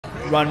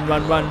Run,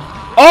 run, run.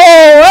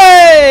 Oh,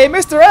 hey,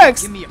 Mr.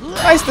 X!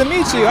 Nice to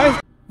meet you.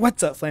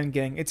 What's up, Flame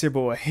Gang? It's your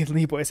boy,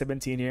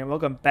 LeeBoy17 here, and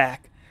welcome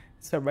back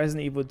to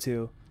Resident Evil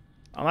 2.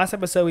 On last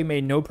episode, we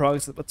made no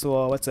progress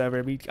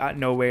whatsoever. We got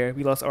nowhere.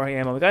 We lost our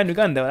ammo. We got a new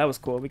gun, though. That was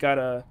cool. We got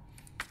a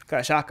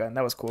shotgun.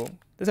 That was cool.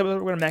 This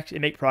episode, we're going to actually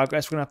make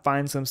progress. We're going to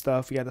find some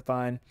stuff. We got to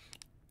find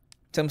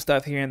some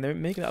stuff here and there.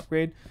 Make an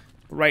upgrade.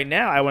 But right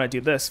now, I want to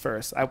do this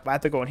first. I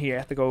have to go in here. I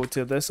have to go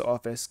to this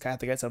office. I have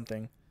to get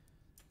something.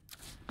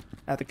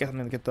 I have to get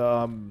something to get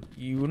the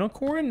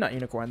unicorn? Not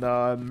unicorn.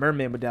 The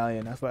mermaid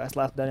medallion. That's the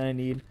last medallion I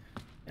need.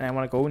 And I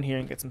want to go in here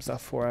and get some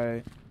stuff before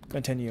I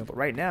continue. But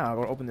right now, I'm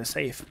going to open the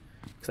safe.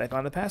 Because I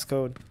found the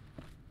passcode.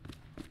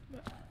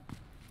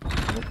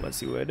 Let's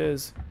see what it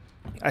is.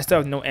 I still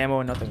have no ammo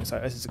and nothing, so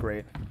this is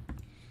great.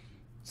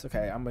 It's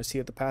okay. I'm going to see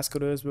what the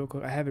passcode is real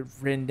quick. I have it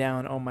written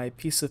down on my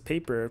piece of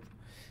paper.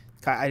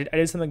 I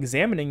did some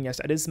examining. Yes,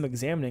 I did some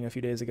examining a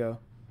few days ago.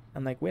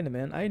 I'm like, wait a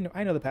minute.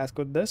 I know the passcode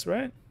of this,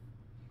 right?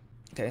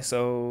 Okay,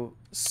 so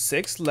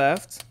 6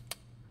 left.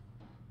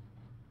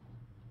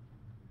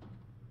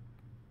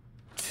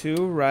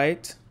 2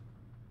 right.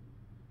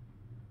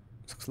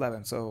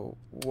 11. So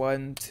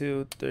 1,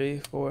 2,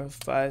 3, 4,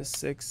 5,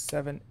 6,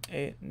 7,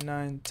 8,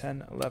 9,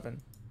 10,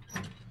 11.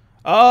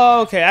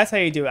 Oh, okay, that's how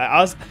you do it.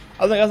 I was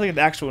like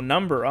the actual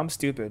number. I'm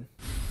stupid.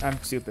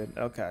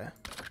 Okay.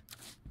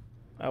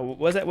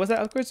 Was that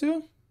upgrade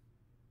too?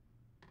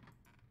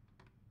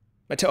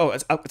 Oh,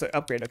 it's an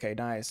upgrade. Okay,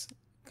 nice.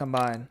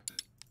 Combine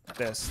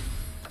this.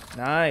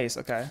 Nice.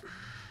 Okay.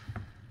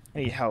 I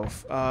need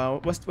health.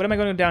 What am I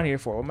going down here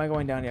for? What am I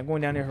going down here? I'm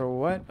going down here for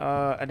what?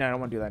 No, I don't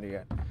want to do that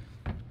yet.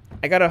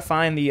 I gotta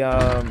find the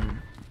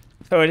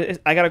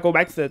I gotta go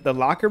back to the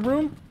locker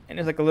room, and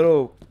there's like a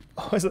little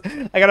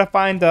I gotta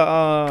find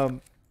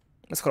the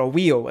it's called a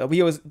wheel. A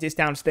wheel is just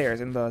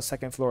downstairs in the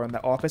second floor in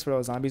the office where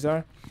those zombies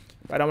are.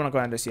 But I don't want to go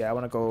down this yet. I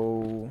want to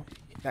go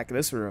back to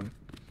this room.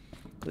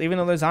 Even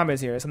though there's zombies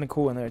here, there's something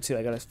cool in there too.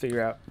 I gotta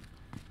figure out.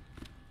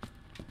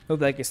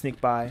 Hopefully I can sneak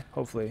by.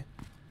 Hopefully.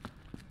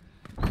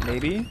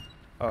 Maybe.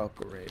 Oh,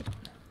 great.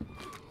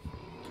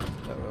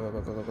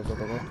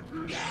 Go.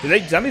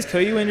 Did zombies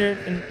kill you when you're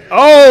in?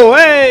 Oh,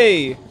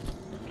 hey!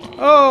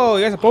 Oh,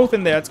 you guys are both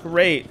in there. That's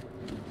great.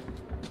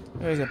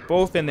 You guys are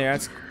both in there.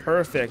 That's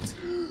perfect.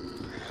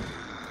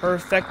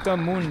 Perfecto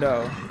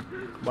mundo.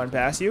 One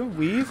past you.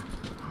 Weave.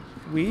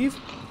 Weave.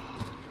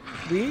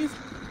 Weave.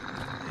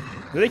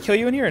 Did they kill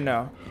you in here or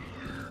no?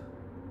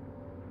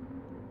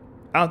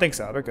 I don't think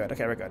so. We're good.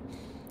 Okay, we're good.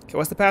 Okay,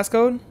 what's the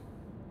passcode?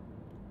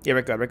 Yeah,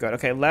 we're good. We're good.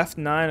 Okay, left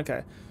 9.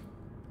 Okay.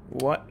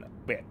 What?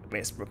 Wait,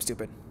 I'm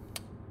stupid.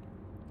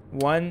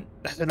 1,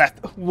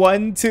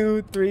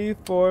 2, 3,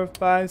 4,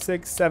 5,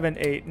 6, 7,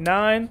 8,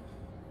 9.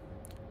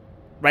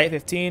 Right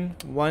 15.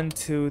 1,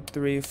 2,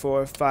 3,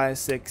 4, 5,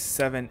 6,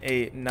 7,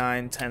 8,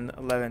 9, 10,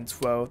 11,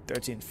 12,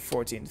 13,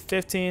 14,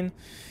 15.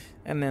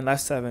 And then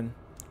left 7.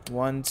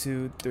 1,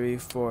 2, 3,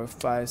 4,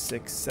 5,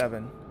 6,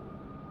 7.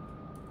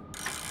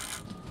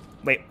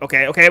 Wait,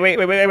 okay, wait.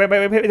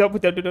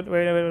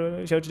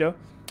 Don't.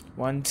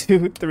 1,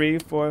 2, 3,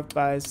 4,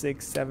 5,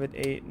 6, 7,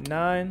 8,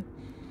 9.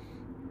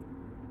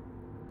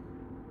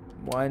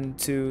 1,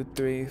 2,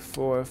 3,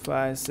 4,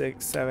 5,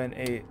 6, 7,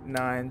 8,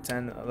 9,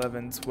 10,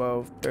 11,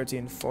 12,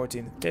 13,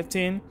 14,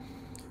 15.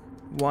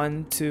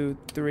 1, 2,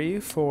 3,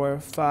 4,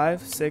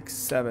 5, 6,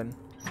 7.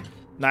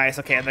 Nice.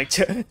 Okay, I'm like,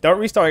 don't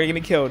restart. You're gonna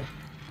get me killed.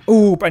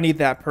 Ooh, I need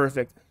that.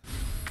 Perfect.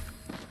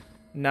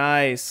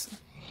 Nice.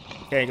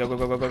 Okay, go.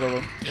 Wait,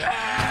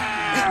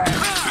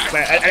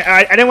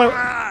 I didn't want.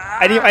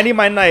 I need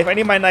my knife. I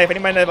need my knife.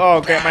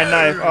 Oh, great, my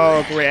knife.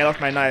 Oh, great. I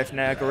lost my knife.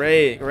 Nah,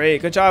 great.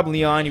 Good job,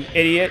 Leon, you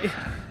idiot.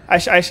 I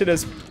should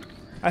have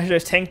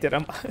tanked it.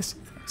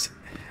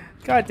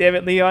 God damn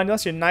it, Leon. You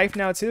lost your knife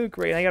now too.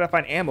 Great. I gotta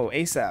find ammo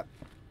ASAP. I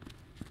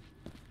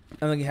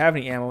don't think you have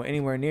any ammo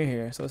anywhere near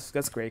here, so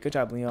that's great. Good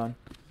job, Leon.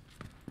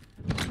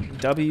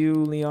 W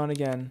Leon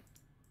again.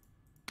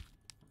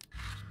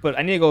 But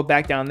I need to go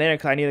back down there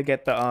because I need to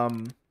get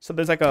the So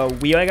there's like a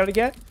wheel I gotta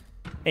get.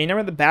 And you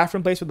remember the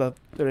bathroom place where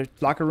the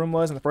locker room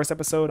was in the first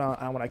episode?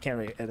 I can't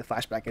really add the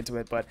flashback into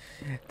it, but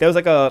there was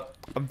like a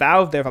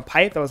valve there, a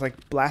pipe that was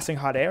like blasting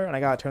hot air, and I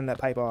gotta turn that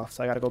pipe off.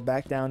 So I gotta go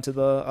back down to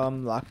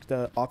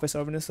the office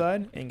over on this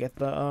side and get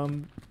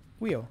the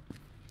wheel.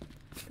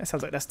 That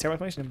sounds like that's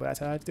terrible explanation, but that's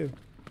how I do.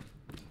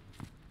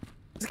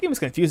 This game is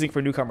confusing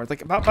for newcomers.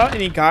 Like about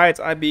any guides,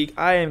 I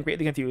am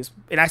greatly confused,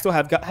 and I still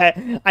have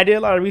I did a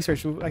lot of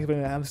research.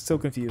 I'm still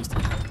confused.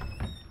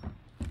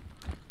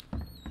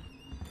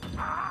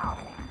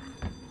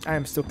 I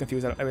am still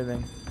confused about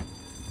everything.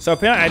 So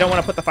apparently I don't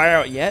want to put the fire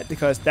out yet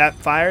because that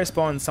fire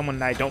spawns someone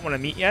that I don't want to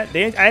meet yet. I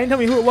didn't tell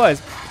me who it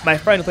was. My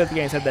friend who played the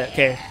game said that,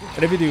 okay,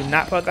 but if you do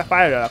not put that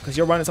fire out because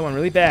you're running someone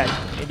really bad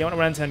and you don't want to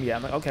run into him yet.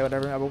 I'm like, okay,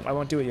 whatever. I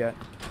won't do it yet.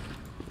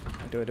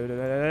 Do it.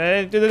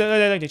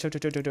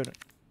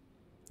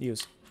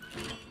 Use.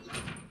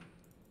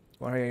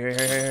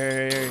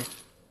 Hurry.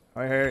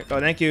 Oh,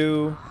 thank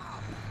you.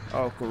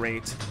 Oh,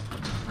 great.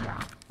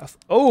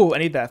 Oh, I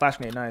need that. Flash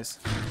grenade. Nice.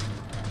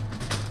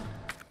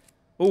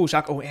 Oh,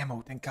 shock. Oh,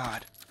 ammo. Thank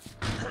God.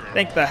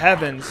 Thank the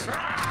heavens.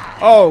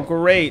 Oh,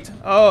 great.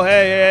 Oh, hey,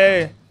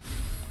 hey, hey.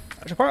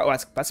 Oh,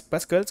 that's good.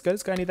 It's good.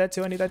 It's good. I need that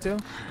too. I need that too.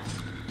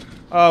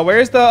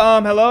 Where's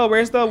the hello?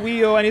 Where's the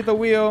wheel? I need the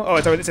wheel. Oh,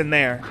 it's in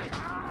there.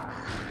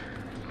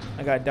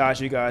 I gotta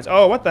dodge you guys.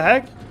 Oh, what the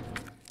heck?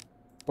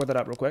 Pour that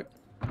up real quick.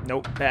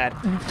 Nope, bad.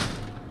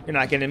 You're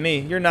not getting me.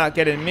 You're not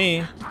getting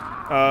me.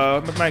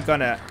 Where's my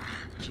gun at?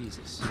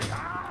 Jesus.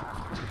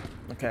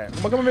 Okay.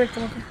 Come on.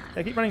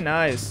 Yeah, keep running.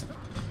 Nice.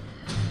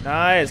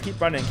 Nice. Keep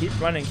running. Keep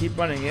running. Keep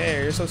running.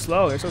 Yeah, you're so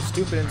slow. You're so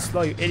stupid and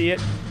slow, you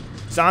idiot.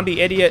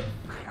 Zombie idiot.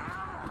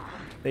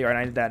 There you are.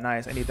 I need that.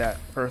 Nice. I need that.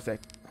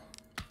 Perfect.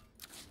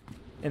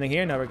 Anything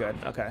here? No, we're good.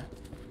 Okay.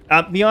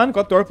 Leon,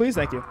 go up the door, please.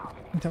 Thank you.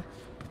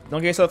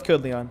 Don't get yourself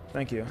killed, Leon.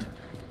 Thank you.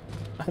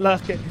 I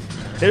love it.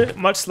 They're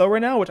much slower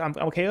now, which I'm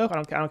okay with. I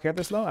don't care if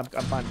they're slow. I'm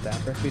fine with that.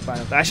 I'm perfectly fine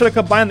with that. I should have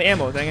combined the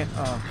ammo. Dang it.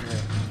 Oh,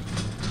 great.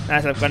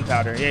 Nice, I have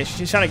gunpowder. Yeah,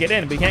 she's trying to get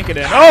in, but he can't get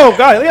in. Oh,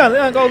 God.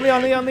 Leon, go.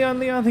 Leon.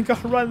 Go,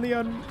 run,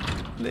 Leon.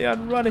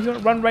 Leon, run. If you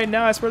don't run right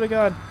now, I swear to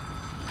God.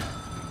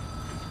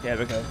 Yeah,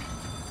 we're good.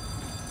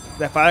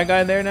 That fire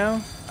guy there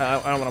now? I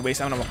don't want to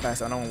waste it. I don't want to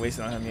pass it. I don't want to waste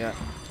it on him yet.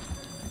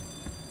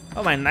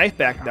 Oh, my knife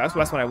back. That's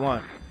what I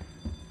want.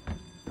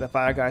 The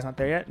fire guy's not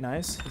there yet.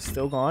 Nice. He's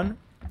still gone.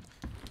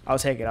 I'll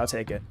take it. I'll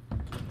take it.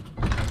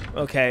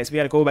 Okay, so we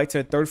gotta go back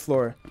to the 3rd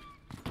floor.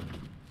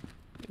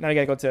 Now we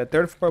gotta go to the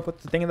 3rd floor, put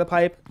the thing in the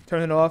pipe,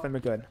 turn it off, and we're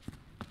good.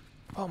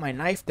 Oh, my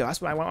knife, though. That's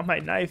what I want my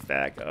knife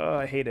back. Oh,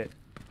 I hate it.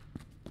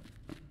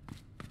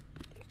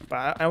 But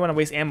I don't want to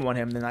waste ammo on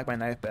him, then knock my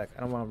knife back.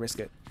 I don't want to risk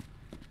it.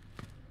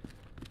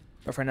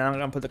 But for now, I'm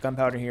gonna put the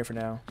gunpowder here for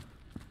now.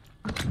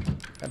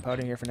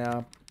 Gunpowder here for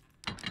now.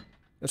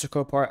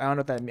 Electrical part. I don't know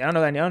what that means. I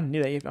don't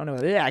need that. I don't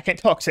know. Yeah, I can't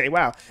talk today.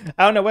 Wow.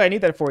 I don't know what I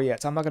need that for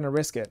yet, so I'm not gonna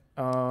risk it.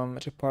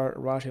 Electrical part.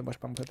 Rush. I'm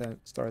gonna put that.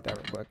 Start that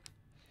real quick.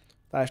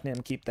 Flash name.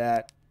 Keep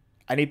that.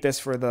 I need this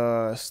for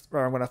the.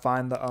 Where I'm gonna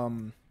find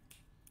the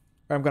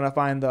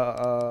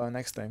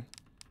next thing.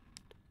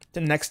 The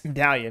next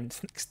medallion.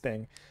 Next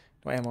thing.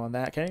 No ammo on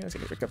that. Okay, let's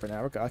get it for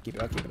now. I'll keep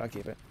it. I'll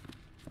keep it.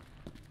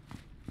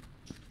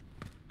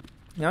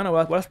 I don't know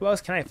what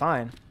else can I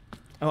find.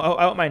 Oh,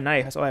 I want my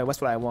knife. That's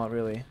what I want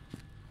really.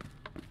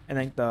 And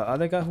then the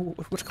other guy,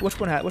 which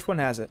one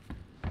has it?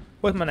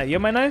 What's my knife? You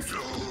have my knife?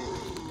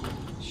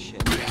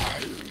 Shit. You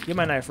have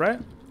my knife, right?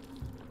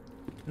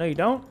 No, you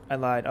don't? I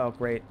lied. Oh,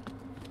 great.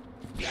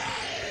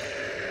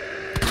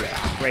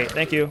 Great,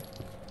 thank you.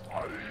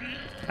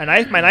 My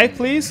knife,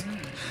 please.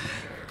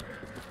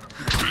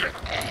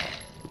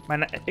 My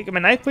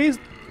knife, please.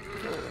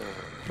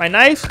 My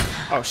knife.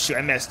 Oh shoot,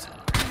 I missed.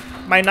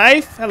 My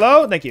knife.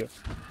 Hello, thank you.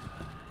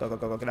 Go,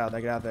 get out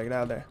of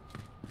there.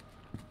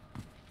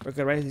 We're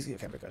good, right?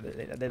 Okay, we're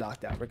good. They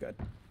locked out. We're good.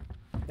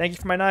 Thank you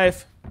for my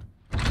knife.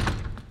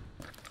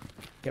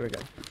 Okay, we're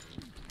good.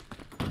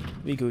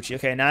 We Gucci.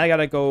 Okay, now I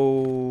gotta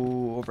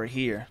go over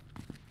here.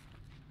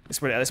 This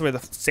is where the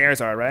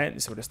stairs are, right?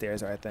 This is where the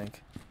stairs are, I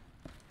think.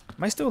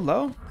 Am I still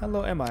low? How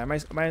low am I? Am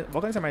I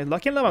walking? Am I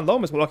lucky? I'm low.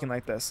 I'm walking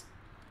like this.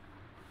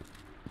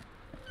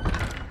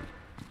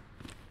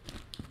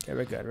 Okay,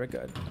 we're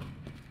good.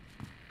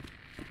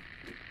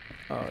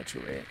 Oh,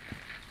 true. Right.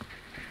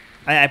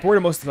 I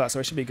boarded most of us, so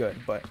it should be good.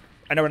 But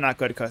I know we're not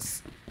good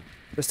because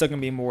there's still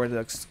gonna be more.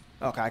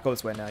 Okay, I go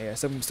this way now. Yeah,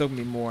 still gonna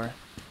be more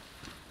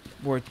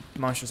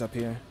monsters up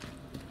here.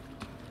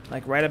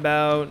 Like right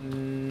about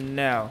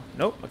now.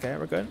 Nope. Okay,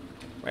 we're good.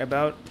 Right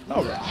about.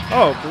 Oh,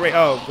 great.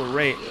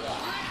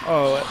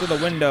 Oh, through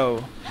the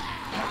window.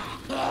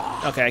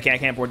 Okay, I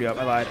can't board you up.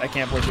 I lied. I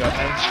can't board you up.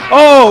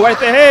 Oh, right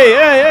there.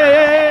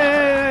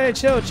 Hey.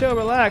 Chill.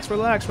 Relax.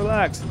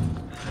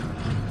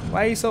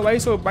 Why are you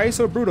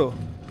so brutal?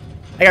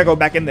 I gotta go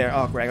back in there.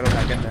 Oh, great. I gotta go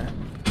back in there.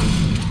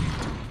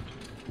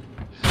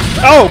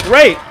 Oh,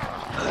 great.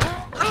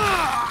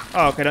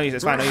 Oh, okay. Don't use it.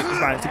 It's fine. Knock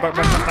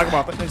him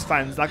off. It's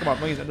fine. Knock him off.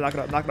 Don't use it. Knock it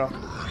off.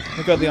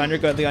 You're good, Leon. You're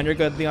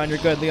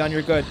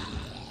good.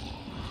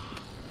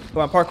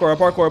 Come on,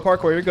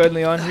 parkour. You're good,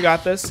 Leon. You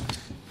got this.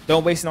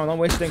 Don't waste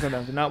things on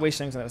them. Do not waste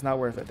things on them. It's not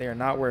worth it. They are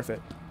not worth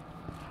it.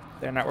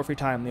 They are not worth your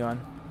time, Leon.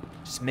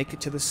 Just make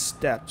it to the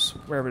steps,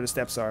 wherever the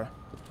steps are.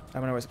 I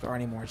don't know where the steps are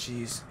anymore.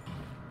 Jeez.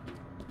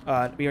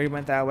 We already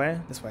went that way.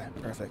 This way.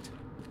 Perfect.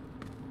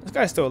 This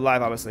guy's still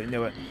alive, obviously.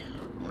 Knew it.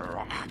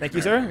 Thank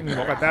you, sir. You can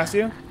walk right past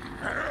you.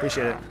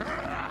 Appreciate it.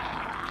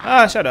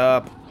 Ah, shut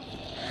up.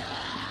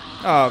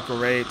 Oh,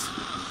 great.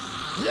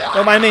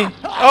 Don't mind me.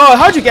 Oh,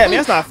 how'd you get me?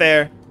 That's not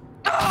fair.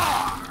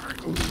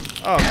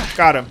 Oh,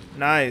 got him.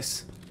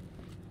 Nice.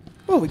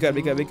 Oh, we good.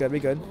 We Gucci.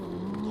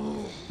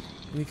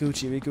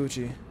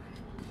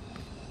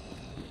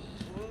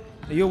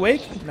 Are you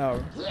awake?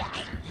 No.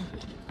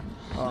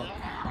 Oh.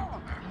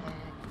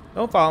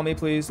 Don't follow me,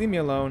 please. Leave me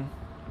alone.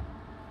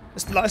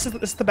 Is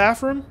this the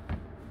bathroom?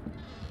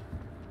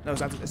 No,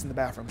 it's not. It's in the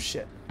bathroom.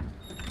 Shit.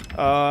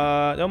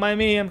 Don't mind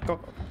me. I'm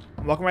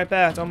walking right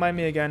past. Don't mind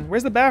me again.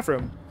 Where's the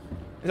bathroom?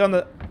 It's on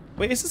the.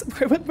 Wait, is this?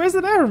 Where's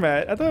the bathroom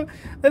at? I thought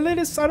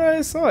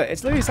I saw it.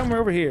 It's literally somewhere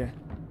over here.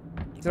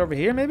 Is it over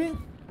here, maybe?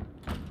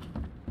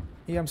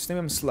 Yeah, I'm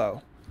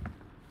slow.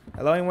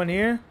 Hello, anyone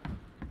here?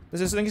 I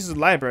think this is a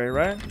library,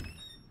 right?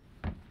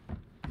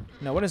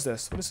 No, what is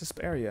this? What is this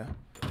area?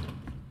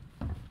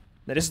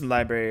 No, this is the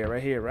library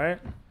right here, right?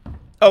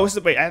 Oh, this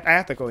is, wait, I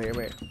have to go here,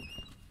 wait.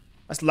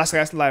 That's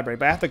the library,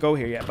 but I have to go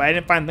here yet. But I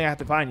didn't find the thing I have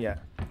to find yet.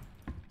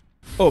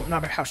 Oh,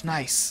 not my house,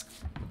 nice.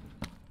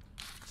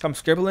 Some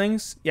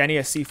scribblings. Yeah, I need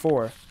a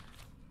C4.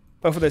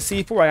 But for the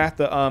C4, I have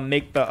to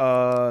make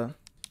the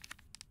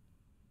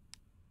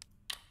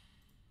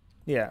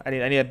yeah, I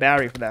need a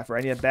battery for that.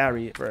 I need a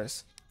battery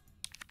first.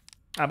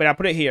 But I'll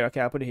put it here. Okay,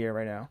 I'll put it here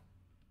right now.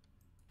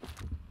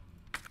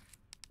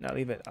 No,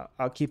 leave it.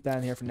 I'll keep that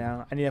in here for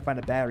now. I need to find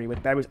a battery.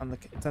 With batteries on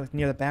it's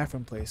near the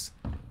bathroom place.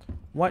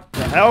 What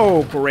the hell?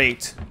 Oh,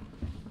 great.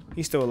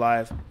 He's still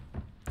alive.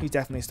 He's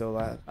definitely still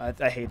alive.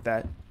 I hate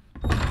that.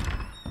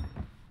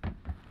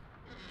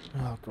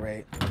 Oh,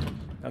 great.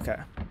 Okay.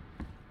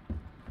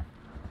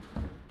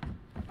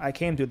 I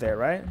came through there,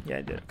 right? Yeah,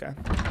 I did. Okay.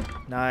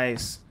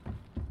 Nice.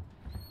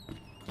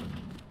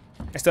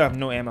 I still have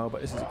no ammo,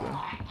 but this is good.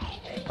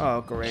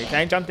 Oh, great. Can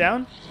I jump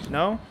down?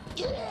 No?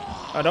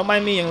 Oh, don't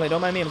mind me, young lady.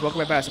 Don't mind me. I'm walking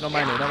right past. Don't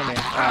mind me. Don't mind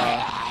me.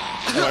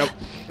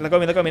 Look at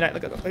me. Look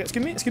at me.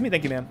 Excuse me. Excuse me.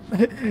 Thank you, ma'am.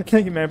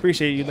 Thank you, man.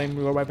 Appreciate you letting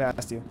me go right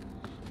past you.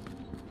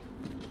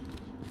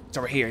 It's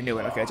over here. I knew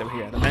it. Okay, it's over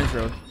here. The men's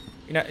room.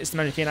 It's the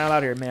men's. You're not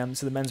allowed here, ma'am.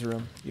 This is the men's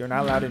room. You're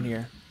not allowed in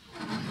here.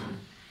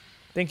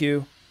 Thank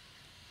you.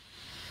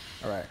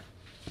 All right.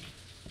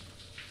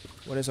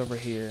 What is over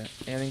here?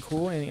 Anything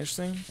cool? Anything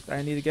interesting that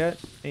I need to get?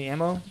 Any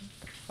ammo?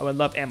 I would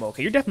love ammo.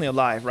 Okay, you're definitely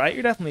alive, right?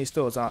 You're definitely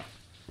still alive.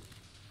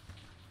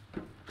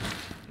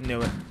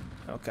 Knew it.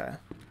 Okay.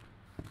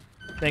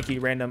 Thank you,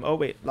 random. Oh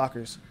wait,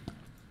 lockers.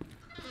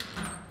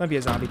 Let me be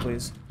a zombie,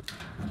 please.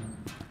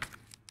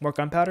 More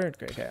gunpowder?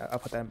 Great. Okay, I'll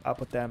put that. I'll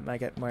put that. I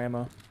get more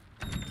ammo.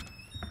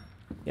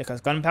 Yeah,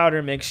 because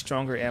gunpowder makes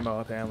stronger ammo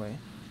apparently.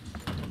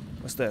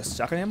 What's this?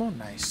 Shotgun ammo?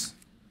 Nice.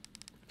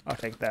 I'll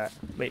take that.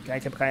 Wait, can I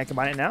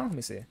combine it now? Let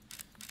me see.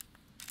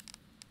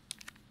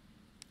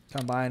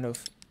 Combine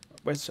of.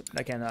 Where's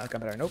I can't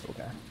gunpowder? Nope.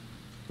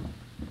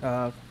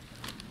 Okay.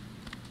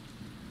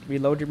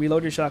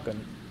 Reload your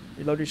shotgun.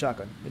 Reload your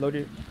shotgun. Reload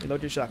your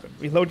shotgun.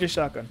 Reload your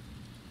shotgun.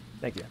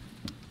 Thank you.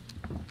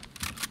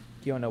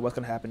 You don't know what's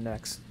gonna happen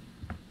next.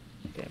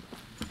 Okay.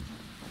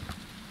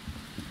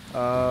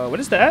 What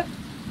is that?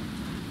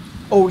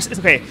 Oh, it's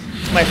okay.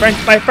 My friend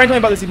told me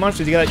about these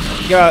monsters. You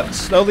gotta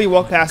slowly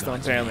walk past them.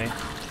 Apparently,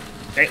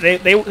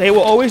 they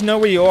will always know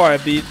where you are,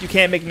 but you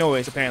can't make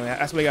noise. Apparently,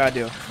 that's what you gotta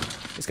do.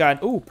 It's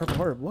got ooh,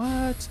 purple herb.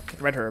 What?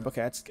 Red herb.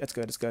 Okay, that's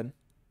good. It's good.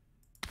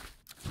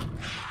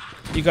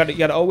 You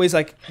gotta always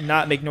like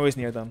not make noise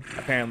near them.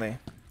 Apparently,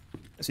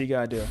 that's what you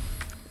gotta do.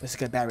 This is a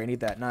good battery. I need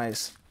that.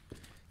 Nice.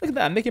 Look at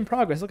that. I'm making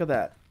progress. Look at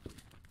that.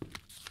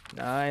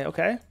 Nice.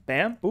 Okay.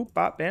 Bam. Boop.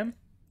 Bop. Bam.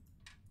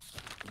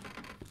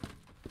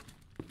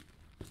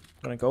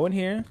 I'm gonna go in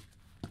here.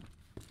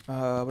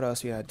 What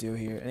else we gotta do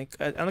here? I don't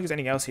think there's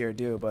anything else here to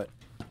do, but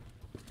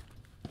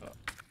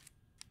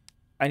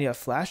I need a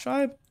flash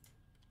drive.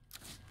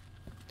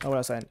 Oh, what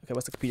else? Okay,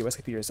 what's the computer? What's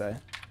the computer say?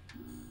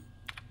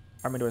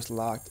 Armor door is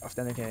locked.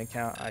 Authenticating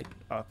account. I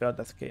failed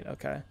to authenticate.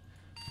 Okay,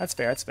 that's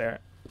fair. That's fair.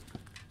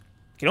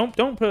 Okay,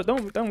 don't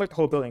like the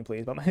whole building,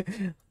 please. But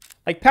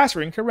like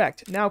password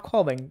incorrect. Now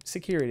calling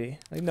security.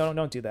 Like no,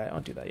 don't do that.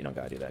 Don't do that. You don't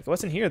gotta do that. Okay,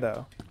 what's in here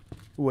though?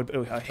 Ooh,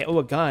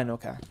 a gun.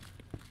 Okay,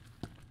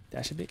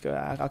 that should be good.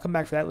 I'll come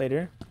back for that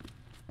later.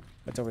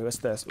 What's over here? What's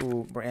this?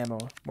 Ooh, more ammo.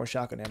 More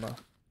shotgun ammo.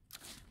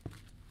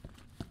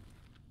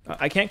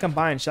 I can't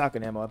combine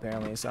shotgun ammo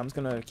apparently, so I'm just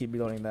gonna keep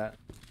reloading that.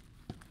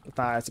 If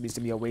not, it's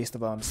gonna be a waste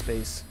of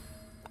space.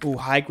 Ooh,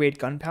 high grade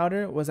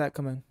gunpowder. What's that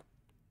coming?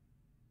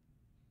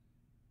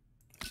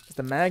 Is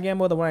the mag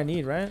ammo the one I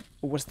need, right?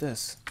 Ooh, what's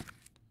this?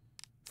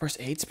 First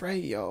aid spray?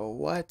 Yo,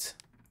 what?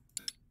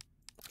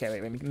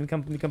 Okay, wait.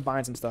 Let me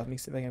combine some stuff. Let me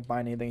see if I can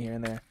combine anything here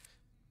and there.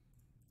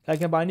 Can I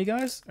combine you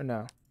guys or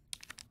no?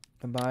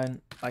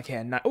 Combine. I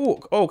can not.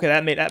 Ooh, okay.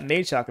 That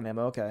made shotgun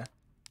ammo. Okay.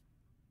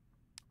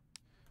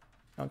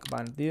 I'll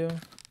combine with you.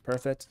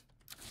 Perfect.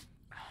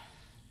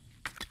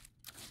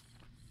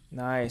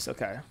 Nice.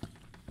 Okay.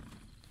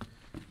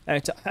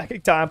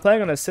 I'm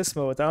playing on assist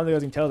mode. I don't think I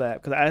can tell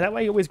that because that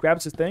way he always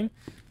grabs his thing.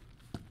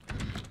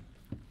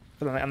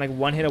 I'm like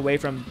one hit away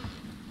from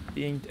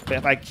being. But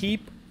if I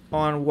keep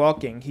on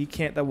walking, he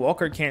can't. The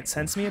walker can't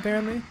sense me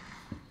apparently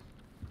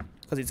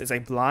because it's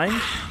like blind.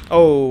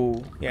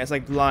 Oh yeah, it's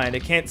like blind.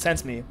 It can't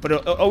sense me, but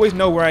it'll always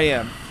know where I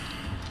am,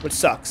 which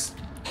sucks.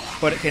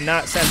 But it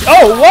cannot sense.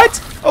 Oh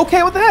what?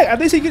 Okay, what the heck? I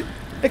think he could.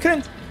 It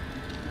couldn't.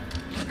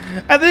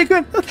 I think it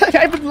couldn't. What the heck?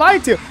 I've been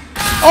lied to.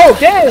 Oh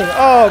dang!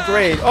 Oh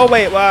great! Oh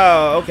wait!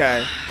 Wow!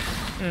 Okay.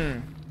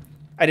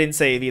 I didn't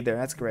save either.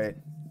 That's great.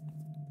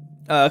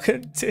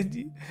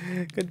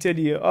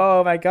 Continue.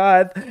 Oh my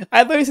God!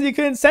 I thought you said you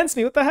couldn't sense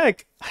me. What the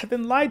heck? I've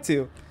been lied to.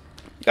 You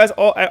guys,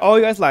 all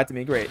you guys lied to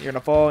me. Great. You're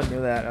gonna fall and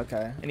do that.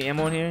 Okay. Any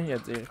ammo in here? Yeah,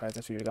 that's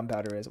what your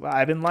gunpowder is. Wow,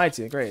 I've been lied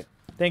to. Great.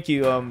 Thank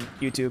you,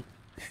 YouTube.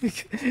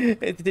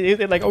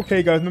 They're like,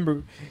 okay, guys,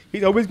 remember,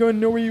 he's always gonna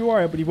know where you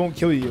are, but he won't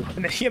kill you.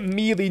 And then he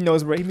immediately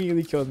knows where. He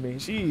immediately killed me.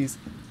 Jeez.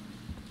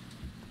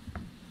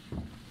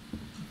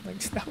 Like,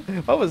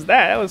 What was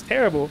that? That was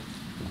terrible.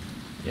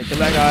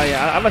 Yeah,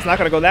 yeah, I'm just not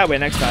gonna go that way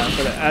next time.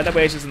 But that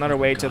way it's just another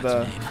way to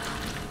the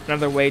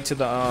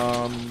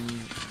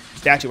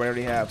statue I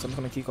already have. So I'm just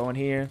gonna keep going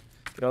here.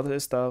 Get all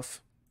this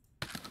stuff.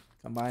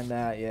 Combine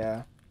that,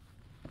 yeah.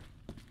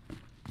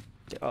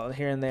 Get all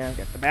here and there.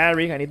 Get the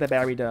battery. I need the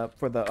battery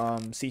for the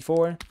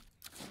C4.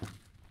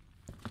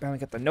 Finally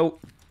get the note.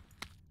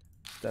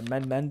 The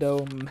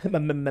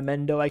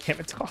memento. I can't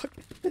even talk.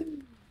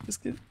 This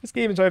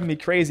game is driving me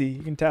crazy.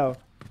 You can tell.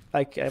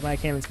 Like I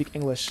can't even speak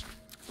English.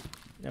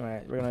 All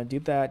right, we're gonna do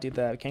that.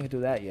 We can't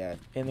do that yet.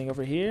 Anything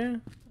over here?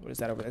 What is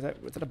that over there?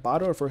 Is that a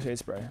bottle or first aid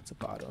spray? It's a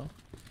bottle.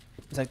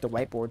 It's like the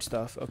whiteboard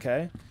stuff.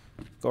 Okay.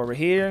 Go over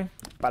here.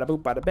 Bada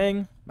boop, bada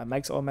bing. My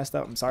mic's all messed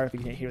up. I'm sorry if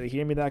you can't really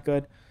hear me that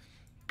good.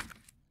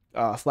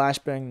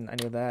 Flashbang. I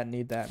need that.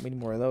 Need that. Need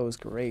more of those.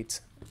 Great.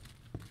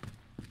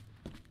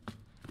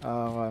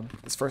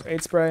 This first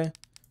aid spray.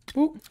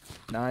 Boop.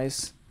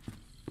 Nice.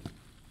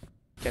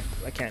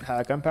 I can't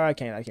have gunpowder. I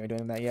can't be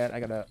doing that yet. I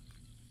gotta.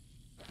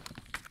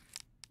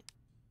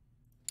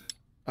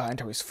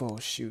 Inventory's full.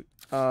 Shoot.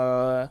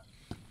 I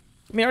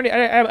mean,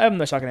 I have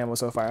no shotgun ammo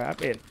so far.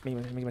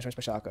 Maybe my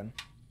shotgun.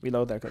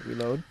 Reload there. Quick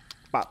reload.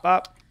 Bop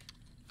bop.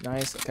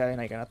 Nice. Okay.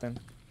 Now you got nothing.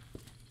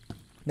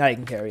 Now you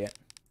can carry it.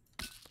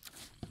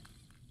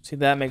 See,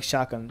 that makes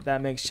shotgun.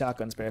 That makes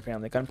shotgun spray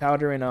apparently.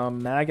 Gunpowder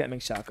and mag. That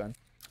makes shotgun.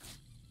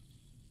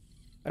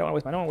 I don't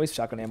want to waste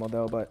shotgun ammo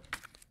though, but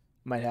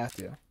might have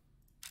to.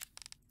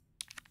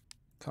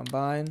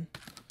 Combine.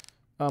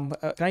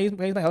 Can I use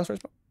my health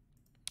first?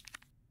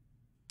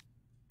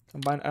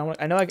 Combine.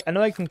 I know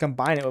I can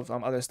combine it with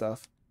other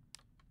stuff,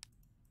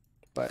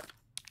 but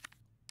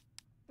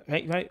do I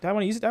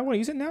want to use it? Do I want to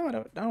use it now? I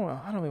don't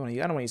really want to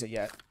use. I don't want to use it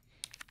yet.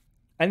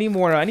 I need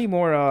more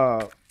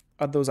of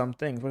those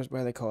things. What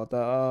are they called?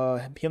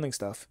 The healing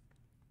stuff.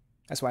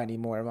 That's why I need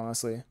more of,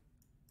 honestly.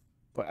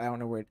 But I don't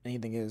know where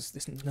anything is. I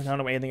don't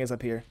know where anything is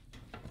up here.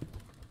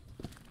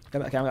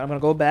 Okay, I'm gonna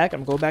go back.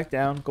 I'm gonna go back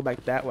down. Go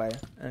back that way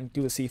and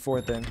do the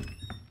C4 thing,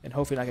 and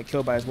hopefully not get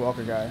killed by his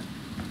walker guy.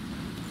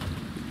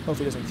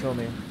 Hopefully he doesn't kill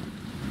me.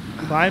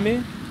 Behind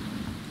me?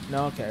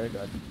 No, okay, we're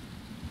good.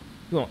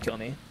 You won't kill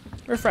me.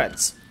 We're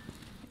friends.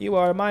 You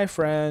are my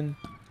friend.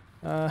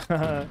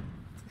 Alright,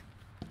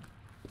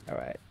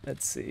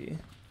 let's see.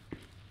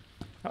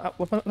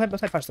 What's my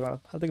pouch though?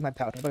 How big is my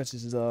pouch? My pouch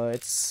is,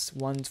 it's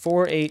 1,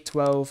 4, 8,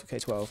 12. Okay,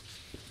 12.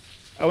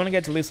 I want to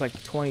get to at least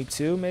like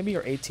 22 maybe,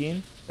 or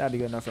 18. That'd be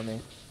good enough for me.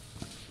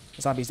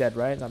 The zombie's dead,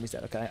 right? Zombie's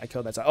dead. Okay, I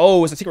killed that.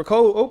 Oh, it's a secret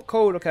code. Oh,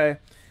 code. Okay.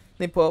 Let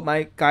me pull up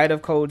my guide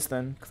of codes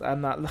then, because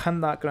I'm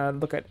not gonna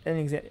look at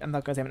any. I'm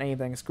not gonna examine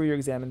anything. Screw your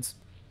examines.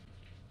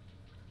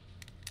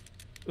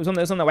 It was on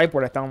the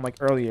whiteboard I found like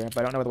earlier, but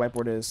I don't know where the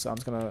whiteboard is, so I'm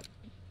just gonna.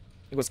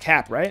 It was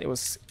cap, right? It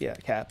was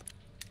cap.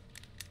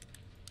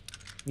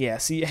 Yeah.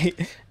 See,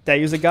 did I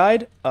use a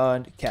guide?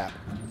 Cap.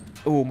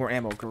 Oh, more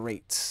ammo.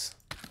 Great.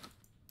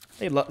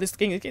 They love this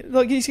game.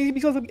 Look,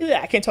 because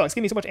I can't talk. It's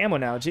giving me so much ammo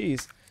now.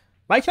 Jeez.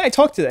 Why can't I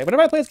talk today?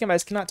 Whenever I play this game, I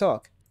just cannot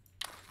talk.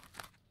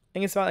 I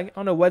think it's about, I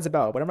don't know what it's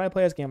about. Whenever I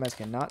play this game, I just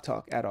cannot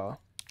talk at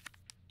all.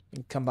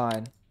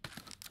 Combine.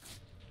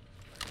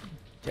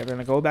 Okay, we're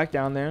gonna go back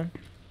down there.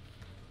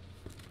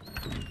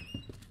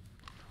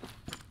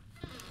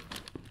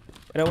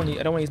 I don't want to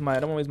use my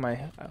gun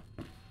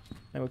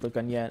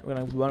yet. We're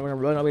gonna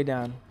run our way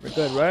down. We're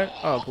good, right?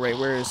 Oh great,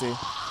 where is he?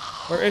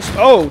 Where is?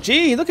 Oh,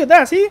 gee, look at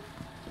that. See?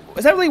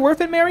 Is that really worth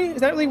it, Mary?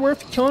 Is that really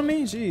worth killing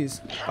me?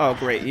 Jeez. Oh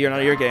great,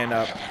 you're getting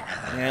up.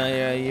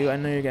 Yeah, I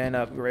know you're getting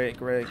up. Great.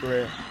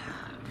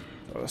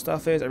 Oh,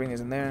 stuff is everything is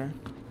in there.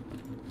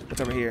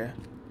 What's over here?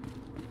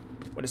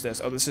 What is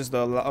this? Oh, this is the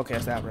okay.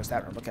 It's that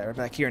room. Okay, we're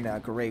back here now.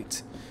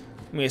 Great.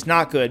 I mean, it's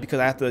not good because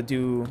I have to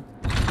do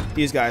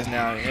these guys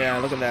now. Yeah,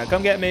 look at that.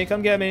 Come get me.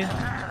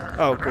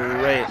 Oh,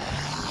 great.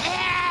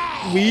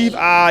 Weave.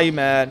 Ah, you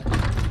mad?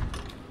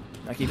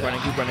 Now keep running.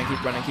 Go.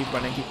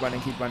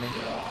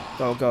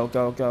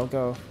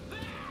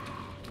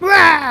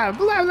 Blah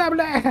blah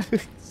blah.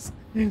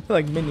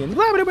 Like minions.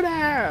 Blah blah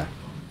blah.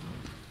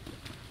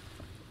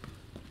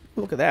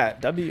 Look at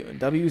that.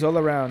 W's all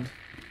around.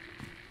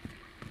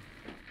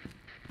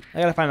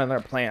 I gotta find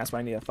another plant. That's what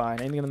I need to find.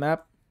 Anything on the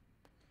map?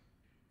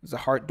 There's a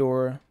heart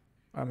door.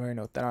 I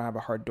don't have a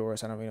heart door,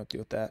 so I don't really know what to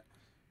do with that.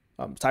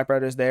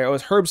 Typewriter's there. Oh,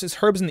 it's herbs.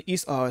 It's herbs in the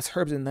east. Oh, it's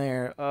herbs in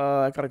there.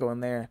 I gotta go in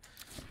there.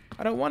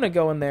 I don't want to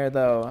go in there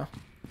though.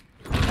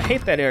 I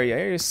hate that area.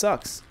 Area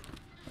sucks.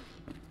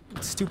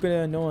 It's stupid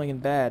and annoying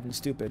and bad and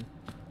stupid.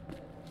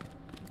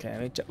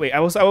 Okay, wait. I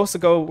also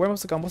go. Where am I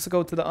supposed to go? I'm supposed to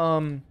go to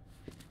the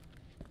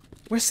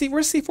Where's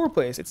C4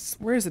 place?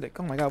 Where is it?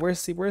 Oh my god,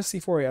 where's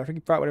C4 at? I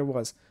forgot what it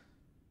was.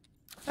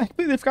 I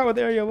completely forgot what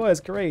the area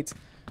was. Great.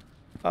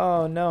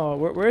 Oh no,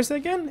 where is it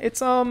again?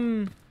 It's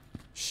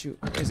shoot,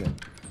 where is it? I'm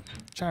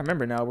trying to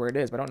remember now where it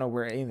is, but I don't know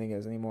where anything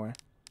is anymore.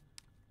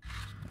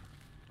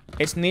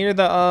 It's near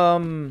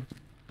the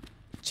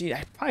gee,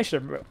 I probably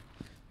should have.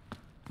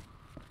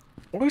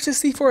 Where's the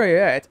C4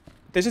 area at?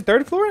 There's a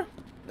third floor?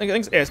 I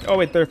think it's, oh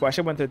wait, third floor. I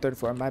should have went to the third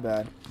floor. My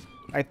bad.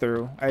 I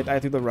threw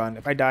the run.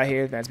 If I die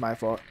here, that's my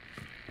fault.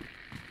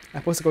 I'm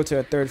supposed to go to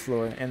the 3rd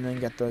floor and then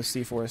get the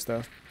C4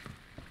 stuff.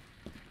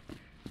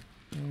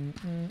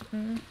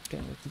 Okay,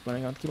 keep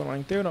on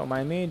running through. Don't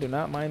mind me. Do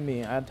not mind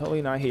me. I'm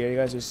totally not here. You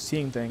guys are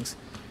seeing things.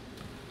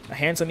 A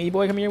handsome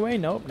e-boy coming your way?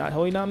 Nope,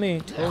 totally not me.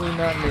 Totally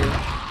not me.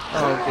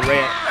 Oh,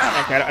 great.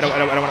 Okay, I don't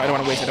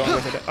want to waste it. I don't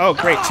want to waste it. Oh,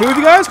 great. 2 of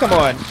you guys? Come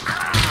on.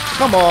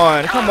 Come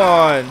on. Come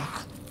on.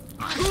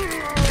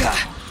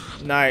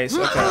 Nice.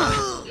 Okay.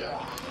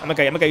 I'm not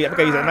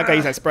gonna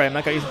use that spray. I'm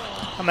not gonna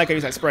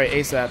use that spray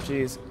ASAP.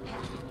 Jeez.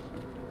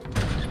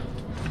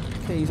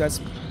 Okay, use that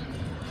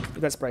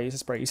spray.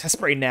 Use that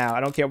spray now. I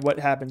don't care what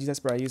happens. Use that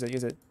spray. Use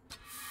it.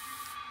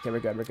 Okay, we're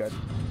good. We're good,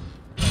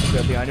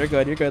 Leon. You're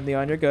good. You're good,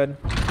 Leon. You're good.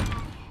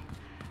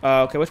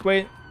 Okay, which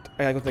way?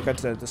 I gotta go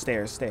to the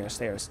stairs.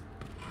 Stairs.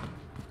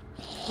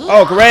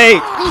 Oh,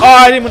 great! Oh,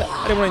 I didn't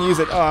want to use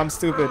it. Oh, I'm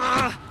stupid.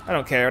 I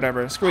don't care.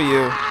 Whatever. Screw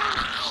you.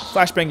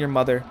 Flashbang your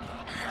mother.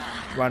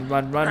 Run. No,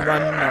 why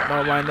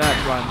not?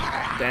 Run.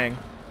 Dang.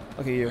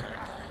 Look at you.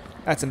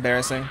 That's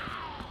embarrassing. Are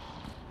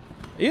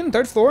you on the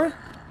 3rd floor?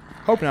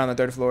 Hope not on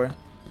the 3rd floor.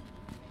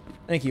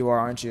 I think you are,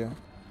 aren't you?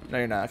 No,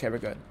 you're not. Okay, we're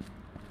good.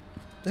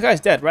 This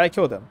guy's dead, right? I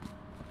killed him.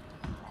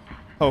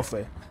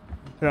 Hopefully.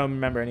 I don't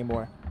remember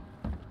anymore.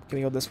 Can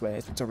we go this way?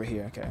 It's over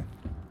here. Okay.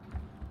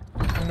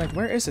 I'm like,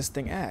 where is this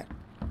thing at?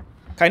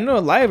 I know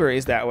the library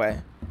is that way.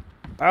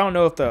 But I don't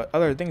know if the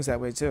other thing's that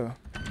way too.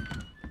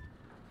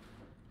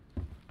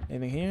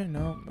 Anything here?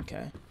 No?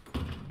 Okay.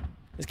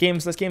 This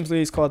game's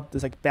literally called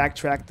this like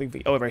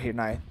backtrack. Oh, right here,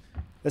 nice.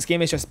 This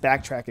game is just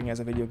backtracking as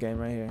a video game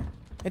right here.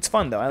 It's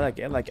fun though. I like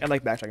it. I like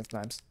backtracking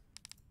sometimes.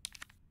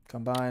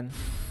 Combine.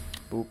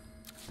 Boop.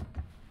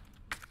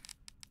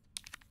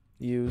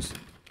 Use.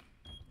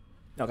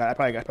 No, God, I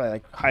probably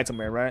like hide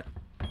somewhere, right?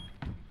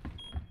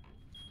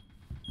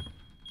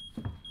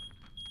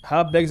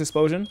 How big is this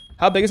explosion?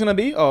 How big is it gonna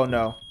be? Oh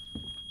no.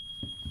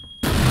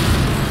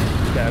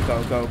 Yeah,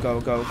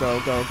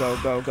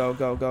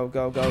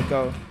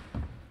 go.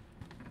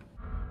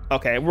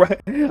 Okay,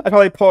 right. I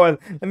probably paused.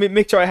 Let me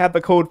make sure I have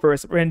the code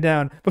first written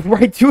down before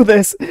I do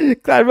this.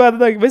 I'd rather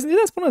like, isn't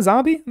that spawn a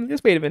zombie?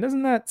 Just wait a minute,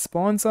 doesn't that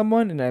spawn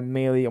someone? And I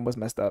immediately almost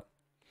messed up.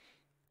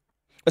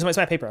 It's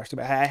my paper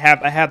actually. I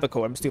have the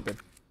code. I'm stupid.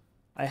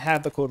 I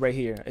have the code right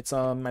here. It's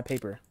my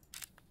paper.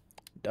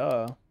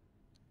 Duh.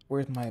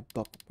 Where's my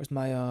book? Where's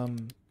my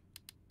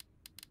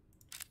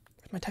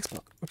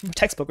textbook? Where's my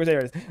textbook? Where's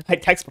it? My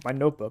textbook, my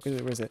notebook.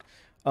 Where is it?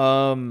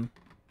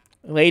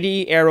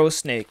 Lady Arrow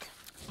Snake.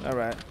 All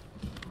right.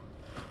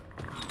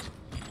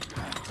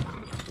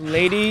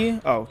 Lady.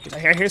 Oh, I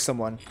hear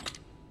someone.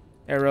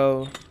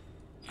 Arrow.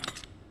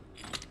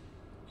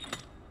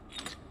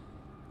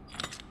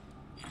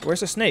 Where's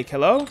the snake?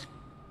 Hello?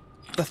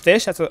 The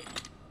fish? That's what.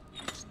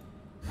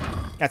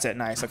 That's it.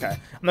 Nice. Okay.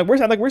 I'm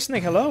like, where's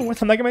snake? Hello?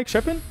 I'm like, am I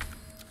tripping?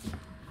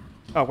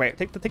 Oh wait,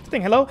 take the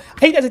thing. Hello? I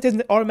hate that it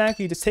doesn't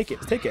automatically just take it.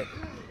 Just take it.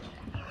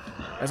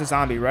 That's a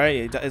zombie,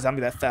 right? A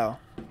zombie that fell.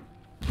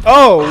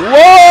 Oh,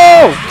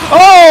 whoa!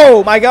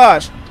 Oh my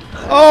gosh!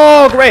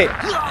 Oh, great!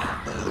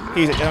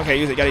 Use it. Okay,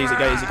 use it. Gotta use it.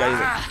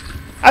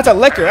 That's a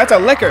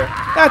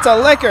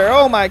liquor.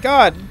 Oh my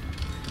god!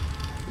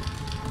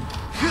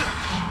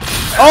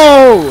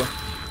 Oh!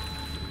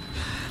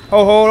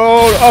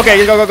 Oh!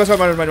 Okay, go! Run!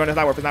 It's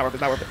not worth it.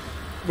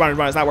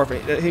 Run! It's not worth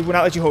it. He will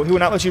not let you hold. He will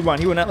not let you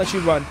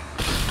run.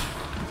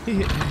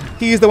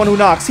 He is the one who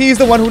knocks.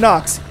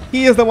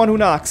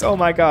 Oh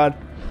my god.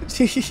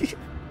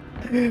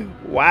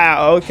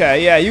 Wow,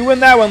 okay. Yeah, you win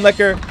that one,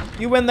 Liquor.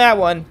 You win that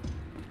one.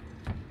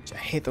 I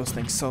hate those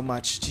things so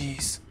much.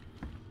 Jeez.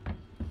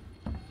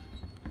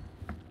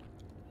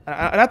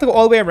 I have to go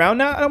all the way around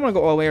now? I don't want to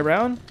go all the way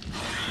around.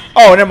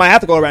 Oh, never mind. I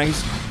have to go around.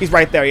 He's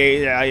right there.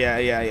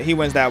 Yeah. He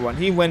wins that one.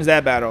 He wins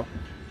that battle.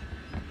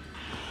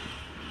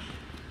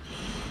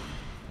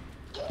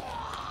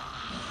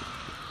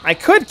 I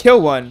could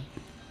kill one.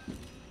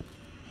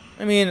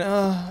 I mean, do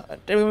I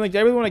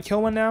really want to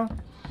kill one now?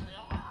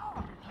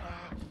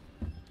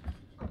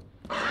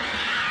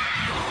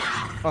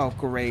 Oh,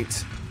 great.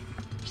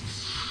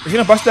 Is he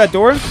gonna bust that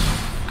door?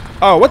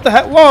 Oh, what the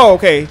heck? Whoa,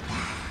 okay.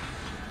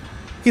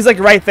 He's like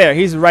right there.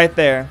 He's right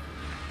there.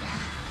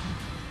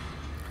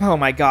 Oh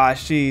my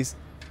gosh, jeez.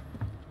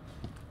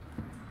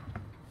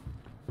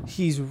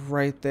 He's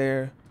right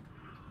there.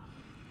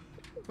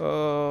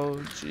 Oh,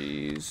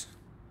 jeez.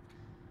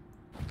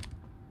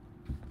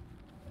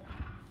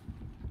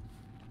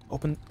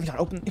 Open. We gotta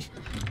open.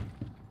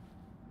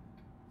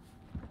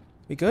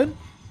 We good?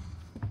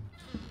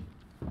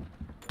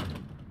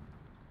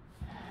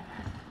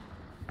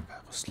 Go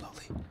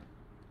slowly.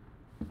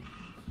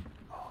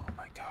 Oh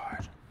my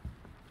god.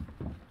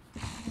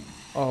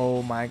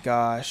 Oh my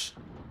gosh.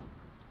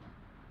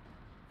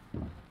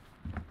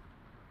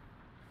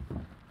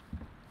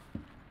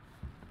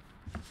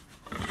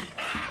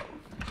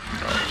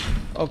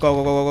 Oh,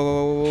 go.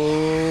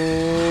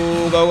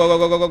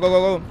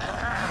 Go.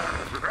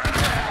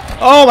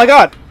 Oh my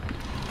god!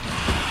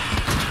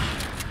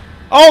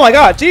 Oh my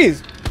god,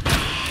 jeez!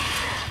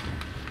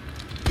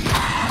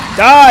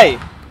 Die!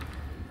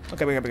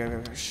 Okay, wait.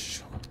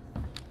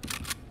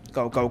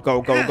 Go.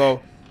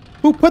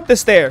 Who put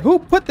this there? Who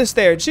put this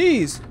there?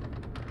 Jeez.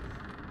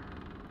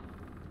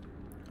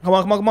 Come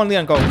on, come on, come on,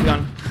 Leon. Go,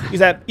 Leon. Use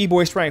that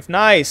E-boy strength.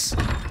 Nice.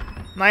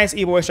 Nice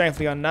E-boy strength,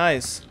 Leon.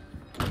 Nice.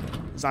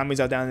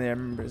 Zombies out down there.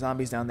 Remember,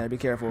 zombies down there. Be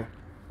careful.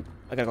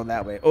 I gotta go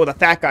that way. Oh, the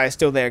fat guy is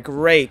still there.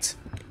 Great.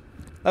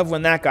 Love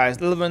when that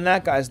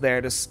guy's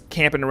there, just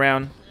camping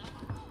around.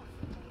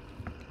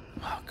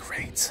 Oh,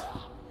 great.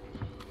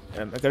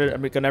 Am I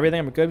good on everything?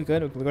 Am I good? We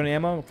good? We're good on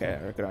ammo? Okay,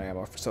 we're good on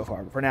ammo so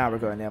far. But for now, we're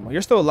good on ammo.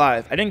 You're still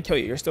alive. I didn't kill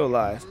you. You're still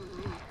alive.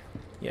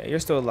 Yeah, you're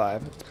still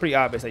alive. It's pretty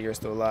obvious that you're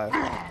still alive.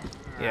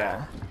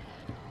 Yeah.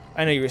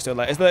 I know you were still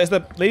alive. Is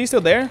the lady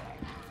still there?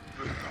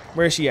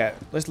 Where is she at?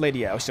 Where's the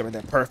lady at? Oh, she's over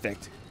there.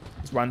 Perfect.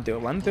 Let's run through.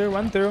 Run through.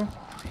 Run through.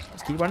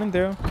 Let's keep running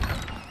through.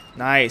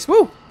 Nice.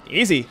 Woo!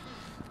 Easy.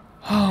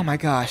 Oh my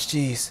gosh.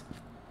 Jeez.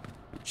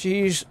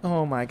 Jeez.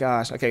 Oh my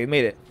gosh. Okay, we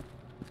made it.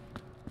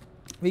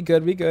 We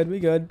good. We good. We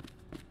good.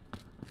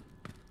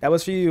 That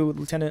was for you,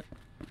 Lieutenant.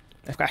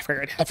 I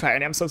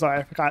forgot. I'm so sorry.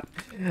 I forgot.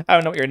 I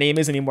don't know what your name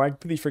is anymore. I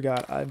completely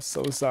forgot. I'm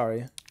so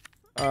sorry.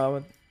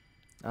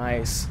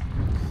 Nice.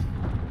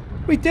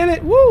 We did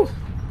it. Woo!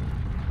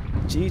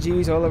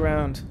 GG's all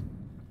around.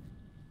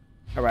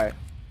 All right.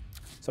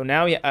 So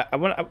now, yeah,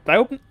 I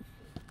open.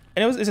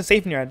 And it's a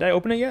safe in here. Did I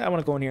open it yet? I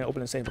want to go in here and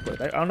open the safe real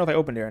quick. I don't know if I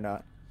opened it or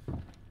not.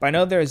 But I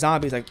know there are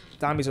zombies. Like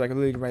zombies are like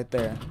literally right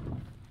there.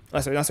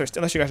 Unless you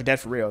guys are dead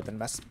for real, then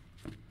that's.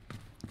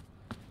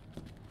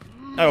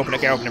 I opened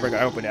it. I opened it. We're good.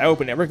 I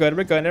opened it. We're good.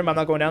 We're good. Never mind.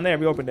 I'm not going down there.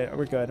 We opened it.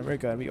 We're good. We're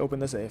good. We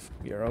opened the safe.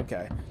 You're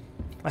okay.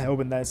 I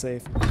opened that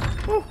safe.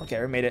 Woo.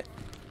 Okay, we made it.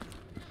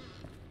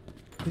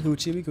 We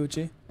Gucci. We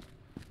Gucci.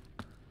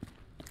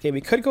 Okay,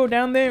 we could go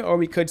down there or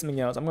we could something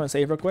else. I'm gonna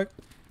save real quick.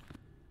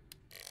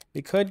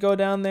 We could go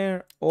down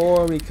there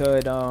or we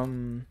could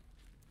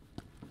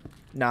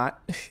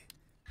not.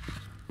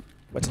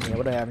 What's in here?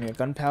 What do I have in here?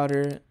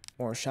 Gunpowder,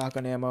 more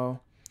shotgun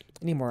ammo.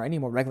 I need more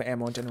regular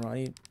ammo in general.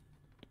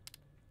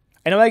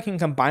 I know I can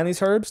combine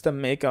these herbs to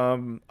make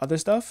other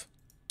stuff.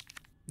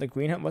 The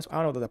green herb.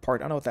 I don't know the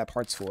part. I don't know what that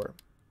part's for.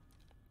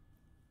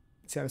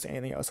 Let's see if I'm missing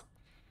anything else.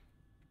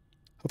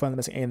 Hope I'm not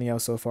missing anything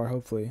else so far.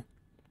 Hopefully.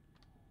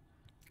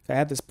 I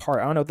have this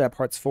part. I don't know what that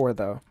part's for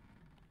though.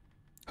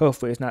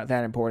 Hopefully it's not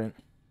that important.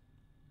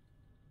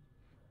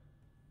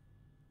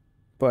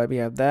 But we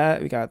have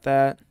that. We got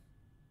that.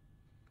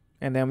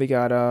 And then we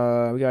got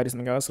do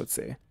something else. Let's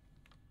see.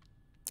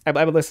 I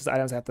have a list of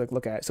items I have to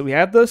look at. So we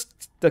have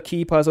the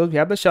key puzzles. We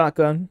have the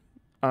shotgun.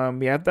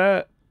 We have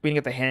that. We can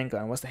get the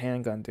handgun. What's the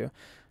handgun do?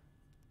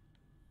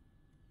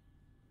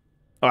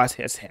 Oh, that's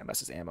ham. That's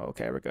just ammo.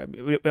 Okay, we're good.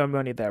 We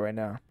don't need that right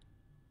now.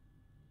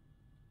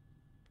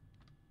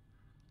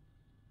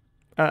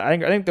 I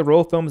think the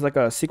roll film is like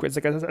a secret.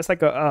 It's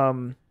like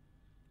a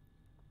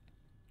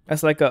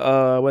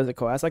what is it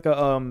called? That's like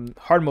a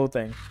hard mode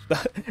thing.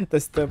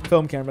 the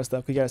film camera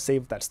stuff. We gotta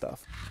save that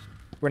stuff.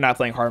 We're not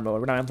playing hard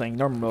mode. We're not playing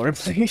normal mode. We're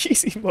playing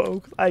easy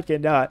mode. I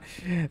cannot.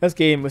 This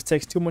game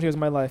takes too much years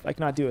of my life. I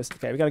cannot do this.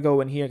 Okay, we gotta go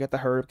in here, get the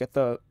herb, get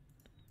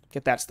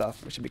that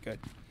stuff. It should be good.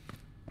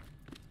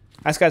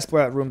 I just gotta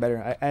explore that room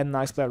better. I have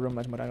not explored that room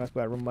much, but I gotta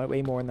explore that room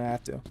way more than I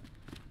have to.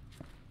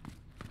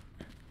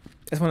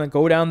 I just want to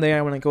go down there.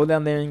 I want to go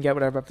down there and get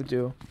whatever I have to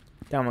do.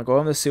 Then I'm going to go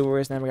in the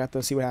sewers, and then we got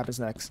to see what happens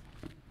next.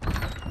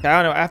 Okay,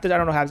 I don't know. After that, I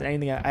don't know what happens.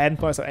 Anything. I hadn't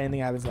thought of anything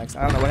happens next.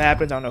 I don't know what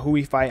happens. I don't know who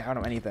we fight. I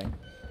don't know anything.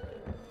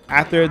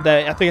 After we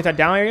get that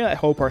down area, that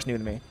whole part's new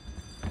to me.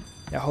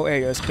 That whole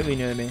area is completely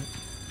new to me.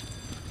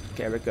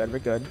 Okay, we're good. We're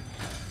good.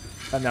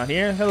 I'm down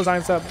here. Hello,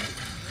 zombies up.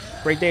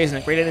 Great day, isn't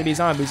it? Great day to be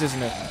zombies,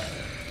 isn't it?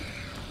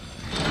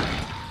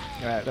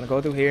 All right, gonna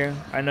go through here.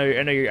 I know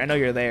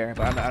you're there,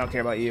 but I don't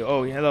care about you.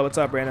 Oh, hello, what's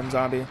up, random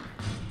zombie?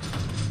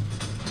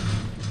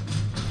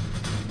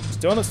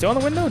 Still on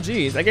the window?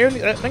 Jeez, I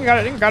think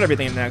I got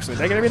everything in there, actually.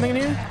 Did I get everything in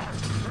here?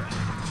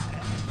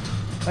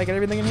 Did I get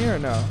everything in here or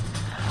no?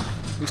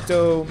 We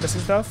still missing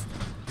stuff?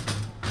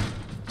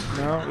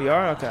 No, we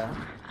are? Okay.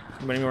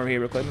 I'm running over here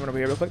real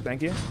quick.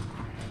 Thank you.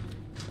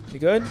 You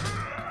good?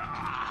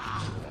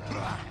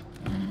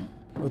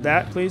 With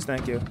that, please?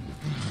 Thank you.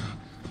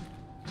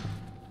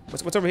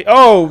 What's over here?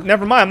 Oh,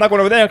 never mind. I'm not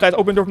going over there because I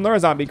opened door from another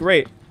zombie.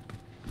 Great.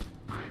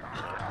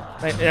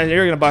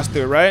 You're going to bust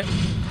through, right?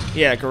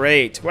 Yeah,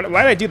 great. Why did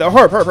I do that?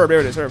 Herb. There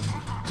it is, herb.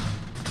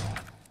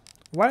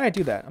 Why did I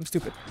do that? I'm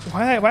stupid.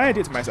 Why did I do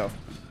it to myself?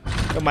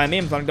 Don't mind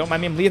me. Don't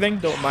mind me. I'm leaving.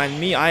 Don't mind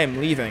me. I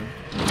am leaving.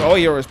 It's all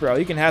yours, bro.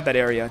 You can have that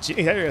area. Gee,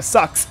 that area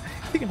sucks.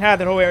 You can have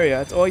that whole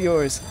area. It's all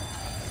yours.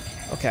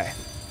 Okay.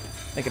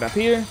 Make it up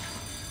here.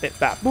 Hit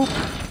that. Boop.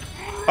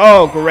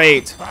 Oh,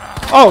 great.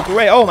 Oh,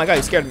 great. Oh, my God.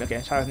 You scared me.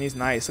 Okay. Shot his knees.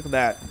 Nice. Look at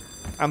that.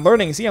 I'm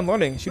learning. See, I'm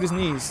learning. Shoot his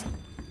knees.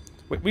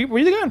 Wait, were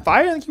you the guy on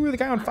fire? I think you were the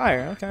guy on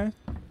fire. Okay.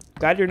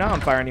 Glad you're not on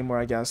fire anymore,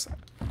 I guess.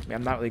 I mean,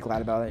 I'm not really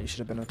glad about it. You should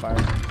have been on fire.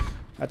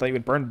 I thought you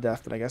would burn to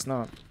death, but I guess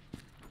not.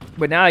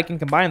 But now I can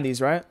combine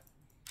these, right?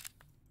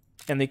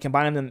 And they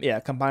combine them. Yeah,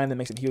 combine them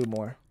makes it heal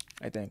more,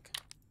 I think.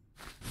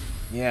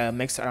 Yeah, it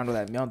makes. I don't know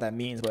what that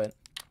means, but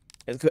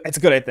it's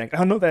good. I think. I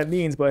don't know what that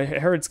means, but I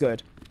heard it's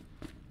good.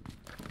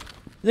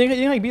 You think I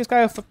can beat this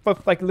guy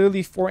with like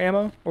literally 4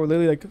 ammo? Or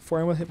literally like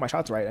 4 ammo? Hit my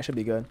shots right. That should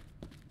be good.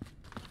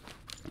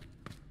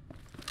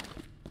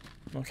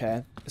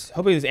 Okay.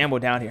 Hopefully there's ammo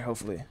down here,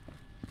 hopefully.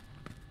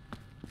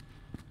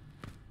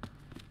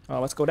 Oh,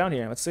 let's go down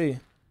here. Let's see.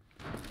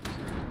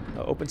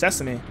 Oh, open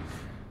sesame.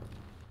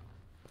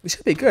 We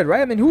should be good,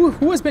 right? I mean, who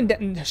has been...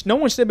 No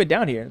one should have been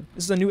down here.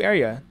 This is a new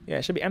area. Yeah,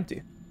 it should be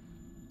empty.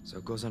 So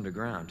it goes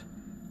underground.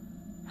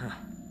 Huh.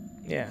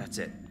 Yeah. That's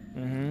it.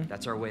 Mm-hmm.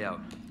 That's our way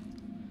out.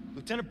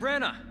 Lieutenant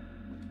Branna!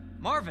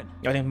 Marvin!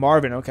 I think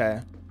Marvin,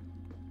 okay.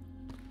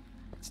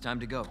 It's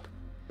time to go.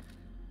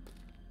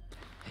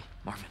 Hey,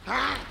 Marvin.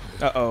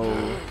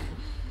 Uh-oh.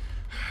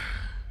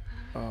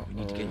 Oh, we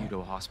need to get you to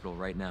a hospital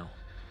right now.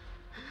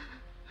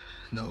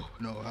 No,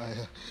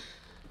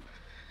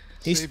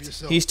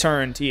 he's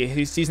turned.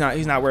 He's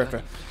not worth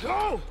it.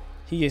 Go!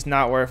 He is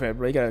not worth it,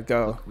 bro. You gotta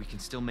go. Look, we can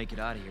still make it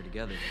out of here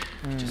together.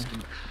 Just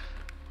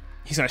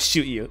He's gonna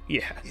shoot you.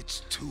 Yeah.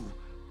 It's too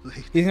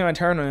late. He's gonna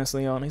turn on us,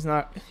 Leon. It's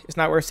not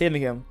worth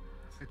saving him.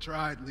 I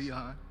tried,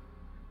 Leon.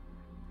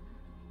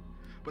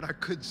 But I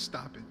couldn't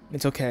stop it.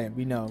 It's okay.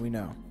 We know.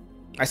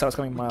 I saw it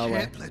coming a mile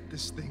away. Can't let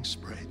this thing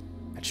spread.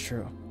 That's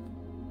true.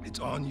 It's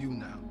on you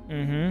now.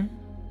 Mm-hmm.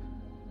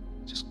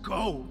 Just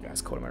go. Yeah,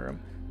 it's cold in my room.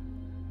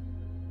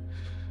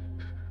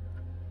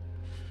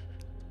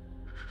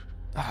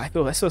 Oh, I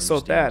feel so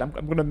bad.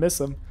 I'm gonna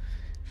miss him.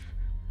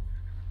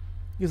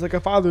 He's like a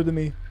father to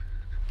me.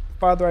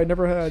 Father I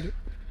never had.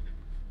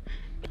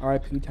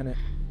 R.I.P. Lieutenant.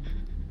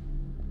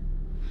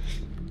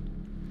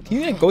 Can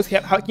you like go?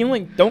 How can you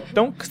like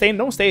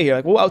don't stay here?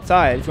 Like go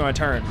outside if you want to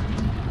turn.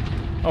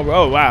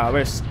 Oh wow.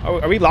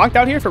 Are we locked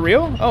out here for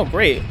real? Oh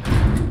great.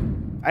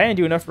 I didn't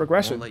do enough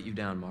regression. Won't let you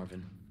down,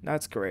 Marvin.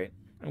 That's great.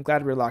 I'm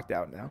glad we're locked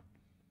out now.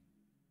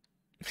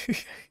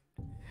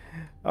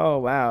 Oh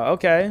wow.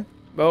 Okay.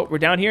 Well, we're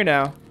down here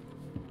now.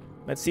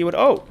 Let's see what.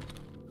 Oh,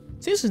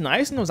 see, this is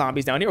nice. No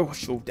zombies down here. Oh,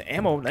 shoot, the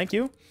ammo. Thank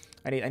you.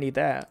 I need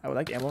that. I would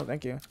like ammo.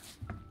 Thank you.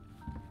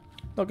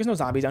 Look, there's no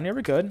zombies down here.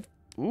 We're good.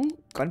 Ooh,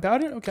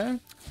 gunpowder. Okay.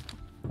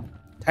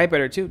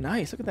 Typewriter too.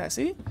 Nice. Look at that.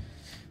 See,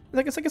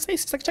 it's like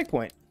a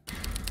checkpoint.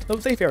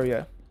 Little safe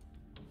area.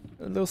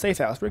 A little safe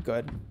house. We're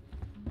good.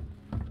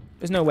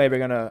 There's no way we're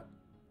gonna.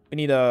 We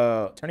need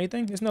a turn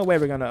anything. There's no way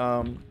we're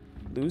gonna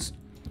lose.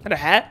 And a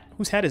hat?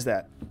 Whose hat is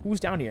that? Who's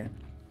down here?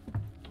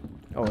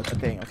 Oh, it's a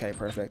thing. Okay,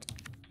 perfect.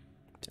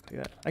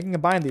 I can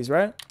combine these,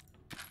 right?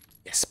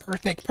 Yes,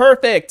 perfect.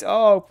 Perfect.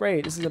 Oh,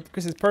 great. This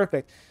is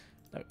perfect.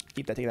 No,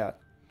 keep that. Take that.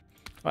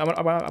 I'm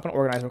gonna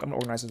organize. I'm gonna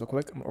organize this real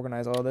quick. I'm gonna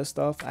organize all this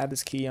stuff. I have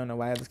this key. I don't know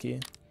why I have this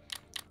key.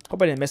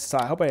 Hope I didn't miss the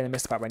spot. Hope I didn't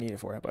miss the spot where I needed it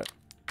for it. But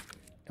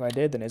if I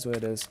did, then it's what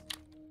it is.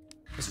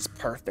 This is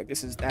perfect.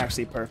 This is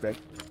actually perfect.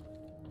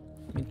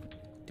 Let me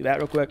do that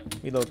real quick.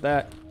 Reload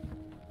that.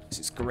 This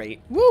is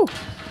great. Woo!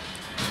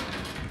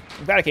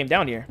 I'm glad I came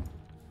down here.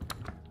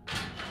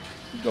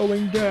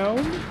 Going down.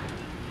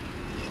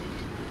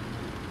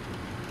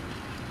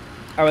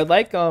 I would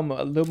like a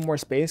little more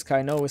space. Cause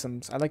I know with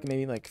some. I like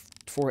maybe like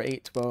 4,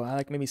 8, 12. I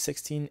like maybe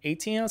 16,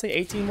 18. I would say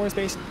 18 more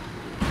space.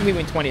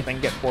 Maybe 20 if I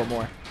can get 4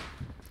 more.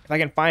 If I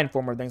can find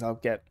 4 more things, I'll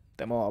get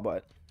them all.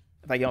 But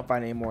if I don't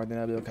find any more, then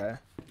I'll be okay.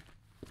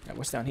 Right,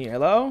 what's down here?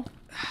 Hello?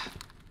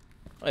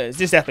 It's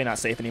just definitely not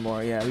safe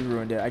anymore. Yeah, we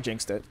ruined it. I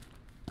jinxed it.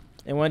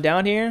 Anyone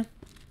down here?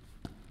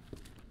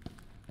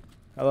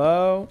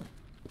 Hello?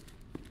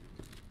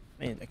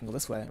 Man, I can go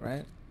this way,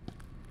 right?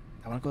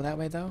 I want to go that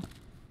way, though.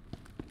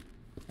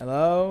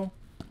 Hello?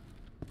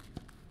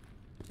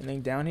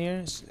 Anything down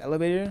here?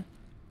 Elevator?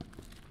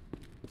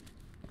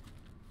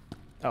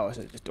 Oh, it's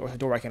a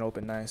door I can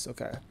open. Nice.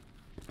 Okay.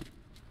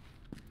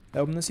 Did I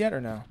open this yet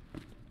or no?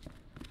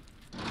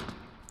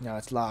 No,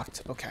 it's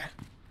locked. Okay.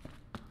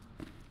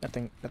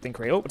 Nothing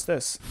crazy. Oh, what's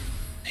this?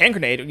 Hand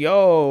grenade.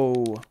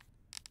 Yo.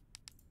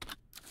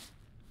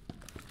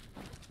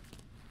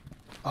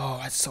 Oh,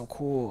 that's so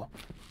cool.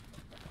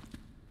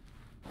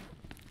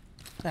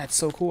 That's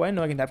so cool. I didn't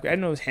know I can upgrade. I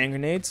didn't know it was hand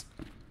grenades.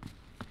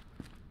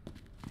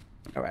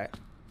 All right.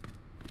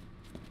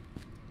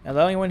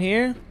 Hello, anyone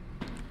here?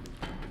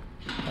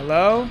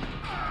 Hello?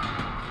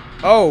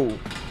 Oh.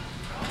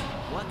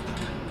 What?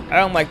 I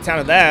don't like the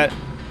sound of that.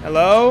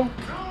 Hello?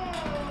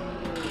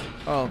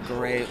 Oh,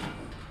 great.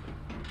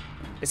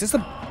 Is this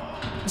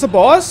a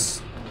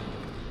boss?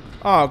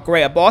 Oh,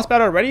 great. A boss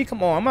battle already?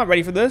 Come on, I'm not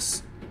ready for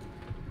this.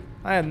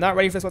 I am not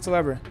ready for this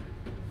whatsoever.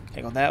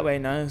 Can't go that way.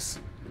 Nice.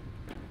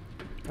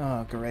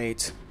 Oh,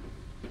 great.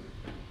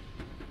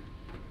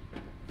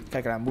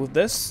 Okay, can I move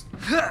this?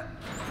 Can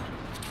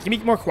you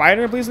be more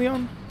quieter, please,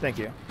 Leon? Thank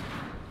you.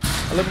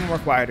 A little bit more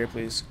quieter,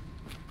 please.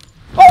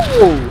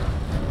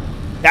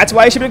 Oh! That's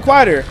why I should have been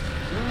quieter.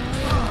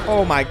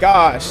 Oh my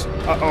gosh.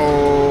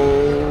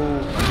 Uh-oh.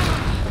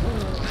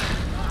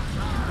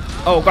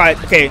 Oh, got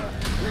it. Okay.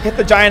 Hit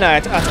the giant eye.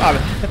 That's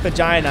obvious. Hit the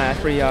giant eye.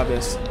 That's pretty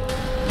obvious.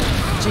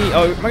 Gee,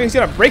 oh, my guy's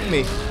gonna break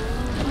me.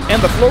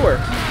 And the floor.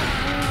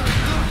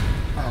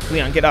 Oh,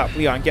 Leon, get up.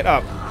 Leon, get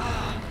up.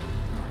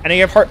 I know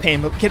you have heart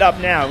pain, but get up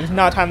now. It's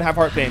not time to have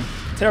heart pain.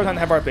 It's never time to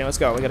have heart pain. Let's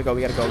go. We gotta go.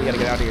 We gotta go. We gotta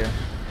get out of here.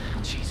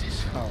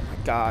 Jesus. Oh my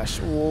gosh.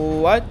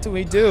 What do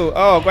we do?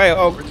 Oh, great.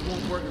 Oh. It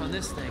won't work on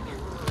this thing.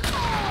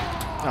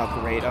 Oh,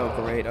 great. Oh,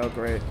 great. Oh,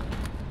 great.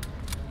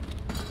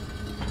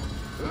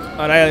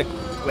 Oh, no,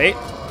 wait.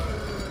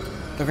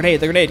 The grenade.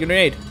 The grenade. The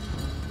grenade.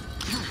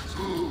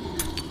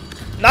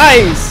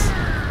 Nice.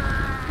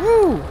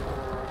 Woo.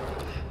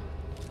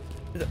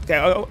 Okay.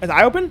 Oh, is the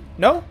eye open?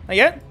 No, not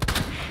yet.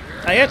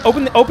 Not yet.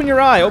 Open your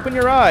eye. Open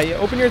your eye.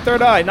 Open your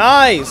third eye.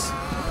 Nice.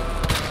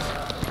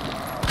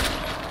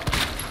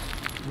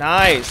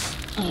 Nice.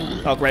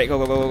 Oh, great. Go,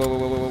 go, go, go, go,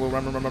 go, go, go, go.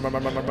 Run, run, run, run,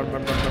 run, run, run, run,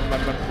 run, run,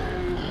 run,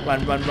 run.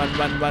 Run, run, run,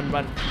 run, run,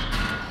 run.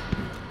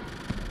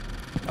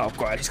 Oh,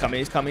 God. He's coming.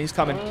 He's coming. He's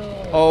coming.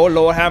 Oh,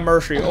 Lord, have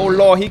mercy. Oh,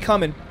 Lord, he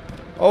coming.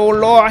 Oh,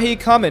 Lord, he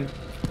coming.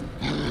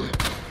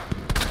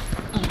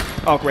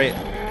 Oh, great.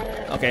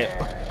 Okay.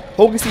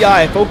 Focus the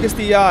eye. Focus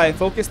the eye.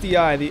 Focus the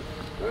eye.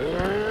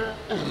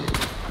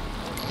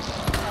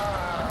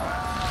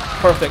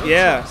 Perfect.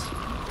 Yeah.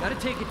 Gotta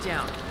take it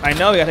down. I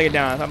know you gotta take it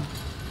down. I'm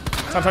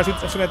trying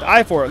to shoot at the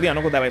eye for it. Leon,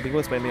 don't go that way. Go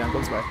this way, Leon. Go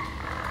this way.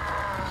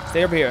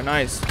 Stay over here.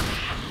 Nice.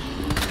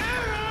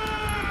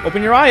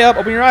 Open your eye up.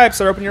 Open your eye up,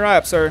 sir. Open your eye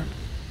up, sir.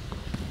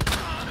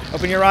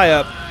 Open your eye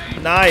up.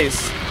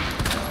 Nice.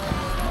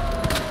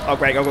 Oh,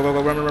 great. Go, go, go,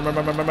 go. Run, run, run,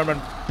 run, run, run, run,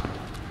 run.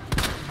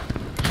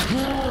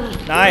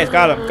 Nice.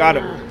 Got him. Got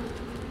him.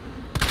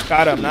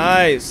 Got him.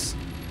 Nice.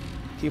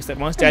 Keep step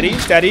one. Steady.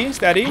 Steady.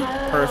 Steady.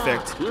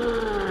 Perfect.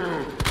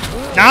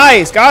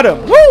 Nice. Got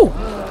him. Woo!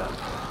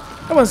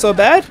 That wasn't so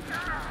bad.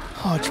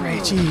 Oh, Trey,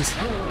 jeez.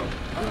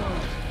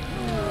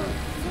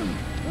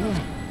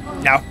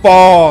 Now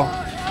fall.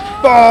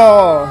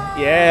 Fall.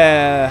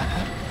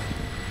 Yeah.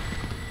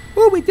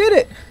 Woo, we did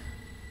it.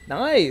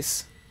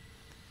 Nice.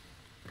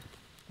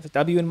 That's a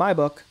W in my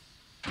book.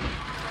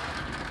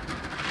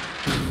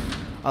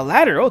 A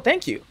ladder. Oh,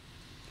 thank you.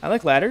 I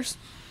like ladders.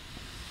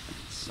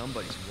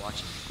 Somebody's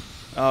watching me.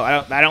 Oh,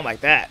 I don't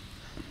like that.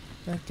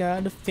 I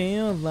gotta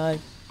feel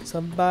like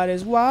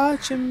somebody's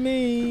watching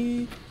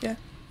me. Yeah,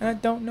 and I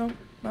don't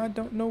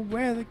know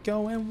where to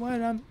go and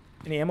what I'm.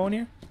 Any ammo in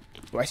here?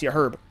 Oh, I see a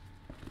herb.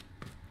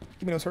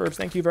 Give me those herbs.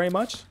 Thank you very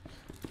much.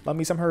 Love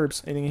me some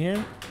herbs. Anything in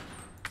here?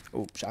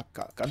 Oh,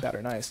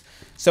 gunpowder. Nice.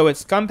 So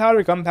it's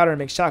gunpowder. Gunpowder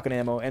makes shotgun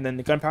ammo, and then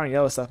the gunpowder and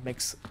yellow stuff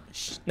makes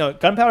no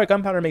gunpowder.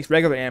 Gunpowder makes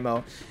regular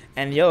ammo,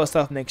 and yellow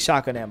stuff makes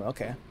shotgun ammo.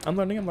 Okay, I'm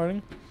learning. I'm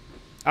learning.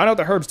 I don't know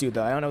what the herbs do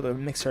though. I don't know what the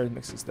mixed herb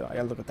mixes though. I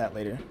gotta look at that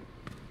later.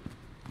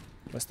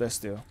 What's this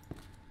do?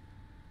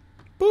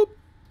 Boop.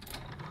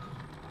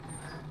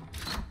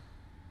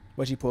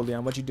 What'd you pull,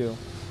 Leon? What'd you do?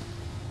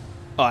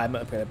 Oh, I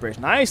upgraded that bridge.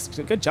 Nice.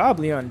 Good job,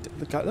 Leon.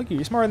 Look,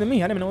 you're smarter than me.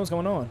 I didn't even know what was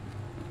going on.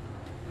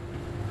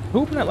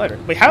 Who opened that letter?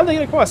 Wait, how did they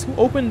get across? Who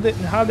opened it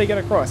and how did they get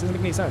across? Doesn't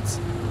make any sense.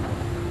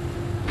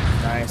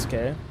 Nice,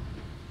 okay.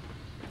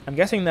 I'm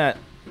guessing that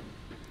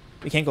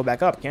we can't go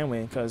back up, can we?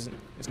 Because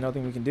there's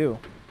nothing we can do.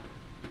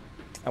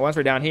 And once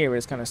we're down here, we're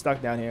just kind of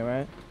stuck down here,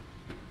 right?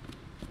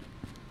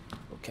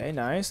 Okay,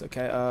 nice.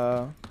 Okay,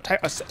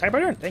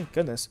 typewriter? Thank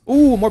goodness.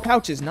 Ooh, more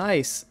pouches.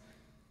 Nice.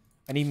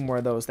 I need more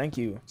of those. Thank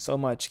you so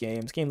much,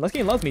 game. This game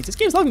loves me. This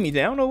game's loving me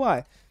today. I don't know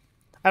why.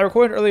 I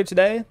recorded earlier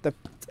today, the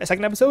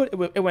second episode.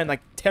 It went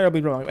like terribly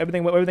wrong.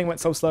 Everything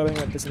went so slow.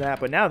 Everything went this and that.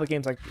 But now the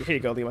game's like, here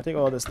you go, Leo. I take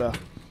all this stuff.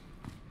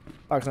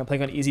 I'm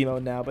playing on easy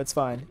mode now, but it's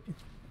fine.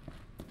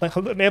 Like,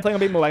 maybe I'm playing on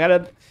big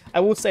mode. I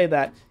will say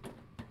that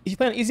if you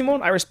play on easy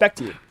mode, I respect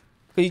you.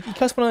 Because you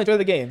just want to enjoy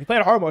the game. If you play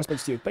on hard mode, I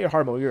respect you. Play on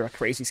hard mode, you're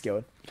crazy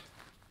skilled.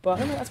 But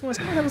that's when I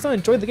just want to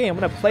enjoy the game. I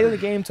want to play the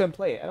game to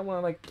play it. I don't want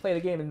to like play the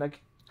game and like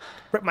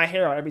rip my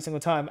hair out every single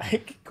time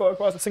I go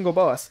across a single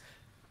boss.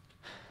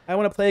 I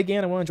want to play a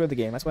game. I want to enjoy the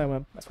game. That's why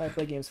I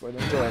play games for to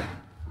enjoy it.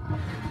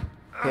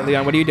 Okay,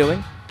 Leon, what are you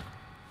doing?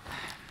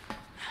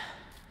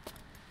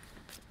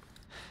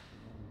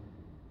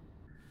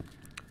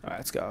 All right,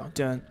 let's go.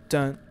 Dun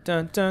dun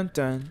dun dun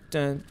dun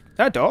dun. Is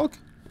that a dog?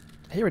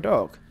 I hear a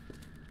dog.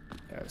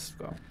 Yeah, let's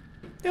go.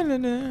 Where do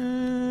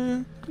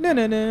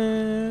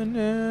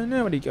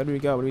we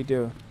go? What do we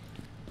do?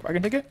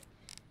 Parking ticket?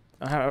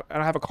 I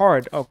don't have a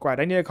card. Oh, great.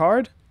 I need a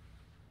card?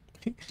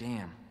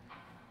 Damn.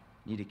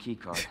 Need a key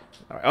card.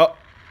 All right. Oh,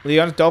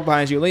 Leon, there's a dog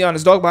behind you. Leon,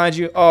 there's a dog behind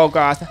you. Oh,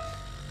 God.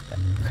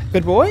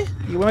 Good boy?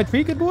 You want a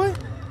treat, good boy? You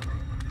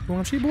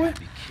want a treat, boy? Are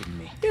you kidding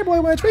me? Yeah,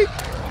 boy, want a treat?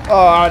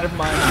 Oh, never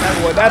mind.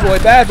 Bad boy, bad boy,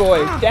 bad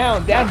boy.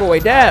 Down, down, boy,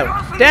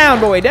 down. Down,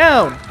 boy,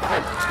 down.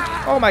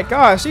 Oh, my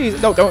gosh. Jeez.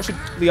 No, don't shoot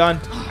Leon.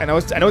 I know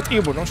it's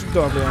evil. Don't shoot the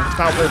dog, Leon. It's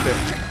not worth it.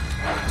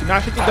 Do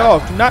not shoot the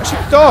dog. Do not shoot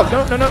the dog.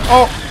 No, no, no.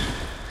 Oh.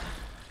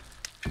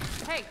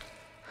 Hey.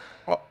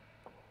 Oh.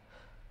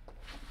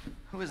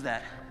 Who is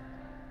that?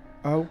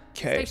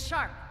 Okay. Stay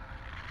sharp.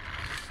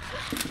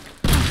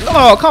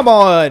 Oh, come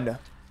on.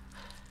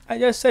 I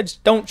just said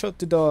don't shoot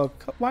the dog.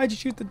 Why'd you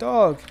shoot the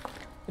dog?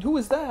 And who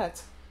is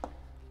that?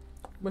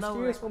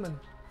 Mysterious woman.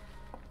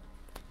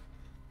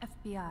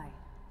 FBI.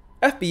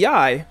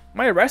 FBI?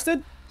 Am I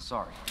arrested?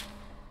 Sorry.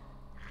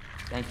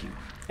 Thank you.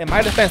 In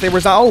my defense, they were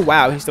zombies. Oh,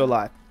 wow, he's still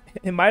alive.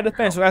 In my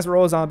defense, you guys were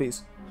all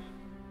zombies.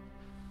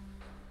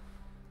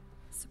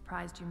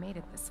 Surprised you made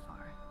it this far.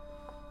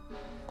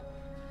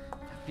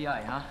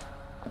 FBI, huh?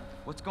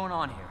 What's going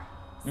on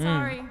here?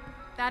 Sorry,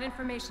 that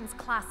information's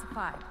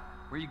classified.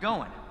 Where are you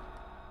going?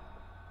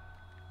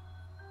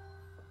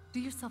 Do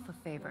yourself a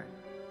favor.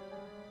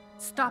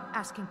 Stop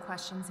asking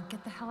questions and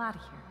get the hell out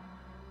of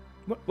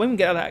here. Let me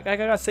get out of that. I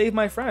gotta save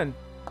my friend.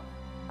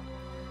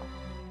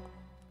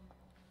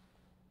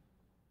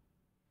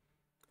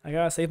 I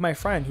gotta save my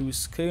friend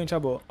who's clearly in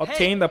trouble.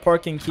 Obtain the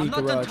parking key I'm not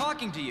done garage.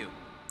 talking to you.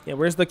 Yeah,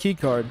 where's the key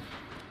card?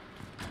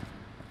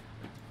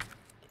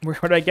 Where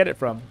did I get it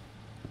from?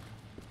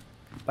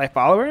 My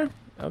follower?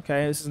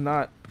 Okay, this is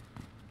not.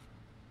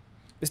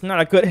 It's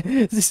not a good.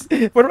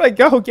 Where do I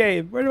go,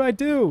 game? Where do I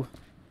do?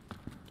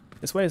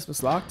 This way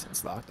is locked.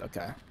 It's locked.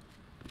 Okay.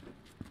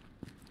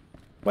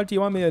 What do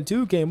you want me to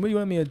do, game? What do you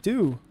want me to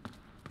do?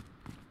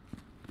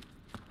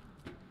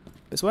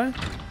 This way?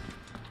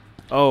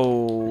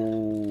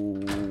 Oh,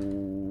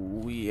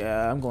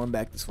 yeah. I'm going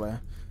back this way.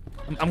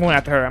 I'm going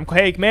after her.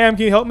 Hey, ma'am,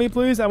 can you help me,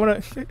 please? I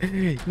wanna.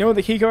 You know what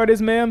the key card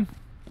is, ma'am?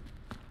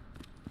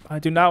 I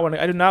do not want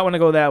to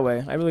go that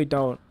way. I really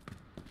don't.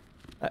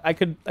 I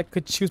could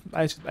choose.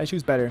 I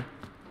choose better.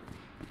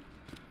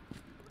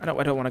 I don't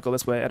want to go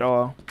this way at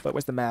all. But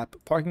where's the map?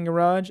 Parking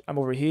garage. I'm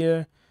over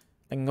here.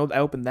 I can go. I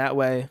open that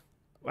way.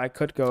 I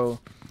could go.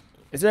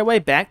 Is there a way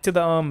back to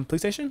the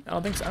police station? I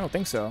don't think so. I don't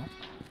think so.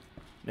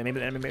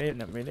 Maybe I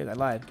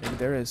lied. Maybe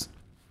there is.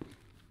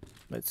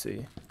 Let's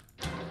see.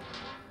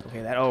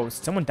 Okay, that. Oh,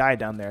 someone died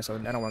down there, so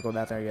I don't want to go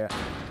that there yet.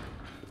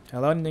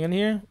 Hello, anything in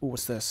here? Ooh,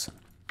 what's this?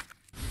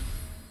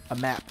 A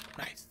map.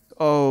 Nice.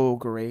 Oh,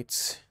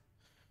 great.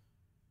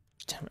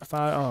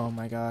 Oh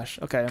my gosh.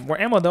 Okay, more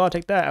ammo though. I'll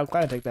take that. I'll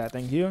gladly take that.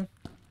 Thank you.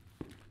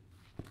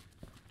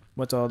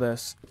 What's all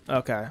this?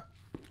 Okay.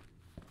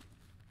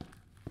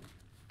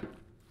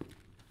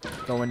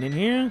 Going in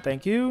here.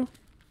 Thank you.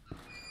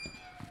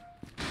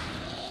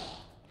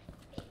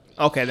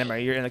 Okay, then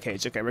you're in the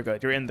cage. Okay, we're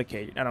good. You're in the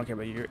cage. I don't care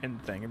about you. You're in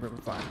the thing. We're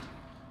fine.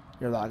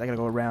 You're locked. I gotta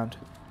go around.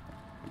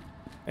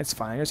 It's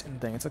fine. You're just in the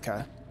thing. It's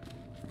okay.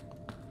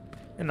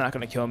 You're not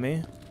gonna kill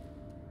me.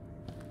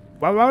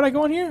 Why would I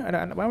go in here?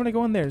 Why would I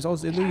go in there? There's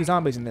always literally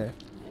zombies in there.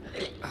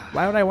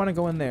 Why would I want to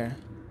go in there?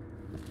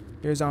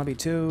 Here's zombie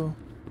 2.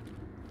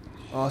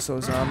 Also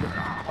zombie.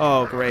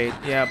 Oh, great.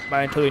 Yeah,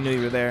 I totally knew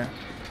you were there.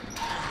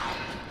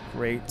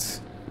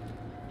 Great.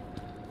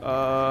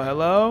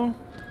 Hello?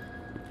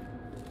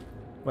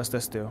 What's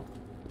this do?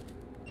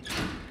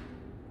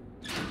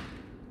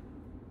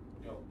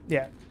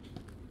 Yeah.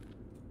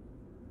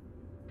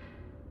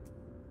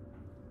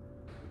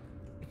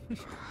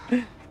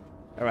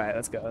 All right,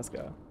 let's go. Let's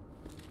go.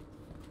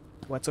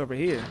 What's over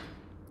here?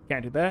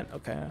 Can't do that.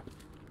 Okay.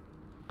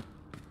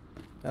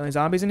 Any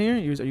zombies in here?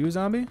 Are you a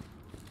zombie?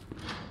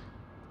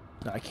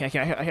 No, I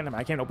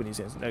can't open these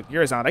things. No,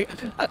 you're a zombie.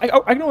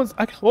 I know.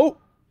 Whoa.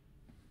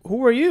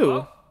 Who are you?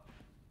 Oh.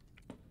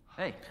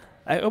 Hey.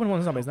 I opened one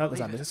of the zombies, not the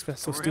zombies.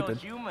 That's so stupid.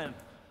 Human.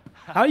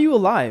 How are you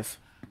alive?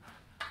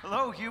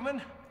 Hello,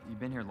 human. You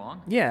been here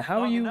long? Yeah.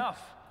 How are you?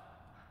 Enough.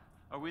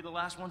 Are we the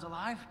last ones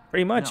alive?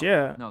 Pretty much,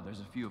 yeah. No,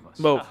 there's a few of us.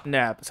 Well,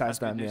 nah, besides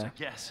them, news, yeah. I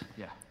guess.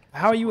 Yeah.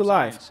 How are you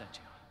alive?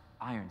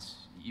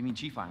 Irons? You mean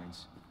Chief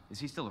Irons? Is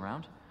he still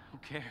around? Who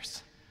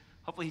cares?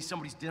 Hopefully he's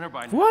somebody's dinner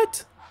by now.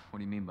 What? What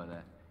do you mean by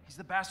that? He's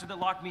the bastard that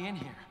locked me in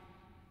here.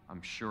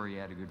 I'm sure he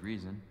had a good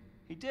reason.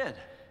 He did.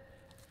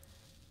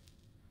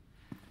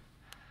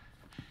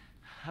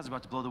 I was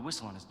about to blow the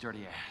whistle on his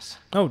dirty ass.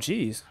 Oh,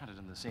 jeez. I'd have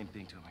done the same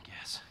thing to him, I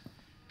guess.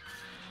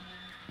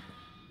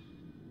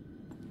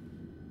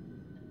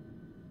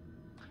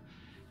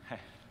 Hey,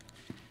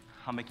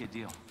 I'll make you a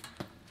deal.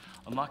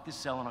 Unlock this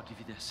cell and I'll give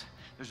you this.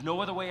 There's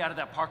no other way out of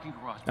that parking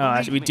garage.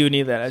 Oh, we do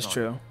need that. That's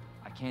true.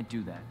 I can't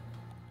do that.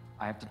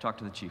 I have to talk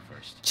to the chief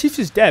first. Chief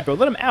is dead, bro.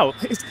 Let him out.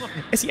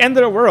 It's the end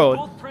of the world.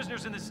 Both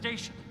prisoners in the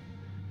station.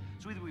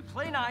 So either we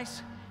play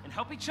nice and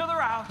help each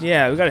other out.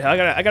 Yeah,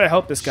 I gotta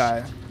help this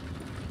guy.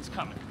 It's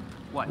coming.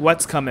 What?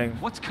 What's coming?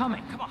 What's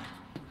coming? Come on.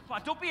 Come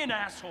on, don't be an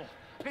asshole.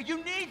 Okay,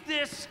 you need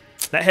this.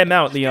 Let him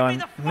out,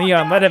 Leon.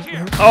 Leon, let him.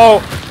 Here. Oh.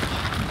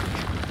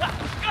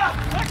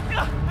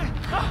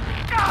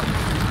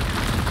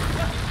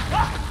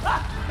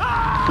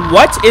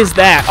 What is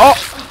that? Oh.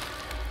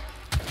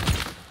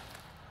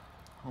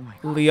 Oh my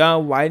God.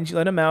 Leon, why didn't you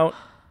let him out?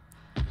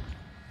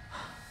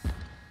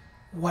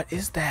 What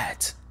is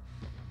that?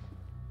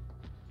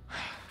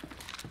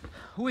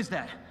 Who is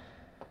that?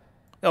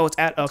 Oh, it's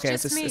at. Okay,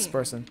 it's just this me.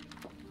 person.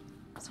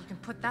 So we can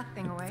put that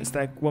thing away. It's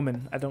that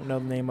woman. I don't know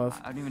the name of.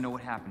 I don't even know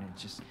what happened. It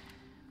just.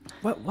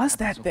 What was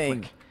that so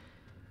thing? quick.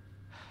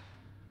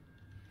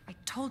 I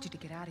told you to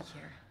get out of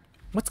here.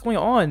 What's going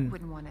on?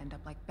 Wouldn't want to end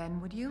up like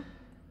Ben, would you?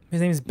 His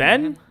name's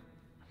Ben?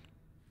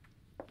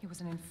 He was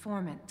an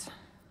informant.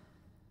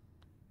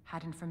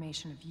 Had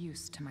information of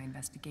use to my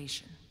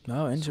investigation. Oh,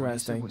 So what you said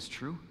interesting. was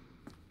true?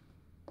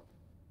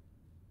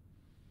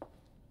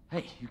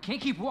 Hey, you can't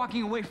keep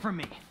walking away from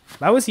me.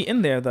 Why was he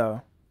in there,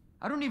 though?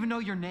 I don't even know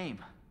your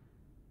name.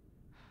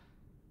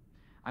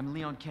 I'm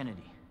Leon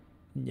Kennedy.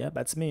 Yeah,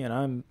 that's me, and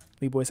I'm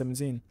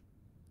LeeBoy17.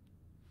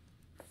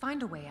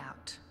 Find a way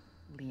out,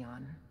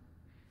 Leon.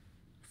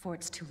 Before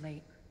it's too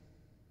late.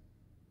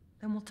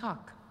 Then we'll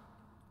talk.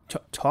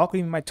 Talk? What do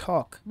you mean by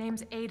talk?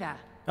 Name's Ada.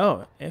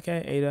 Oh,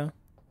 okay, Ada.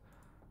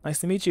 Nice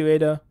to meet you,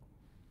 Ada.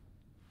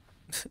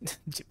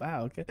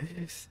 Wow, okay.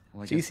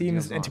 Well, I She guess the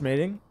seems deal's on.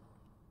 intimidating.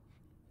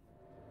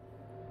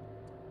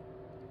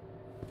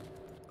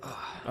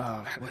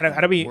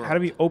 How do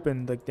we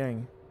open the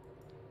thing?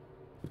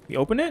 We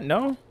open it?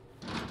 No.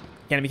 We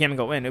can't even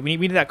go in. We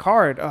need that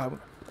card.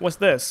 What's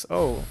this?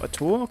 Oh, a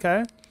tool.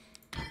 Okay.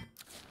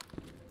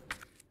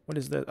 What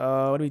is this?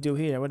 What do we do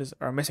here? What is?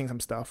 We're missing some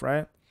stuff,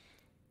 right?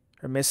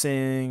 We're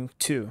missing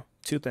two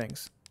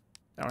things.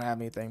 I don't have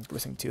anything. We're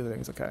missing 2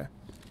 things. Okay.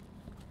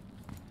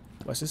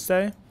 What's this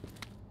say?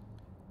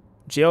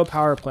 Jail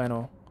power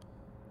panel.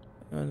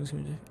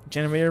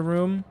 Generator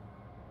room.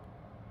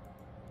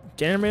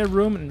 Generator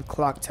room and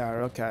clock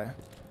tower. Okay.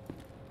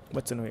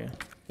 What's in here?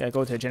 Yeah,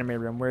 go to the generator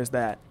room. Where's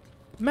that?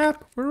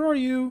 Map. Where are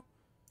you?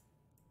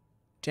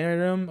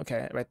 Generator room.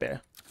 Okay, right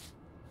there.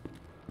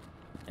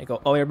 And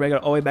go. Oh, everybody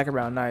got all the way back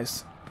around.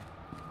 Nice.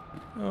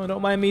 Oh,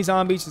 don't mind me,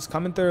 zombies. Just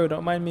coming through.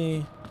 Don't mind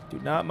me. Do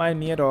not mind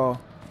me at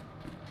all.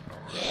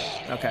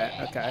 Okay.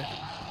 Okay.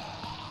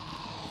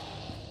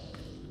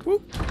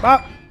 Whoop.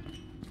 Bop.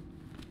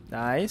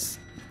 Nice.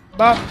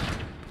 Bop.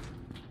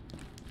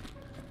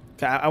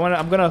 Okay,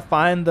 I'm gonna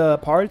find the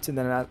parts and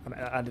then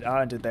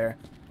I'll end it there.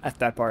 At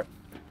that part.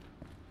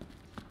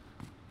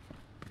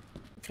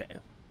 Okay.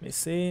 Let me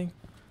see.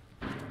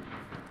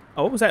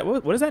 Oh, what was that?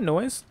 What is that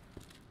noise?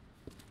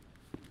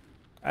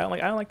 I don't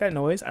like that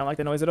noise. I don't like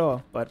the noise at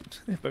all.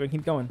 But we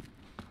keep going.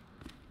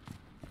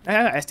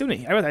 I still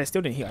didn't hear. I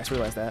still didn't hear. I just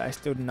realized that. I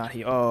still did not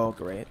hear. Oh,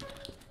 great.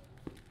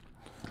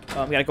 We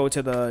gotta go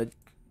to the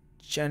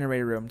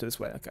generator room to this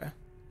way. Okay.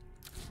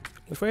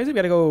 Which way is it? We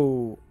gotta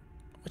go.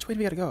 Which way do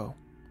we gotta go?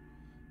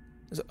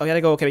 Oh, we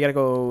gotta go. Okay, we gotta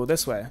go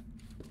this way.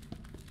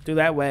 Do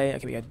that way.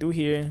 Okay, we gotta do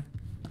here.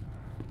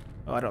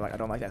 Oh, I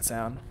don't like that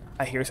sound.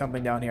 I hear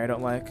something down here I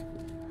don't like. Is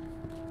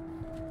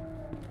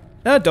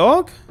that a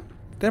dog?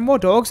 There are more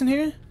dogs in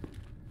here?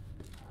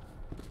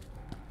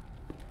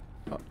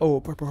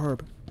 Oh, purple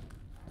herb.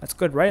 That's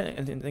good, right?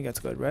 I think that's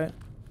good, right?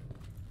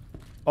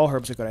 All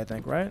herbs are good, I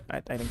think, right? I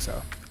think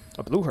so.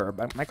 A blue herb.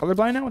 Am I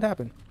colorblind now? What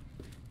happened?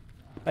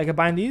 I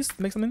combine these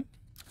to make something?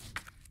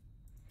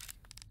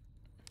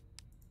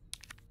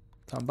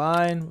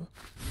 Combine.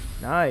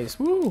 Nice.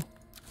 Woo!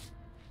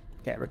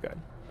 Okay, we're good.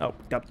 Oh,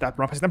 that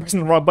wrong person. That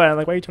person's the wrong button.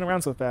 Like, why are you turning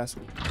around so fast?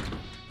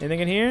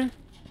 Anything in here?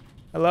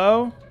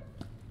 Hello?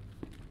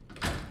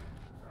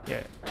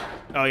 Yeah.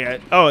 Oh, yeah.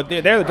 Oh,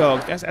 they're the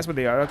dogs. That's what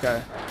they are.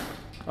 Okay.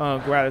 Oh,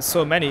 wow. There's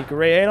so many.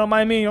 Great. Hey, don't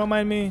mind me. Don't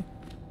mind me.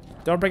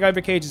 Don't break out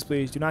your cages,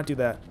 please. Do not do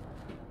that.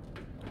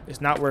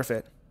 It's not worth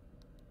it.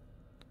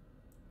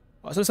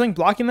 Oh, so something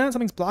blocking that?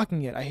 Something's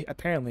blocking it.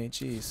 Apparently.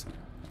 Jeez.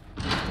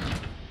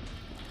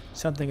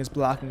 Something is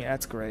blocking it.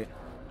 That's great.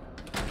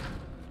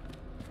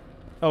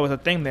 Oh, there's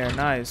a thing there.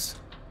 Nice.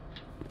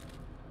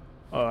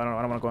 Oh, I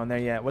don't want to go in there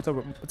yet.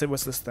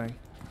 What's this thing?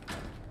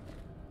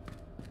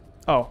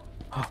 Oh.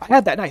 Oh, I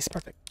had that. Nice.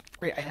 Perfect.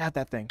 Great. I had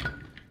that thing.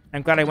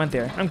 I'm glad I went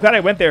there. I'm glad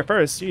I went there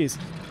first. Jeez.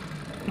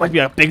 Might be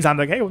a big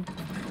zombie like, hey,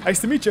 nice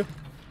to meet you.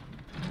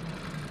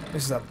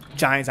 This is a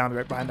giant zombie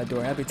right behind the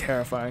door. That'd be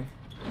terrifying.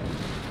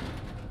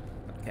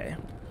 Okay.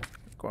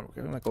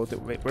 We're gonna go through.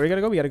 Wait, where we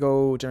gotta go? We gotta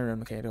go generator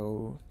room. Okay,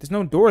 no. There's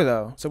no door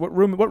though. So what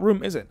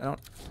room is it?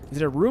 Is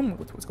it a room?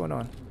 What's going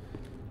on?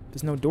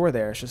 There's no door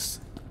there. It's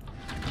just.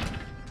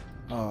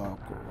 Oh,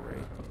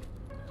 great.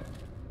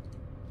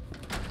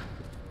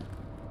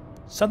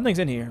 Something's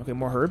in here. Okay,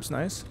 more herbs.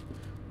 Nice.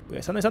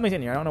 Okay, something's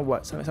in here. I don't know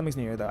what. Something's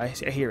in here though. I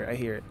hear it. I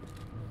hear it.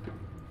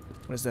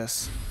 What is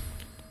this?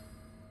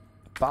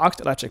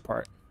 Boxed electric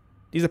part.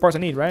 These are the parts I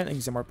need, right? I think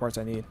these are more parts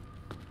I need.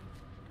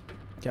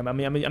 Okay, I'm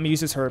gonna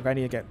use this herb. I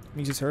need to get.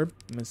 Use this herb.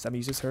 I'm gonna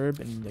use this herb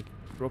and like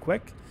real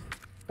quick.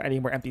 I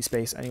need more empty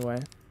space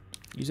anyway.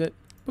 Use it.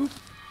 Boop.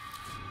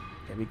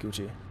 Okay, be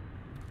Gucci.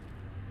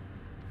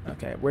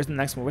 Okay, where's the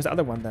next one? Where's the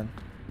other one then?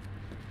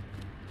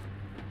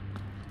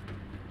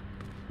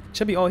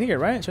 Should be all here,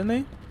 right?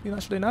 Shouldn't they?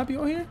 Should they not be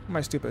all here? Am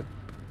I stupid?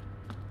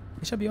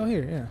 They should be all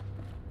here. Yeah.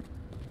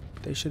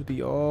 They should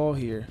be all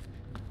here.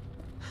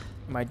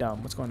 Am I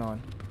dumb? What's going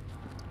on?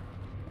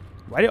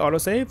 Why did it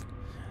autosave?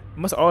 It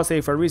must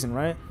autosave for a reason,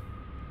 right?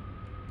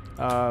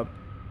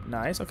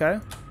 Nice. Okay.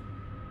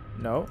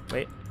 No.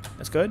 Wait.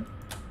 That's good.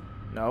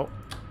 No.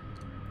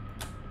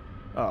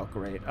 Oh,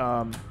 great.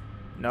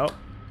 No.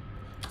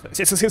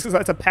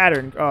 That's a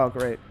pattern. Oh,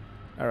 great.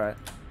 All right.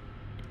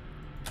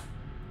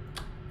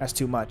 That's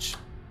too much.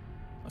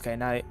 Okay,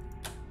 now.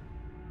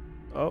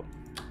 Oh.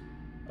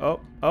 Oh.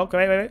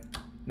 Okay. Wait.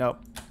 No.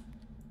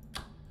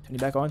 Turn you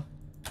back on.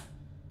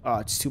 Oh,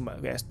 it's too much.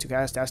 Okay,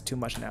 that's too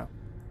much now.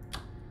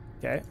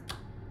 Okay.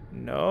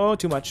 No,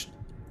 too much.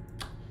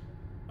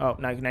 Oh,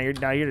 now you're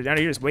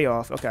just way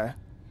off. Okay.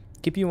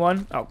 Keep you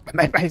on. Oh,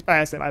 my bad.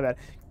 I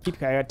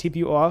gotta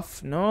you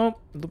off. No,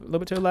 a little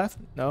bit to the left.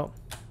 No.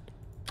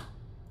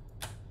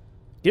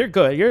 You're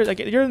good. You're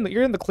in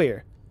the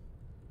clear.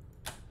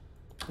 I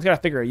just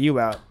gotta figure you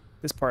out.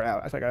 This part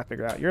out. I gotta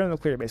figure out. You're in the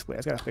clear basically. I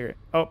just gotta figure it.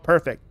 Oh,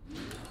 perfect.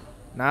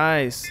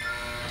 Nice.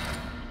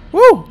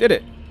 Woo! Did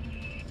it.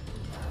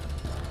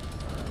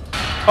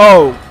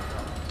 Oh.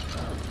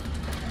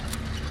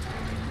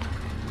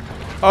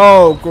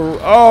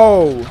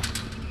 Oh.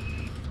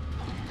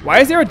 Why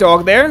is there a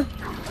dog there?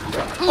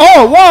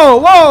 Oh, whoa,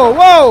 whoa,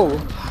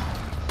 whoa.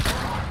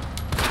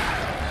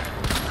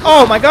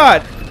 Oh my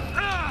god.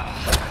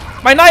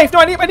 My knife. No,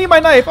 I need my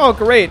knife. Oh,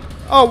 great.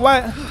 Oh,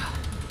 what?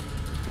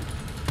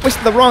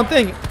 Wasted the wrong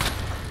thing.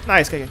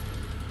 Nice. Okay.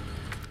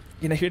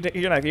 Your knife. You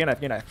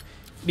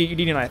need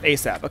your knife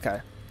ASAP.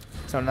 Okay.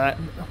 So not.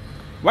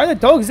 Why are the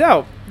dogs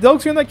out? The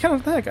dogs are in that kind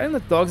of heck. I didn't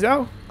let the dogs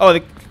out. Oh,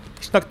 they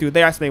snuck through.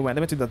 They actually went.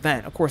 They went through the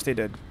vent. Of course they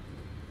did.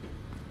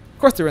 Of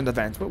course they're in the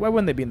vent. Why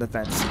wouldn't they be in the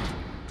vents?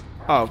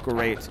 Oh,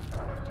 great.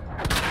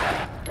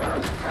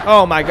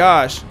 Oh my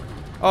gosh.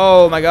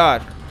 Oh my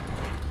god.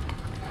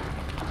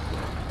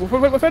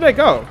 Where did I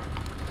go?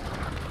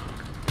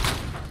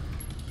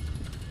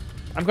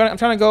 I'm trying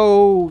to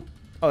go.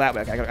 Oh, that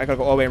way. Okay, I gotta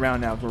go all the way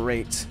around now.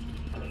 Great.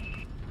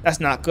 That's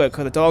not good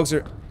because the dogs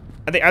are.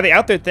 Are they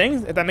out there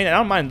things? I mean, I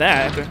don't mind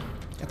that.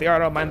 If they are, I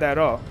don't mind that at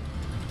all.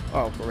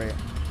 Oh, great.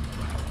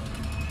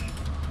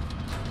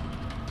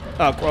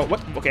 Oh, well,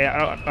 what? Okay,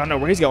 I don't know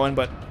where he's going,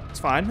 but it's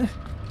fine.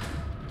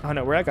 I don't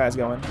know where that guy's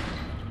going.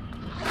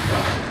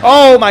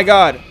 Oh my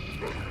god.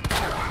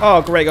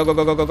 Oh, great. Go, go,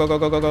 go, go, go, go,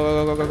 go, go,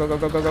 go, go, go, go, go,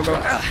 go, go, go,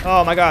 go.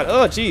 Oh my god.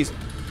 Oh, jeez.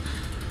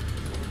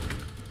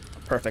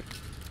 Perfect.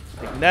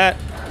 Taking that.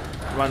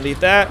 Run, leave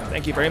that.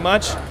 Thank you very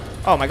much.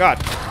 Oh my god.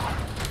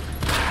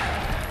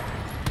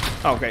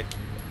 Oh, great.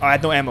 Oh, I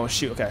had no ammo.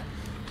 Shoot, okay.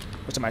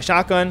 What's in my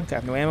shotgun? I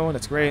have no ammo.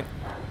 That's great.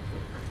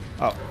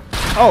 Oh.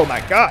 Oh my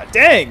god.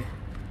 Dang.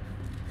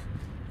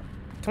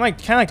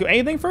 Can I do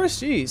anything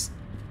first? Jeez.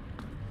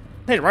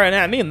 Hey, right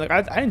at me. Look,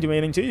 I didn't do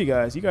anything to you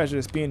guys. You guys are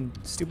just being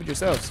stupid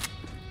yourselves.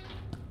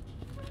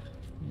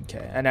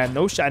 Okay, and I have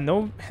no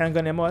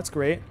handgun ammo. That's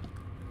great.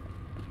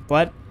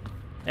 But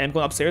I'm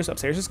going upstairs.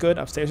 Upstairs is good.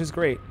 Upstairs is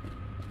great.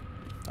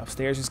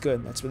 Upstairs is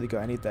good. That's really good.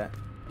 I need that.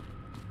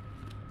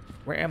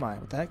 Where am I?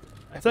 What the heck?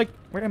 I feel like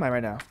where am I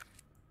right now?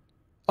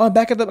 Oh, I'm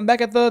back at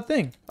the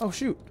thing. Oh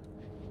shoot.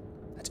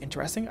 That's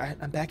interesting.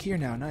 I'm back here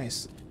now.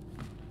 Nice.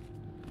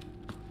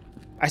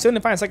 I still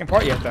didn't find the second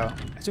part yet though.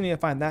 I still need to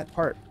find that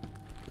part.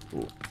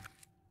 Ooh.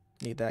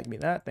 Need that. Give me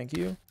that. Thank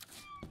you.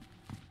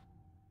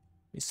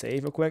 Let me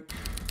save real quick.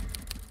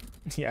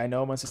 Yeah, I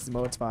know my system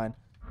mode. It's fine.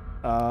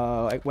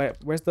 Like,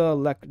 where's the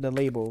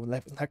label?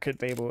 Record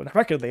label.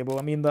 Record label.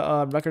 I mean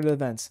the record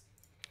events.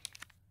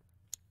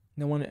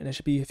 No one. And there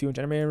should be a few in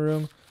generator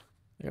room.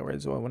 Yeah,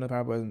 where's one of the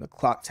power was in the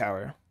clock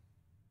tower.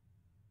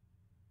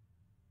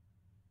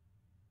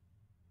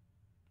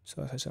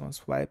 So if someone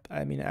swipe,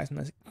 I mean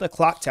the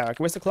clock tower.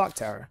 Where's the clock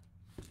tower?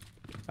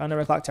 I don't know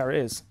where the clock tower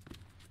is.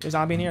 There's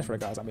zombie in here for a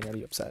guy. Zombie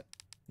really upset.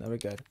 No, we're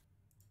good.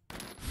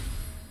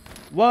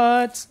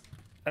 What?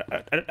 I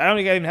don't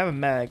think I even have a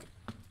mag.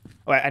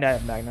 Oh, I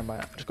have a mag. Never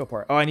mind. Let's go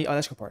part. Oh,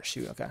 let's go part.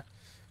 Shoot. Okay.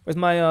 Where's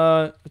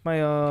my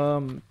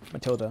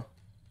Matilda?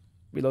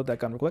 Reload that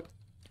gun real quick.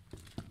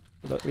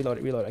 Reload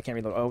it. I can't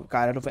reload. Oh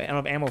god, I don't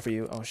have ammo for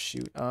you. Oh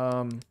shoot.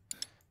 Can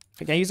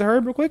I use the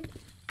herb real quick?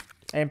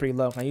 I am pretty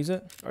low. Can I use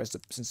it? Or is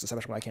it, since it's a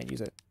special one, I can't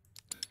use it?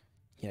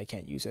 Yeah, I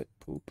can't use it.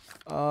 Poop.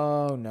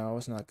 Oh no,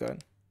 it's not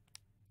good.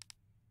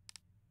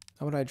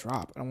 How would I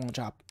drop? I don't want to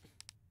drop.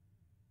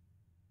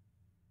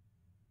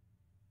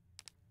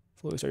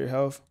 Fully restore your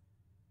health.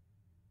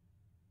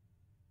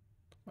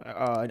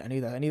 I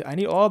need that. I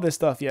need all this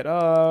stuff yet.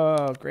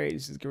 Oh, great.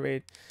 This is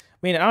great. I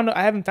mean, I don't know.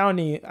 I haven't found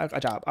any. I'll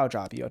drop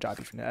you. I'll drop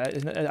you for now.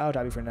 I'll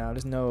drop you for now.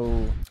 There's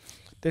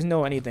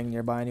no anything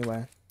nearby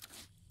anyway.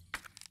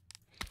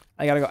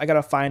 I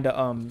gotta find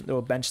a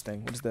little bench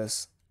thing. What is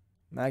this?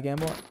 Mag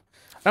ammo?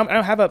 I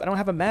don't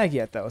have a mag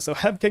yet though. So I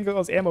have King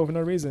Go's ammo for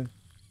no reason.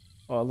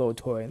 Oh, a little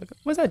toy. Look,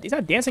 what's that? Is that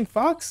a dancing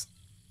fox?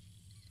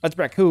 Oh, it's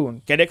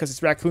raccoon. Get it? Because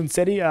it's Raccoon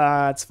City?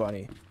 Ah, it's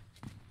funny.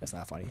 That's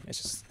not funny.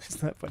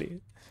 It's not funny.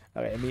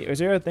 Okay, is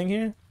there a thing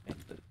here?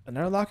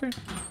 Another locker?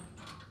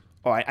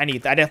 Oh, I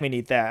definitely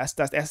need that.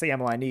 That's the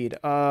ammo I need.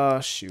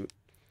 Shoot.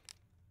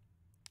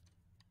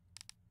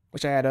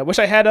 Wish I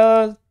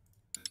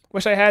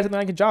had something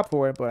I could drop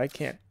for it, but I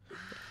can't.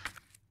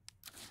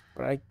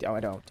 But I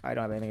don't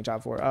have anything to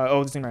drop for.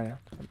 Oh, this thing right now.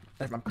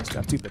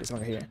 I'm stupid. It's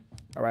over here.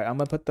 All right, I'm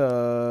gonna put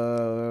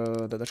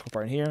the electrical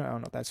part in here. I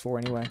don't know what that's for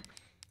anyway.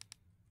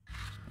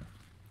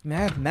 I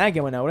have mag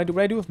ammo now. What do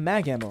I do with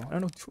mag ammo? I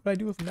don't know what I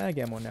do with mag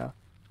ammo now.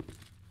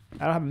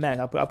 I don't have a mag.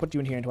 I'll put you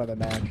in here until I have a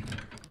mag.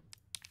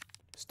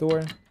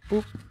 Store.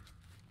 Boop.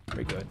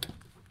 Very good.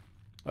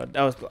 Oh,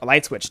 that was a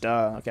light switch.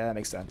 Duh. Okay, that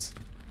makes sense.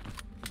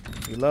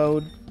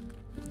 Reload.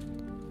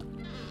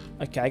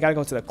 Okay, I gotta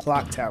go to the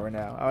clock tower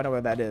now. I don't know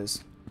where that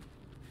is.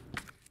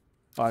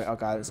 Oh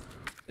god,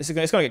 it's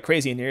gonna get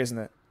crazy in here, isn't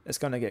it? It's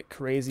gonna get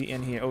crazy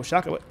in here. Oh,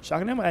 shotgun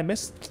ammo. Did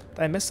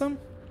I miss some?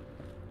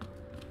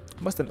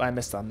 I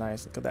missed some.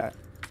 Nice. Look at that.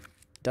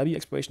 W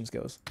exploration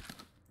skills.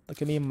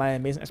 Look at me and my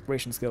amazing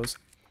exploration skills.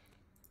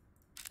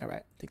 All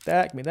right, take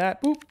that. Give me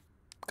that. Boop.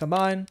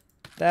 Combine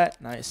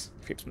that. Nice.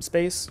 Free up some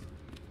space.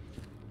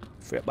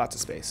 Free up lots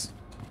of space.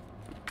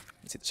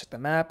 Let's see. Check the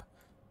map.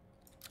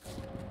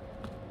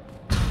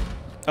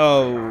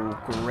 Oh,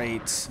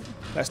 great.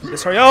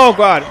 That's sorry. Oh,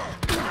 God.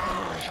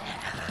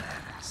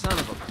 Son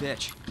of a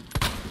bitch.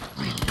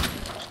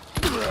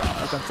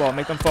 Make them fall.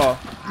 Make them fall.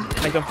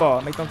 Make them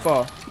fall. Make them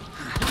fall.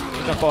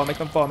 Make them fall. Make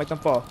them fall. Make them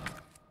fall.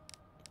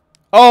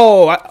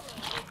 Oh,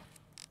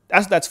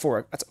 that's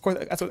four. That's of course.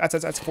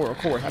 That's four. Of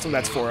course. That's what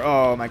that's for.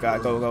 Oh my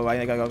God. Go.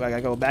 I gotta go back.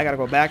 I gotta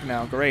go back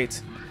now.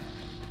 Great.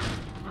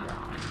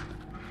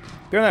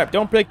 Get on that.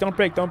 Don't break. Don't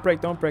break. Don't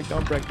break. Don't break.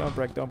 Don't break. Don't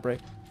break. Don't break.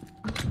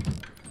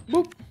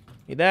 Boop.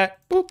 Need that.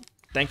 Boop.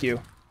 Thank you.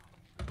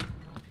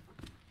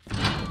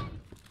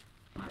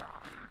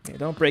 Okay,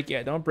 don't break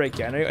yet. Don't break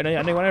yet. I know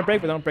you want to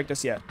break, but don't break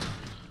just yet.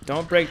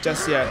 Don't break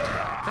just yet.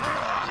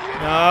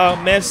 No,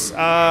 miss.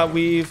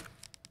 Weave.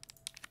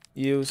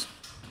 Use.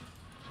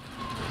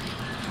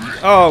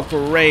 Oh,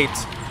 great.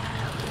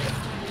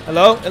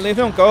 Hello? Leave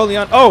him go,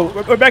 Leon. Oh,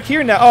 we're back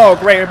here now. Oh,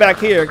 great. We're back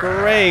here.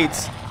 Great.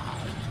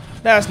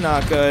 That's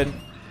not good.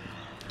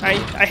 I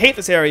hate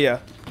this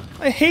area.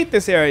 I hate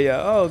this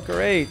area. Oh,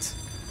 great.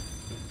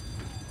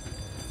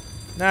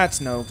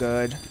 That's no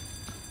good.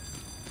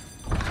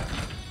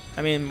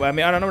 I mean, I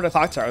don't know where the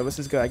clock tower is. This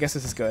is good. I guess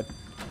this is good.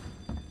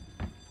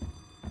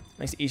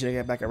 Makes it easier to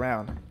get back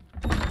around.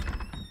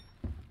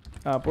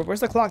 Where's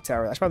the clock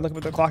tower? I should probably look at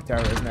what the clock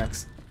tower is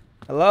next.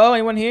 Hello?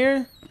 Anyone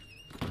here?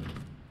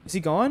 Is he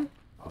gone?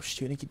 Oh,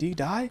 shoot. Did he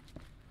die?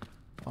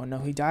 Oh, no.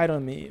 He died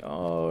on me.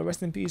 Oh,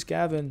 rest in peace,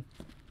 Gavin.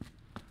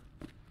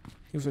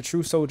 He was a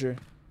true soldier.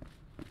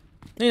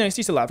 You know, he's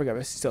still alive. Forget it.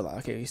 He's still alive.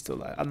 Okay, he's still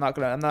alive. I don't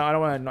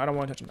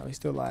want to touch him. No, he's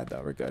still alive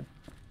though. We're good.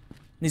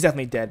 He's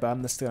definitely dead, but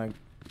I'm just gonna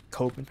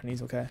cope and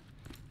he's okay.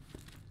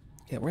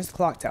 Yeah, where's the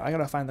clock tower? I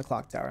gotta find the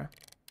clock tower.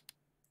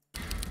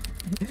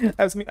 I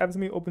have so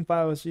many open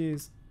files.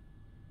 Jeez.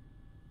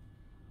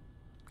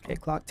 Okay,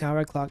 clock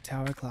tower, clock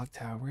tower, clock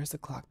tower. Where's the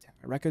clock tower?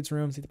 Records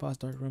room, see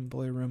deposit room,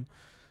 boiler room,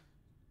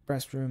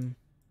 breast room,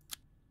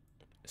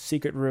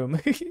 secret room.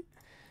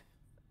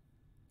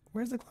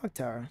 Where's the clock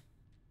tower?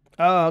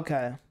 Oh,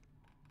 okay.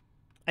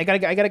 I gotta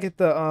get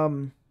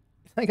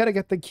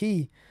the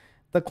key,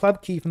 the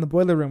club key from the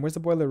boiler room. Where's the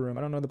boiler room?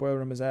 I don't know where the boiler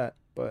room is at,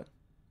 but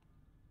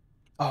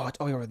oh, it's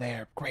over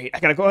there. Great. I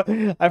gotta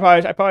go. I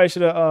probably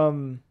should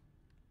have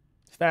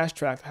fast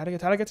tracked. How to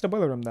get to the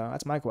boiler room though?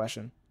 That's my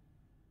question.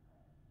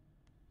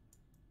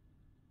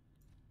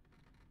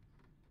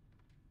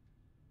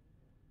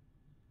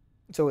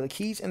 So the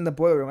key's in the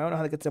boiler room. I don't know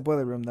how to get to the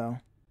boiler room though.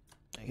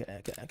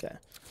 Okay.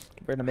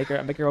 We're gonna make our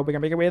way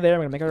there.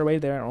 We're gonna make our way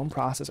there. Our own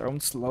process, our own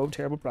slow,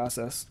 terrible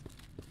process.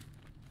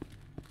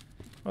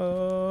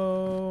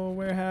 Oh,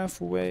 we're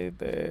halfway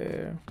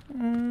there.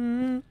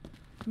 Mirror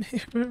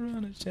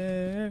on a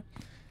chair.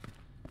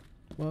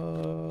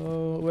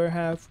 Whoa, we're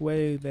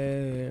halfway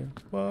there.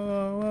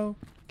 Whoa,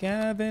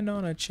 Gavin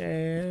on a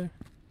chair.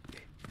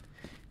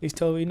 He's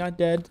totally not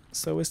dead,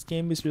 so his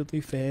game is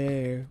really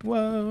fair.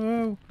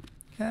 Whoa,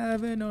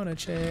 Gavin on a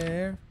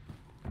chair.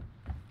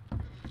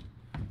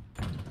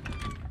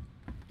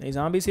 Any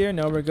zombies here?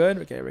 No, we're good.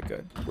 Okay, we're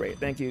good. Great,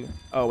 thank you.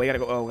 Oh, we gotta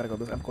go. Oh, we gotta go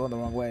this. I'm going the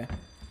wrong way.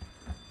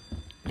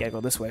 We gotta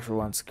go this way for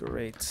once.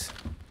 Great.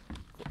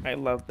 I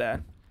love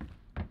that.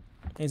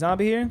 Any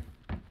zombie here?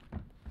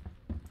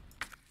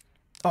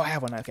 Oh, I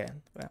have one. Okay.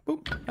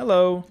 Boop.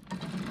 Hello.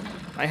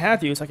 I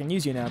have you, so I can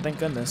use you now. Thank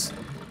goodness.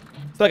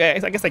 So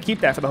like, I guess I keep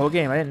that for the whole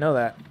game. I didn't know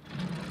that.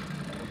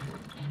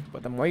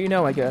 But the more you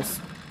know, I guess.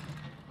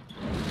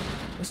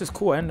 This is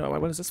cool. I didn't know.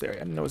 What is this area? I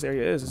didn't know what this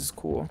area is. This is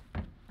cool.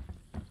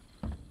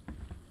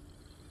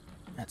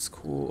 That's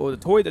cool. Oh, the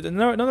toy.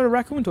 Another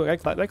raccoon toy. I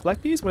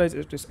collect these? What is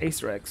it? Just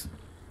Easter eggs.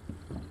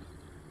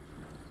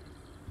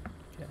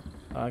 Okay.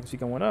 I guess we're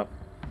going up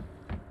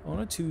on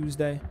a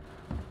Tuesday.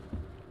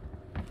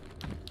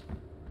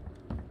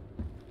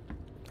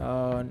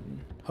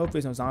 Hopefully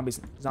there's no zombies.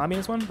 Zombie in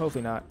this one?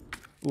 Hopefully not.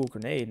 Ooh,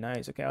 grenade.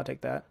 Nice. Okay, I'll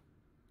take that.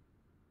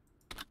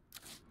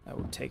 I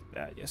will take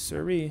that. Yes,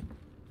 sirree.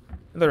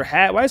 Another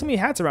hat. Why are so many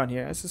hats around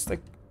here? It's just like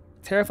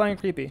terrifying and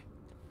creepy.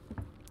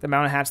 The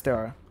amount of hats there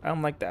are. I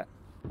don't like that.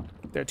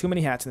 There are too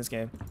many hats in this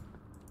game.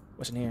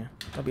 What's in here?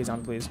 Don't be a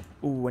zombie, please.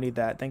 Ooh, I need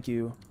that. Thank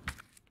you.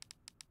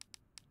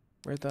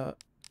 Where'd the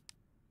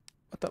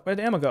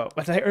ammo go?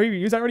 Did I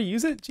already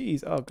use it?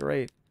 Jeez. Oh,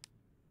 great.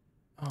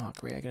 Oh,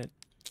 great.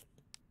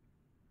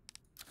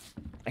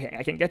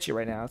 I can't get you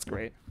right now. That's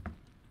great.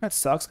 That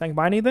sucks. Can I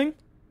buy anything?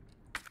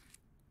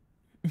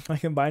 I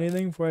can buy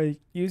anything before I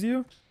use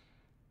you?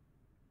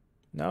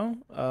 No?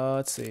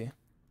 Let's see.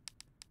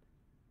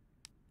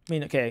 I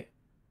mean, okay.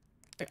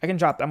 I can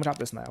drop. I'm gonna drop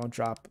this knife. I'm gonna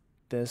drop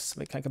this.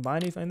 Wait, can I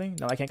combine anything?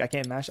 No, I can't. I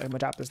can't match. I'm gonna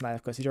drop this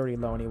knife because he's already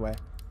low anyway.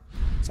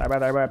 So I'd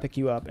rather pick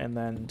you up and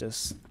then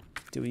just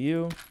do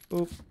you.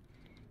 Boop.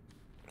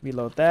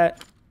 Reload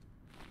that.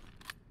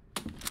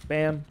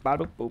 Bam.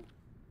 Bada boop.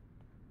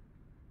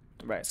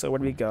 Right. So where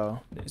do we go?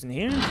 Is it in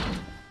here?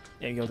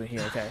 Yeah, it goes in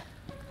here. Okay.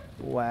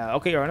 Wow.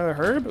 Okay. Or another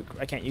herb.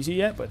 I can't use you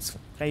yet, but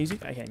can I use you?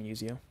 I can't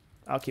use you.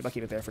 I'll keep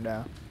it there for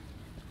now.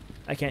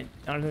 I can't.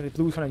 I don't know. The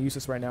blue's kind of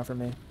useless right now for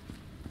me.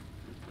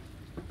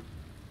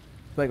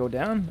 Do I go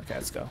down? Okay,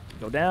 let's go.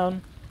 Go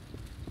down.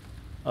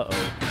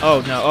 Uh-oh.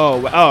 Oh, no.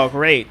 Oh,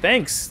 great.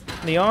 Thanks,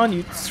 Leon.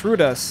 You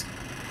screwed us.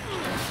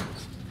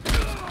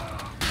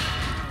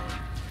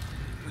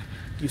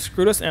 You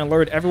screwed us and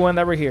alerted everyone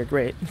that we're here.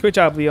 Great. Good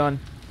job, Leon.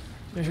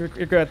 You're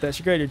good at this.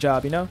 You're good at your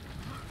job, you know?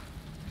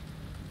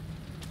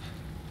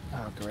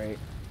 Oh, great.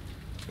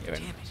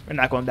 We're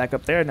not going back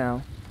up there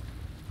now.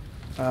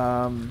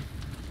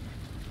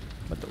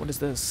 What is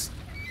this?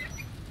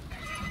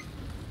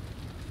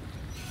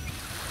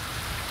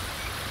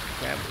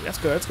 Yeah, that's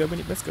good. That's good.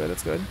 That's good.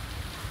 That's good.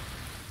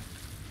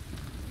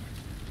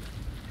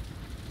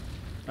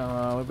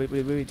 What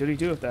did we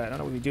do with that? I don't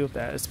know what we do with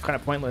that. It's kind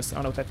of pointless. I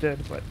don't know what that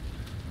did, but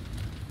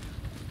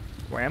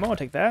more ammo. I'll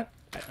take that.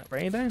 For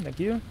anything. Thank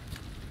you.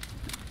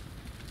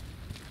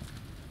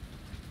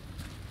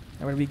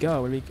 And where do we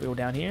go? Where do we go?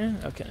 Down here?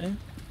 Okay.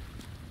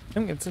 I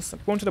think it's just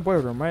going to the boiler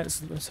room, right?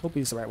 Let's hope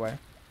it's the right way.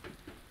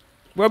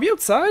 Well, be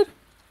outside.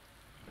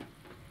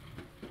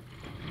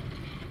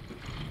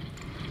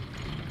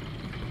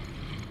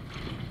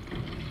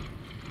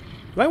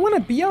 Do I want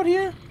to be out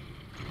here?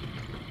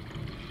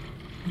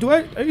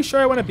 Are you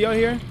sure I want to be out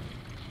here?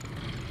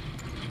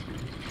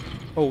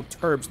 Oh,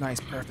 turbs,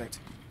 nice, perfect.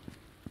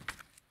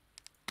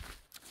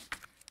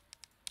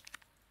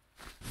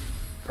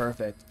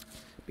 Perfect.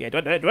 Yeah, do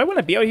I want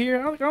to be out here?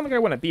 I don't think I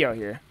want to be out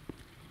here.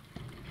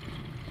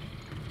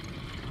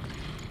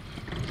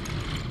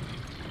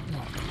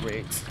 Oh,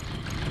 great.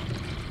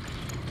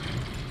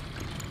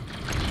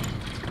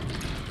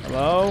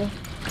 Hello?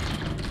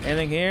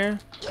 Anything here?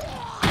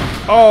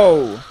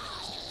 Oh!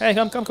 Hey,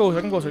 come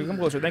closer, come closer, come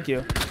closer, thank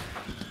you.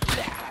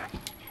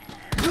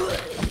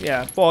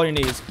 Yeah, fall on your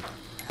knees.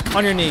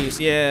 On your knees,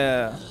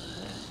 yeah.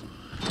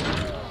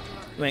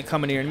 You ain't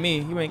coming near me.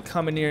 You ain't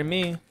coming near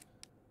me.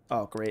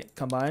 Oh, great.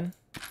 Combine.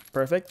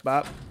 Perfect.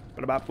 Bop.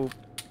 Bada bop boop.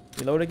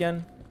 Reload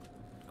again.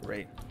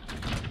 Great.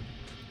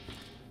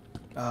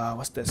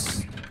 What's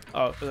this?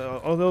 Oh,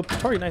 the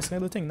party. Nice.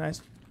 Little thing.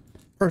 Nice.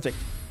 Perfect.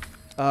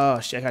 Oh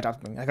shit! I got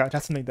something. I got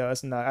something though.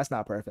 That's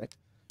not perfect.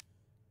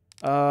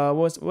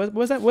 What's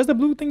that? What's the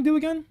blue thing do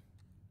again?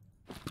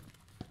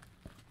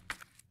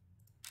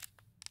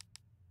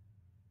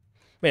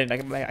 Wait, I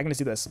can just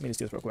do this. Let me just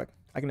do this real quick.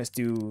 I can just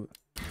do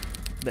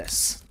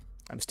this.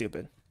 I'm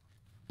stupid.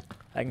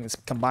 I can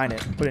just combine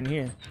it, put it in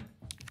here.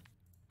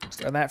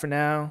 Start that for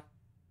now.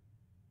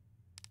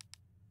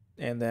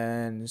 And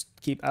then just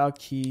I'll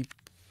keep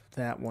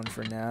that one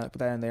for now. Put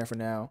that in there for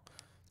now.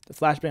 The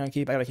flashbang I'll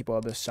keep. I gotta keep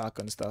all this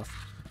shotgun stuff.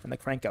 And the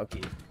crank I'll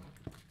keep.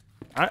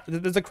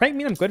 Does the crank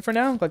mean I'm good for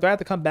now? Like, do I have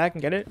to come back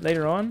and get it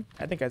later on?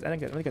 I think it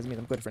means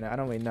I'm good for now. I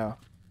don't really know.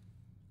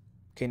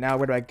 Okay, now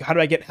how do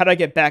I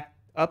get back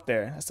up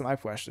there? That's my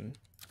question.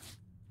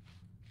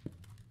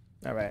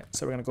 All right,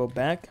 so we're gonna go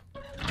back.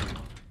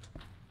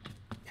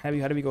 How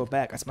do we go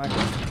back? That's my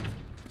question.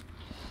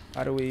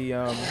 How do we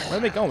where are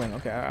they going?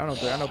 Okay, I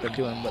don't know what they're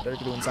doing, but they're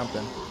doing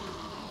something.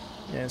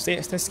 Yeah,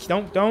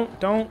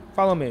 don't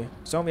follow me.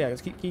 So yeah,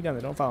 just keep down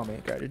there. Don't follow me.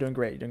 Okay, you're doing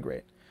great. You're doing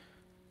great.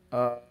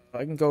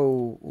 I can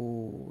go.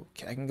 Ooh,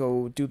 okay, I can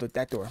go do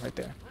that door right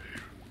there.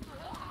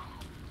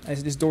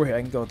 There's this door here.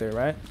 I can go there,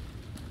 right?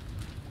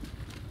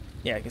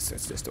 Yeah, I guess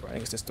it's this door. I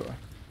think it's this door.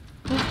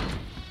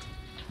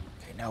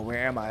 Okay, now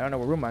where am I? I don't know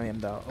what room I am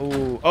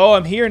though. Oh,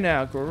 I'm here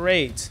now.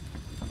 Great.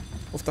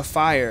 With the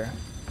fire.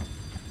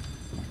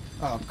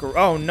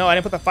 Oh no! I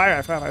didn't put the fire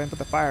out. I didn't put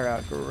the fire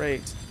out.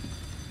 Great.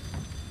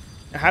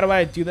 Now, how do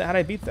I do that? How do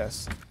I beat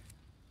this?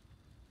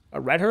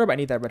 A red herb? I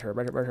need that red herb.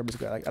 Red herb is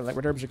good. I like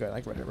red herbs are good. I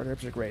like red herbs. Red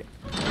herbs are great.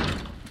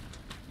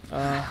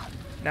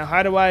 Now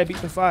how do I beat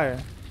the fire?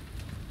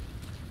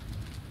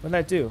 What did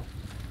that do?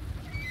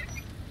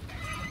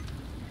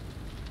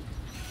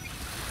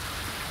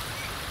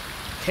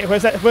 Okay,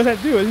 what does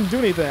that do? It doesn't do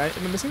anything. Am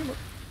I missing?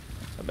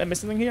 Am I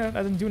missing something here? It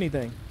doesn't do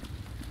anything.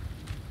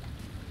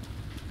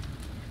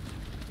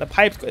 The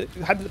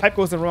pipe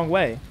goes the wrong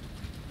way.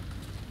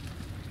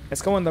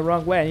 It's going the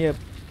wrong way. I need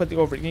to put the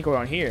over. You need to go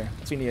around here.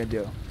 That's what you need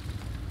to do.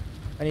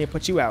 I need to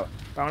put you out.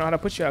 I don't know how to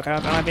put you out. I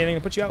don't have anything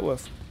to put you out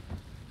with.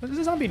 Is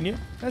a zombie near? Is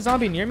that a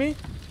zombie near me?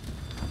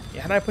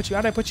 Yeah. How do I put you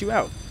out?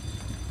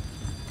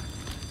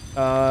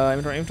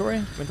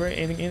 Inventory.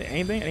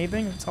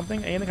 Anything.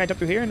 Something. Anything? Can I jump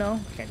through here? No.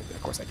 I can't do that.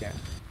 Of course I can.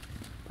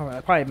 Alright,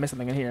 I probably missed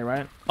something in here,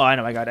 right? Oh, I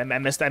know. I got it. I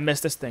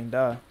missed this thing.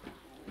 Duh.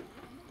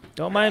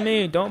 Don't mind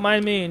me. Don't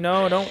mind me.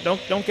 No, don't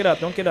get up.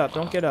 Don't get up.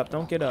 Don't get up.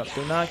 Don't get up.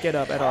 Do not get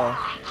up at all.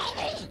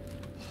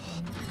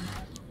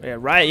 Yeah,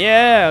 right.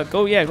 Yeah.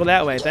 Go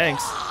that way.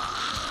 Thanks.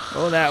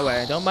 Go that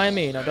way. Don't mind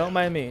me. No, don't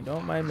mind me.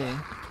 Don't mind me.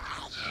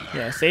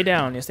 Yeah, stay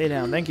down. Yeah, stay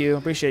down. Thank you.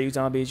 Appreciate you,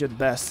 zombies. You're the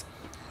best.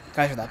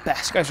 Guys are the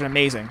best. You guys are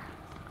amazing.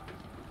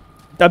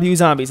 W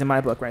zombies in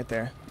my book right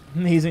there.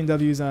 Amazing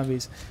W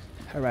zombies.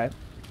 All right.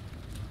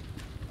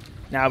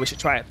 Now we should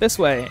try it this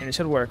way, and it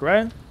should work,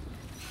 right?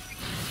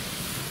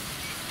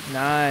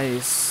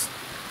 Nice.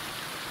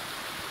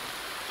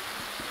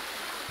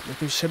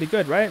 We should be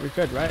good, right? We're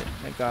good, right?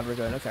 Thank God we're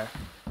good. Okay.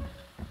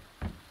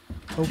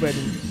 Oh,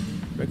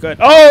 we're good.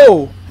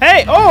 Oh!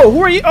 Hey! Oh!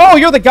 Who are you? Oh,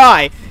 you're the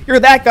guy! You're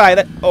that guy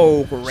that...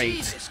 Oh,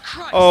 great.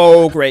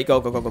 Oh, great. Go,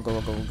 go, go, go,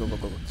 go, go, go, go, go,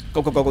 go,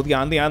 go, go, go, go,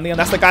 Leon, Leon, Leon.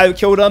 That's the guy who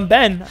killed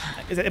Ben.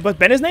 Was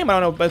Ben his name? I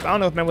don't know. But I don't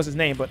know if Ben was his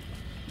name, but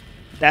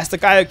that's the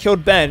guy who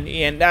killed Ben,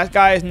 and that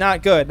guy is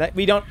not good.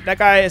 That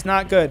guy is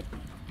not good.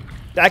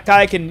 That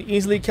guy can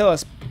easily kill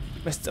us.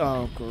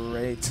 Oh,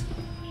 great.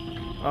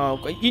 Oh,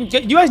 do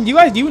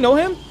you know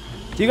him?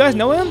 Do you guys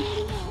know him?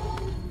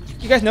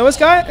 You guys know this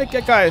guy?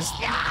 That guy's.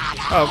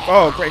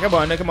 Oh, great.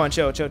 Come on,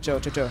 chill.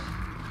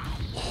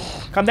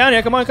 Come down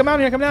here. Come down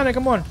here.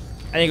 Come on.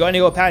 I need to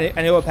go past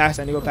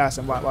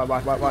him.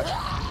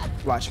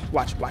 Watch.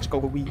 Go,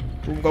 weave.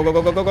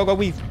 Go,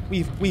 weave.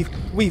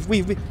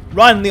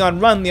 Run, Leon,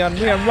 run. Leon,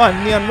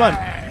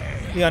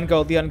 go.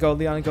 Okay,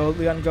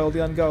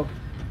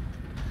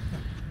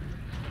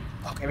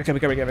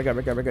 we're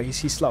good.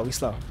 He's slow.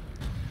 He's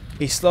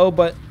slow,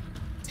 but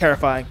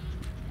terrifying.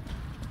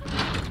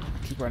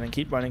 Keep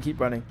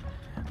running.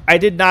 I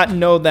did not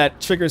know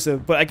that triggers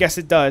him, but I guess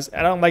it does.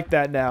 I don't like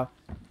that now.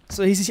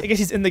 So I guess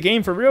he's in the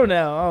game for real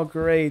now. Oh,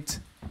 great.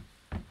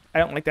 I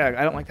don't like that.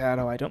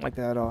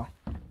 at all.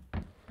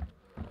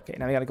 Okay,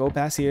 now we gotta go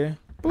past here.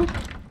 Boop.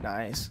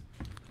 Nice.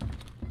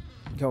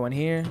 Go in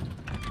here.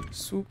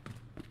 Swoop.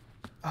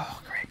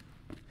 Oh, great.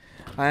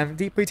 I am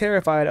deeply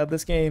terrified of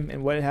this game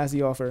and what it has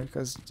to offer,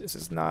 because this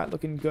is not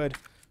looking good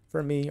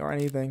for me or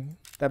anything.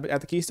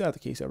 At the key still? At the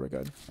key still, we're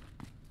good.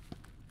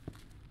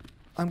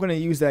 I'm gonna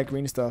use that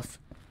green stuff.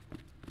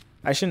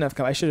 I should have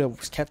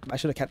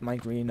kept my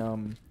green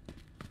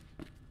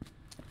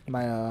I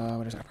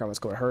forgot what's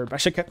called, herb. I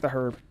should have kept the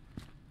herb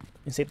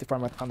and saved the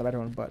farm on the better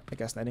one, but I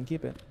guess I didn't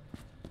keep it.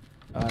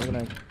 I'm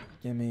gonna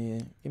give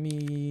me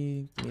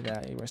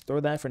that.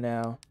 Restore that for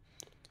now.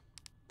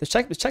 The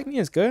check me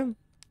is good.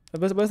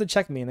 What does the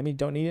check mean? That mean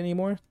don't need it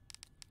anymore?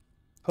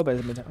 Hope it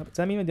doesn't. Does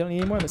that mean I don't need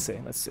it anymore? Let's see.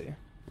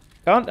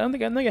 I don't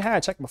think I had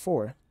a check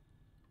before.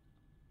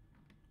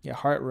 Yeah,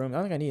 heart room. I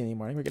don't think I need it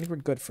anymore. I think we're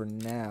good for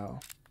now.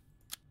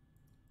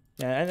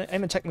 Yeah,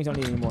 and the check means don't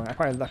need it anymore. I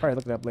probably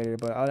look it up later,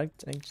 but I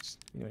think just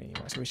you don't need it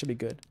anymore, so we should be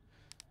good.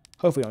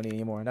 Hopefully, we don't need it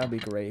anymore. That'd be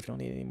great if you don't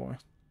need it anymore.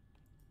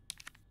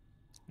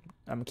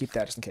 I'm gonna keep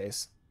that just in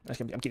case. I'm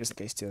keeping this in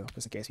case too,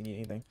 just in case you need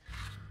anything.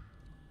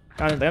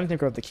 I don't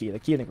think we're with the key. The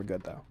key, I think we're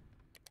good though.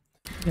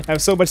 I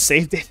have so much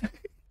saved data.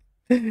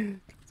 Okay,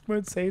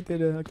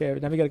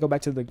 now we gotta go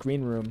back to the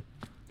green room,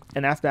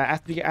 and after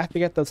we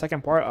get the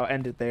second part, I'll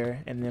end it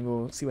there, and then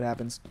we'll see what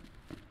happens.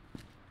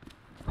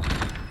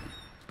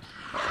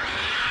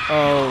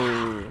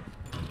 Oh,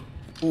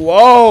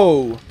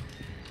 whoa!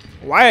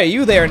 Why are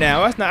you there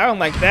now? That's not. I don't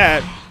like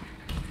that.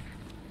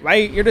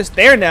 Right? You're just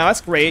there now. That's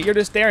great. You're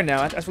just there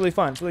now. That's really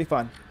fun. It's really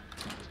fun.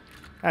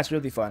 That's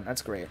really fun.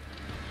 That's great.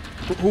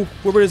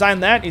 Whoever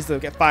designed that needs to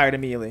get fired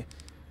immediately.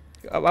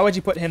 Why would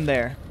you put him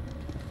there?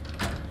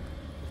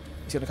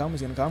 He's gonna come. We're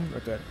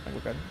good.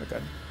 We're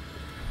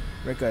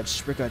good.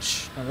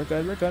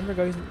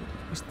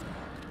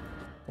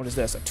 What is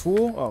this? A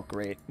tool? Oh,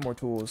 great. More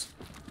tools.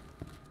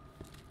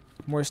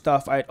 More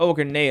stuff. Oh,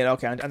 grenade.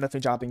 Okay, I'm definitely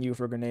dropping you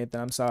for a grenade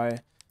then. I'm sorry.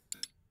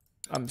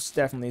 I'm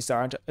definitely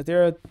sorry. Is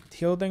there a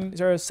heal thing? Is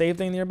there a save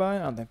thing nearby? I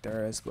don't think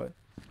there is, but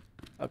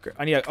okay.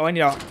 I need a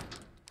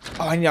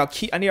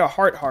key. I need a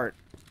heart.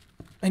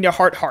 I need a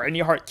heart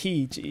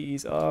key.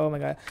 Jeez. Oh my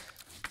god.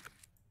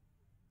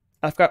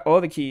 I've got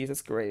all the keys.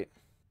 That's great.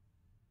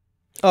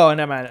 Oh,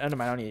 never mind. I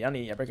don't need it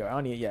yet. I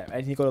don't need it yet. I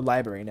need to go to the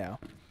library now.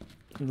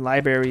 The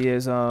library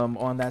is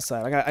on that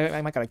side.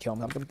 I might gotta kill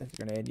him. I'm gonna take a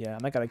grenade. Yeah, I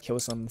might gotta kill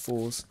some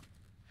fools.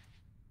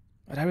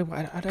 I don't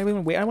want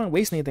to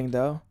waste anything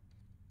though.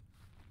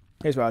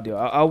 Here's what I'll do.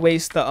 I'll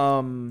waste the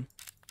I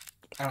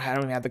don't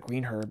even have the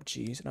green herb.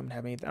 Jeez, I don't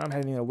have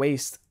anything to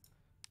waste.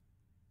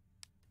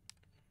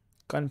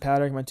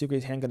 Gunpowder, my 2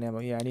 grades handgun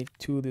ammo. Yeah, I need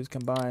 2 of these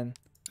combined.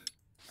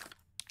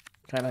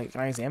 Can I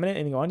examine it?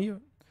 Anything on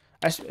you?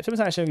 Sometimes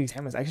I should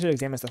examine this. I should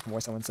examine stuff from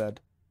what someone said.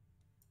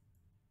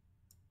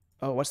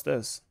 Oh, what's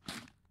this?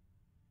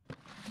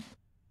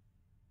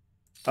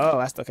 Oh,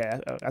 that's okay.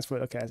 That's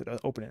what. Okay,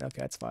 open it. Okay,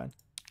 that's fine.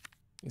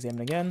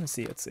 Examine again. Let's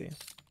see.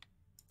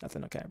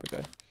 Nothing. Okay, we're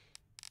good.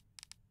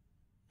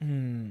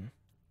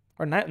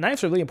 Or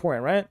knives are really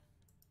important, right?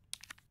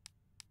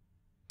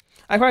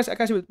 I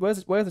gotta see what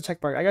is the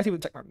check mark? I gotta see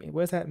what the check mark mean.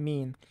 What does that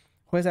mean?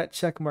 What does that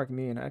check mark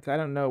mean? I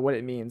don't know what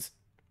it means.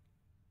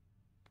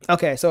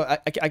 Okay, so I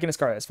can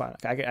discard it. It's fine.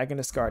 Okay, I can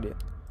discard it.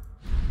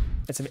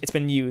 It's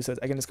been used, so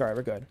I can discard it.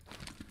 We're good.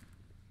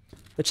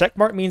 The check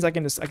mark means I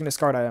can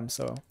discard items.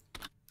 So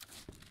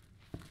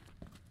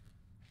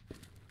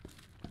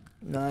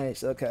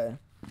nice. Okay.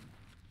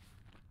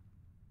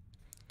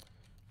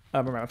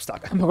 Remember, I'm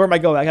stuck. Where am I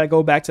going? I gotta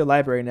go back to the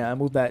library now. I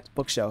move that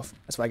bookshelf.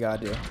 That's what I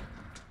gotta do.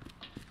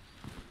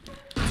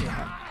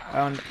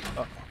 Oh.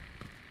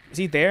 Is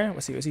he there?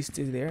 Let's see. Is he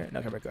there? No,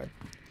 okay, we're good.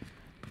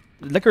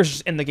 Liquor's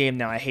just in the game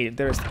now. I hate it.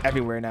 They're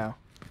everywhere now.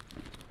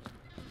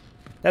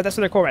 That's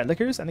what they're called, right?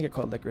 Liquors? I think they're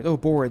called liquors. Oh,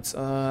 boards.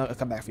 I'll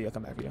come back for you. I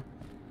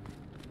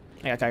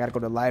gotta go to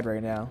the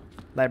library now.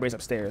 Library's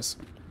upstairs,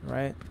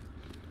 right?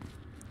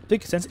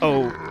 Big sense.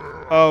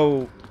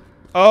 Oh,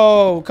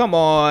 come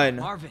on.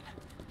 Marvin.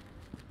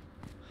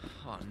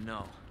 Oh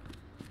no.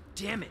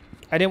 Damn it.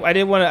 I didn't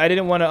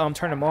want to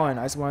turn him on.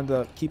 I just wanted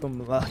to keep him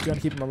alive. Trying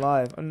to keep him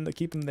alive. I wanted to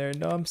keep him there.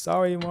 No, I'm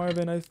sorry,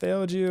 Marvin. I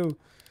failed you.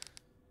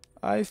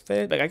 I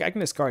failed. Like I can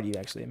discard you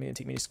actually. Let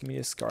me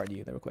discard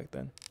you real quick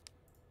then.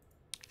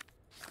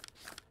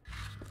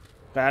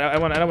 But I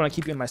don't want to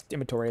keep you in my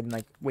inventory and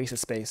like waste of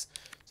space.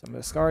 So I'm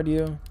gonna discard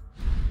you.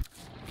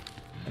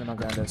 And I'm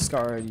gonna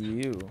discard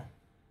you.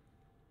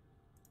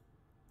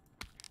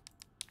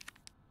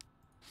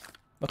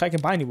 Look, I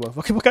can bind you with.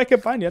 Look, I can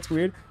bind you. That's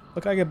weird.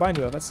 Look, I can bind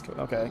you with. That's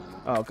okay.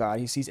 Oh god,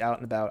 he's out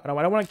and about. I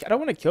don't want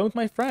to kill him with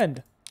my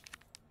friend.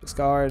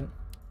 Discard.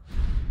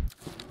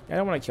 Yeah, I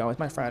don't want to kill him with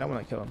my friend. I don't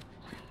want to kill him.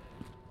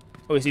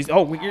 Oh, he's.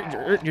 Oh,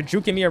 you're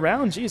juking me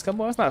around. Jeez,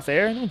 come on, that's not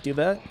fair. Don't do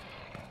that.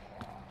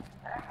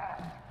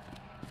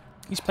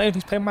 He's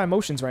playing my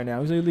emotions right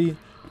now. He's literally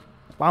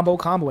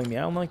comboing me.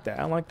 I don't like that.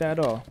 I don't like that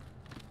at all.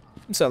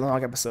 It's a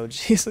long episode.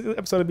 Jeez, the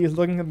episode of me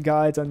looking at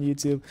guides on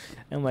YouTube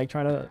and like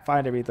trying to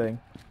find everything.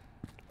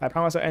 I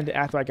promise I'll end it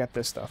after I get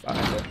this stuff. I'll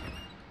end it.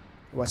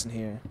 It wasn't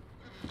here.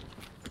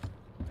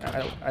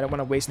 I don't want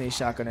to waste any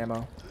shotgun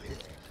ammo.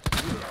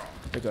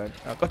 You're good.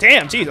 Oh,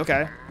 damn! Jeez,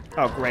 okay.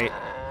 Oh, great.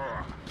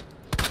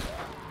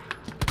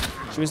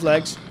 Shoot his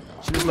legs.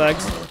 Shoot his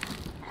legs.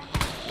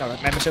 No,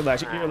 man, shoot your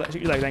legs.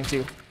 Shoot your legs. Thank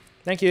you.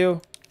 Thank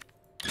you.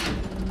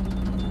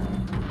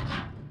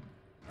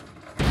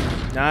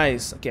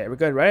 Nice. Okay, we're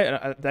good, right?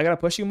 I gotta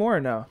push you more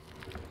or no?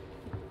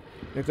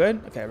 You're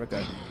good? Okay, we're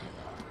good.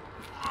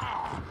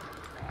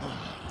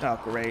 Oh,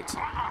 great.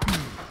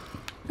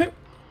 I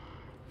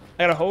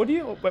gotta hold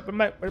you? Where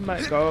am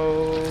I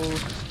go?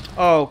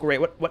 Oh,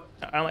 great. What?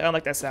 I don't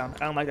like that sound.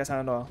 I don't like that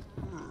sound at all.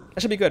 That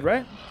should be good,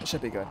 right? It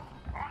should be good.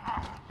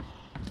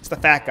 It's the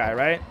fat guy,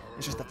 right?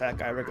 It's just the fat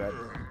guy. We're good.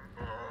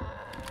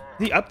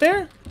 Is he up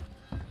there?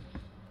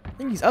 I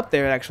think he's up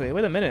there, actually.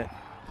 Wait a minute.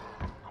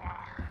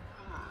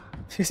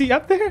 Is he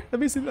up there? Let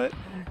me see that.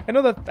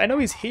 I know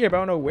he's here, but I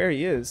don't know where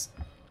he is.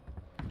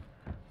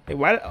 Wait,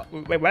 why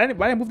did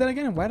I move that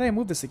again? Why did I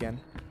move this again?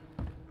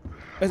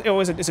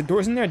 Oh, is a door?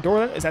 Isn't there a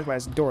door? Is that why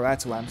it's a door?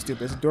 That's why I'm stupid.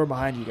 There's a door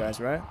behind you guys,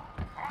 right?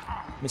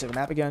 Let me check the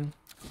map again.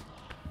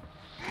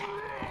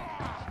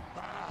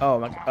 Oh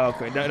my.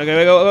 Okay. No,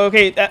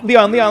 okay.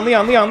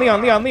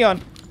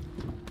 Leon.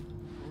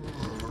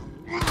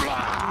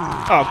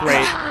 Oh,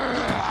 great.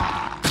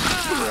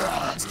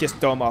 Just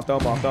throw him off.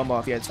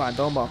 Yeah, it's fine.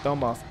 Throw him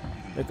off.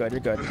 You're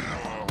good.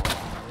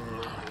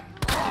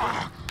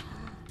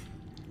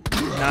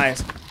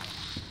 Nice.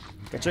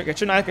 Get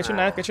your knife. Get your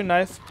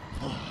knife.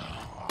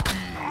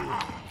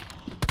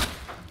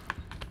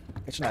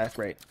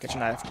 Great. Get your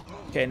knife.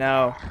 Okay,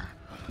 now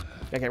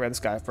gotta get rid of this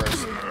guy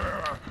first.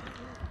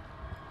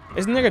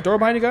 Isn't there a door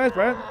behind you guys,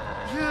 right?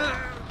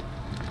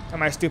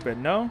 Am I stupid?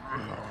 No.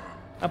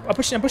 I'm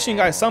pushing you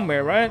guys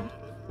somewhere, right?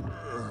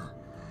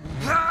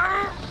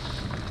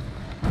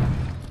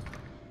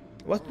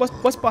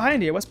 What's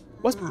behind here? What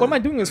am I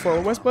doing this for?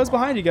 What's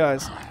behind you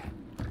guys?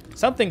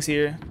 Something's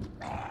here.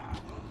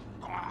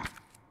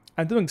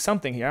 I'm doing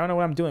something here. I don't know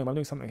what I'm doing, but I'm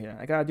doing something here.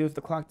 I gotta do with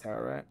the clock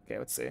tower, right? Okay,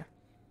 let's see.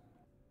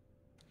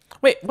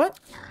 Wait, what?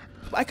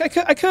 I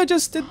could have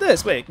just did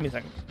this. Wait, give me a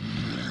second.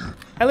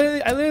 I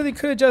literally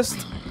could have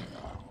just.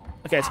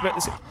 Okay, so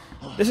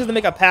this is to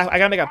make a path. I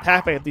gotta make a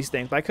pathway of these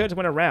things, but I could have just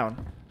went around.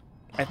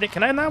 I think.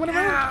 Can I not went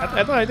around?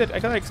 I thought I did. I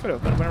thought I could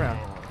have went around.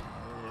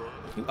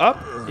 You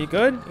up? You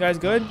good? You guys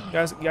good? You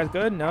guys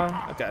good? No?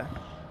 Okay.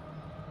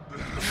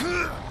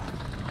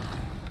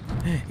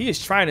 He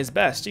is trying his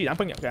best. Gee,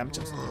 okay, I'm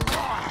just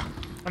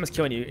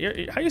killing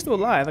you. How are you still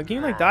alive? Like, can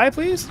you like die,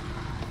 please?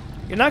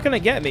 You're not gonna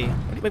get me.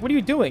 Like, what are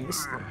you doing?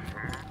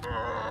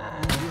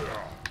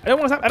 I don't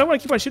want to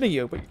keep on shooting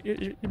you, but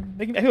you're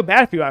making. I feel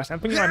bad for you, honestly. I'm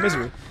putting you out of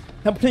misery.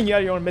 I'm putting you out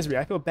of your own misery.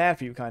 I feel bad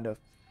for you, kind of.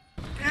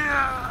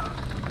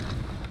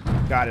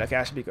 Got it. Okay,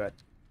 I should be good.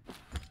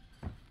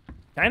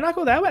 Can I not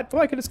go that way? I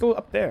thought I could just go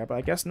up there, but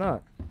I guess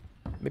not.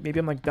 Maybe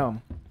I'm like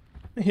dumb.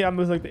 Yeah, I'm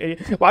just like the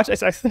idiot. Watch, I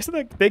see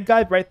the big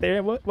guy right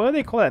there. What do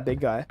they call that big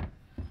guy?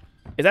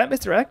 Is that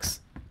Mr. X?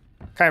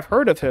 I've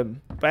heard of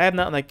him, but I have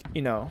not like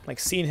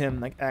seen him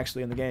like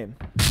actually in the game.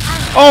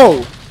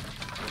 Oh,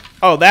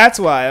 that's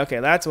why. Okay,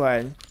 that's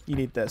why you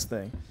need this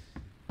thing,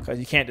 because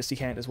you can't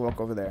just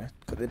walk over there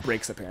because it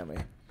breaks apparently.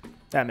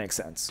 That makes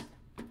sense.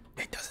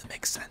 It doesn't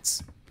make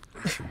sense.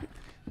 But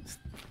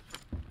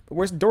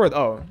where's the door?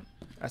 Oh,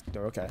 that's the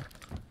door. Okay,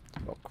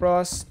 go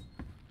across.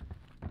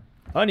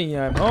 Honey,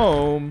 I'm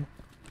home.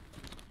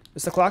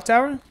 Is the clock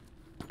tower?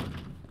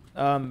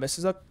 This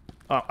is up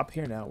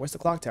here now. Where's the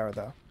clock tower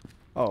though?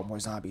 Oh, more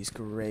zombies.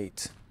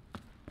 Great.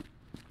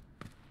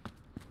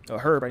 Oh,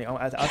 Herb.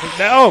 I'll take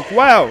that. Oh,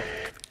 wow.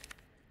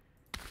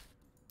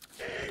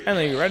 I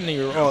didn't know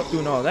you were all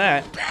doing all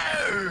that.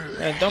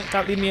 Man, don't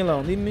stop. Leave me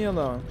alone. Leave me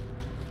alone.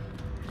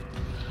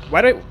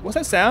 What's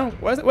that sound?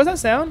 What's that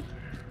sound?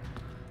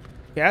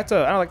 Yeah, that's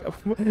I don't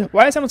like.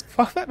 Why is someone's?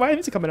 Why is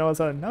music coming all of a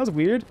sudden? That was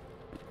weird.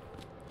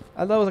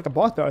 I thought it was like a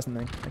boss battle or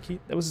something. Like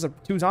it was just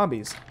two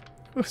zombies.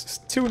 It was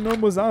just two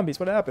normal zombies.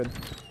 What happened?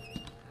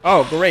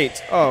 Oh,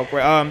 great. Oh,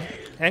 great.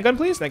 Handgun,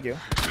 please. Thank you.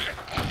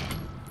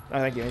 Oh,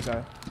 thank you. I'm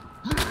sorry.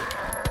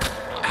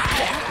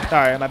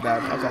 Sorry, my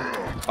bad. Okay.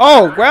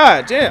 Oh,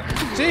 God, damn.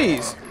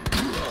 Jeez.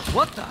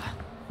 What the?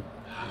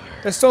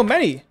 There's so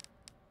many.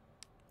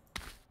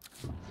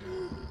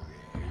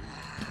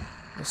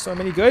 There's so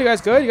many. Good. You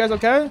guys good? You guys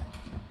okay?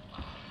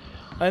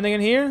 Anything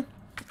in here?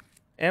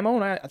 Ammo?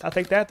 I'll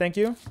take that. Thank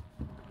you.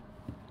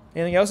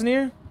 Anything else in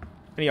here?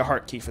 I need a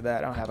heart key for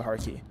that. I don't have a heart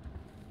key.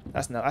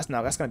 That's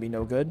gonna be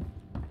no good.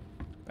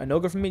 No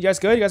good for me. You guys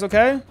good? You guys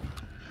okay?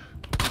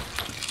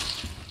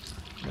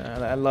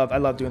 I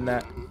love doing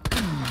that.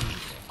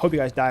 Hope you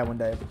guys die one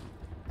day.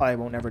 Probably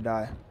won't never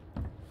die.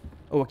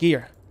 Oh, a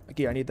gear. A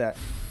gear. I need that.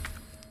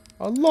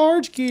 A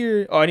large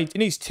gear. Oh, it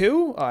needs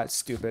 2? Oh, it's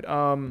stupid.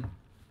 I'm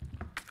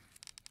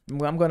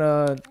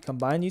gonna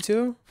combine you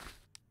two.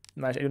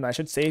 I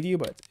should save you,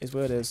 but it's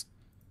what it is.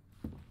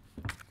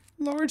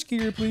 Large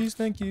gear, please.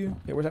 Thank you.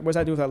 Yeah, what's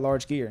that do with that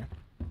large gear?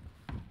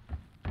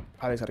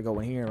 Probably just gotta go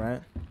in here,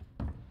 right?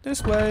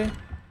 This way.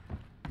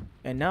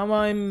 And now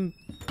I'm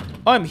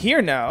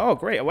here now. Oh,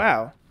 great.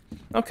 Wow.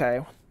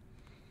 Okay.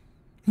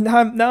 Now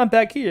I'm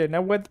back here.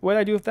 Now what do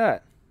I do with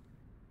that?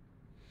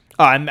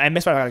 Oh, I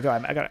missed where I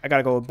gotta go. I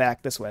gotta go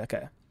back this way.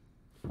 Okay.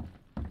 So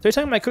you're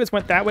telling me I could have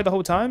went that way the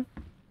whole time?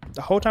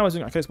 The whole time I was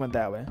doing, I could have went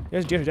that way.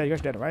 You guys are dead. You guys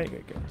are dead, right?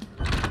 Good.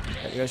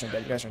 You guys aren't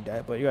dead. You guys aren't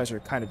dead, but you guys are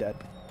kind of dead.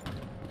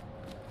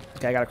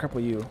 Okay, I gotta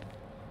cripple you.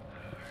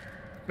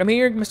 I'm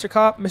here, Mr.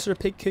 Cop, Mr.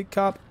 Pig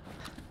Cop.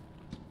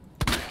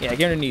 Yeah,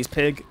 get on your knees,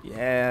 pig.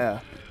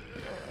 Yeah.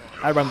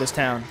 I run this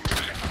town.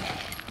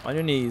 On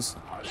your knees.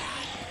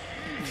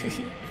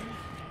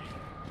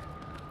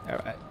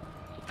 Alright.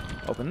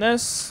 Open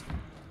this.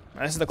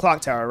 This is the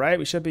clock tower, right?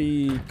 We should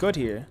be good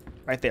here.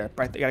 Right there.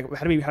 Right there.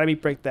 How do we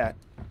break that?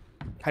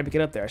 How do we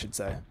get up there, I should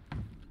say?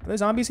 Are there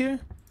zombies here?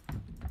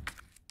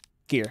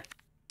 Gear.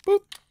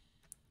 Boop.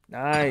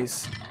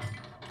 Nice.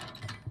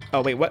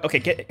 Oh, wait, what? Okay,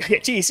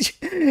 jeez.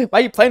 Why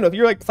are you playing with it?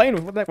 You're like playing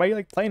with it. Why are you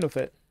like playing with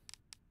it?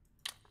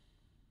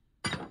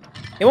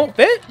 It won't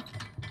fit?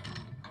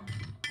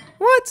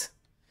 What?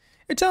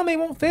 You're telling me it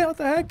won't fit? What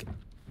the heck?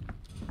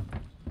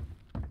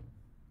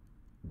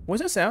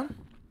 What's that sound?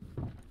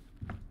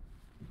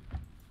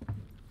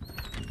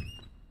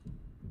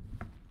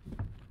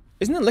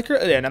 Isn't there liquor?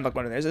 Yeah, I'm not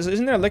going in there.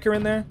 Isn't there liquor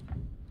in there?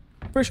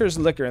 Pretty sure there's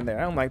liquor in there.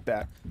 I don't like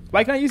that.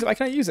 Why can't I use it? Why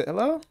can't I use it?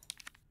 Hello?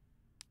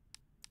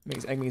 I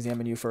can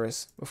examine you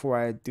first before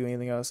I do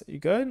anything else. You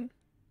good?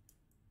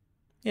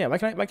 Yeah. Why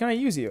can't I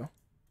use you?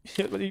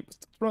 What's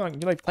wrong?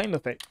 You're like playing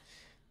with it.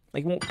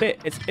 Like it won't fit.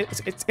 It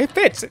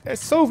fits. It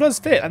so does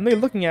fit. I'm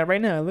literally looking at it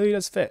right now. It literally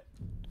does fit.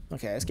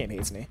 Okay, this game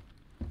hates me.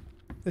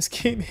 This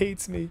game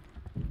hates me.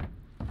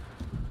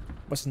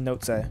 What's the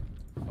note say?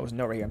 Oh, there's a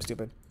note right here. I'm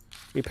stupid.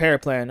 Repair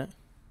plan.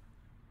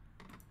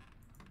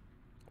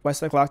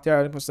 West Lake locked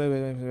down.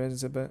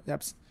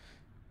 Yep.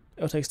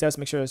 It'll take steps to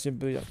make sure it's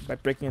by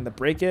breaking in to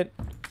break it.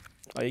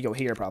 Oh, you go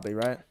here probably,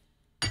 right?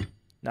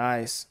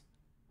 Nice.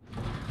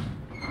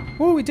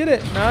 Woo, we did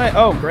it. Nice.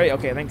 Oh, great.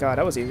 Okay, thank God.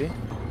 That was easy.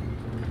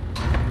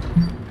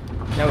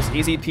 That was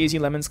easy peasy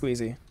lemon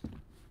squeezy.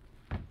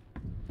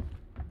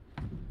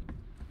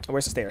 Oh,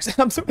 where's the stairs?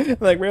 I'm so,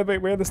 like, where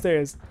are the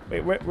stairs?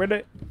 Wait, where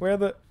are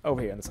the?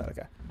 Over here on the side.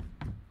 Okay.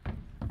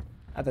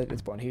 I thought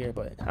it's born here,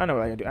 but I don't know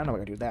what I gotta do. I don't know what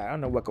I gotta do with that. I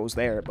don't know what goes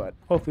there, but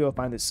hopefully we'll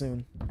find it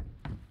soon.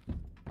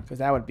 Because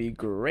that would be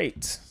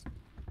great.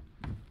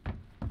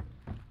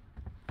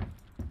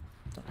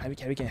 How do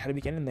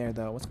we get in there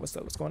though? What's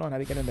going on? How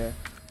do we get in there?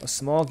 A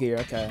small gear.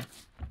 Okay.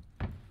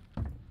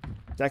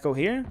 Does that go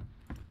here?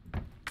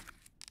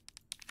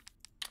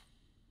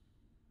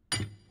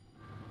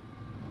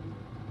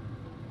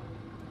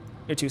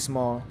 You're too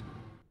small.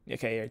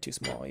 Okay, you're too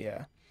small.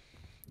 Yeah.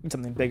 Need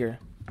something bigger.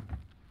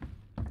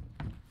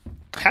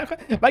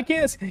 Why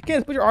can't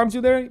just put your arms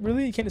through there?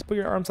 Really? You can't just put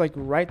your arms like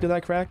right through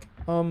that crack,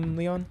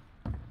 Leon?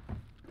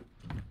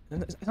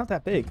 It's not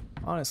that big,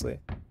 honestly.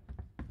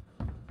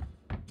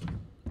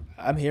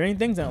 I'm hearing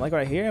things. I don't like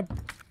what I hear.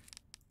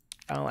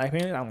 I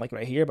don't like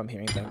what I hear, but I'm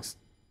hearing things.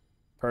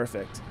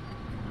 Perfect.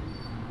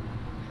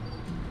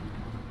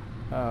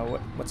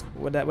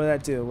 What did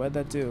that do? What did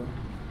that do?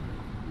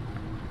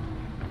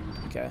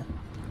 Okay.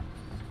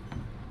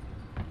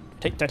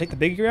 Did I take the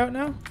big gear out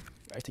now?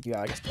 I take you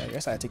out. I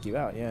guess I take you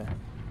out. Yeah.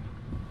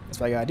 That's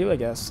what I gotta do, I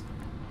guess.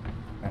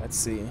 Alright, let's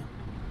see.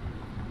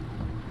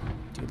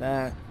 Do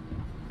that.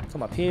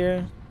 Come up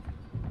here.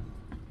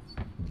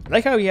 I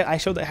like how I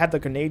showed that I had the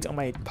grenades on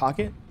my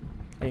pocket.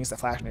 I think it's the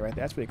flashlight right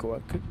there. That's pretty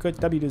cool. Good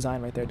W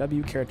design right there.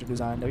 W character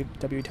design.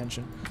 W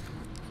attention.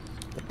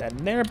 Put that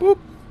in there. Boop.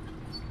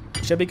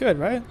 Should be good,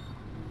 right?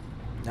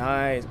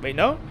 Nice. Wait,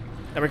 no?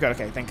 No, we're good.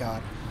 Okay, thank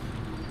God.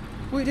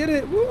 We did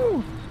it.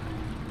 Woo!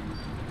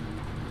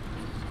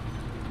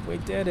 We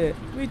did it.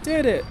 We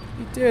did it.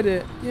 We did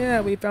it.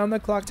 Yeah, we found the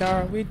clock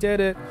tower. We did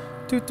it.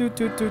 Toot toot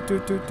toot toot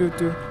toot toot toot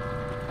toot.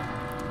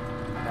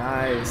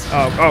 Nice.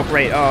 Oh,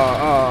 great.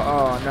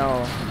 Oh,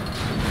 no.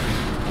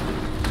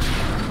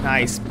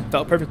 Nice.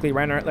 Felt perfectly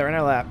right in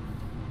our lap.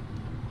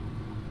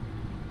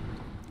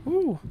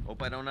 Woo.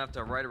 Hope I don't have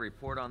to write a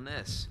report on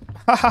this.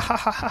 Ha ha ha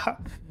ha ha.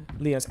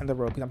 Leon's end the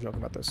road. I'm joking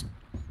about this.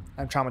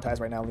 I'm traumatized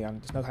right now, Leon.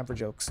 There's no time for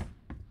jokes.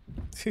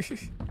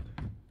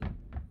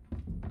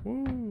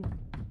 Woo.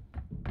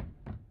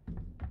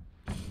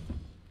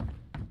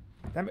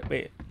 Damn it,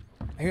 wait.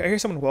 I hear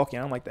someone walking.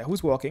 I don't like that.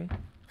 Who's walking?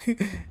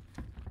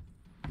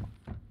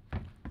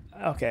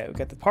 Okay, we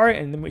got the part,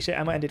 and then I'm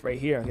gonna end it right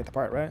here. Get the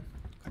part, right?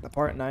 Got the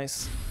part,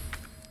 nice.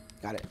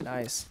 Got it,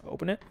 nice.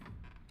 Open it.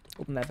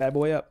 Open that bad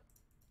boy up.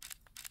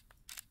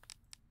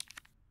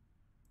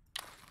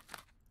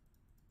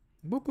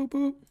 Boop, boop,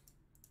 boop.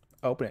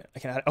 Open it. I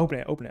can't open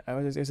it. Open it. I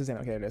was just saying,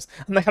 okay, it is.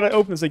 I'm like, how to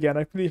open this again?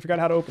 I completely forgot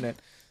how to open it.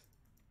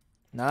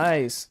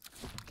 Nice.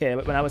 Okay,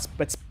 but now let's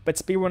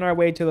speedrun our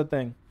way to the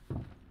thing.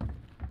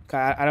 Okay,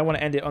 I don't want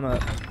to end it on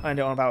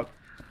about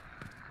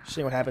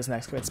seeing what happens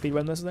next. Can we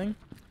speedrun this thing?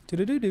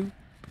 Do-do-do-do.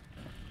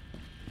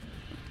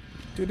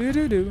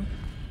 Do-do-do-do.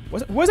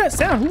 What was that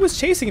sound? Who was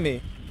chasing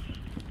me?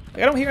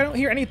 Like, I don't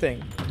hear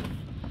anything.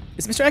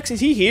 Is Mr. X, is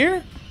he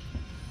here?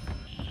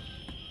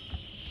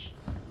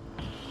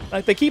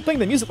 Like, they keep playing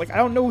the music, like, I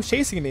don't know who's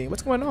chasing me.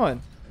 What's going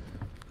on?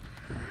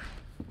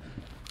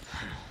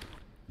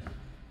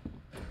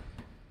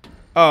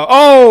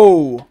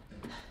 Oh!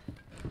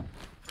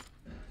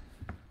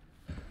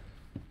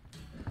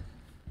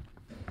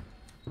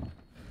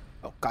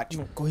 Oh, God, you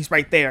don't go, he's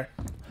right there.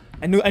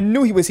 I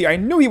knew he was here. I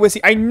knew he was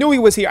here. I knew he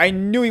was here. I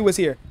knew he was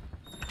here.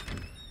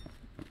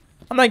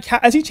 I'm like,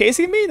 is he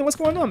chasing me? Then what's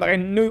going on? Like, I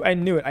knew it. I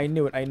knew it.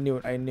 I knew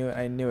it.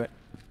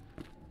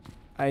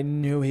 I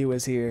knew he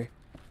was here.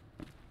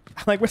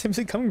 I'm like, where's the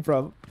music coming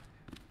from?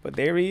 But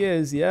there he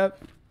is.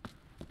 Yep.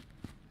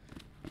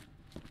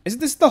 Isn't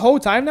this the whole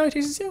time now he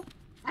chases you?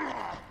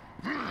 Oh,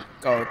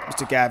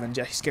 Mr. Gavin.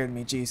 Yeah, he scared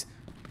me. Jeez.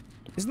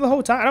 Isn't the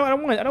whole time? I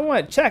don't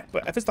want to check.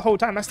 But if it's the whole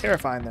time, that's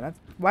terrifying. Then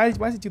why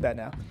does he do that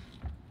now?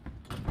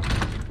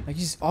 Like,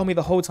 he's on me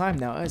the whole time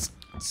now. That's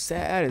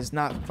sad. It's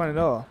not fun at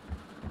all.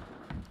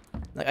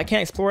 Like, I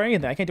can't explore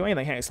anything. I can't do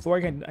anything. I can't explore.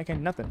 I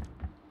can't nothing.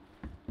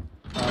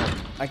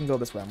 I can go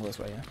this way. I'm going this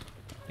way, yeah.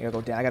 I gotta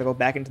go down. I gotta go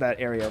back into that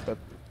area of the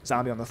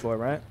zombie on the floor,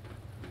 right?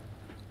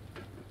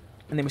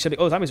 And then we should be...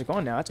 Oh, zombies are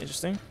gone now. That's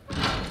interesting.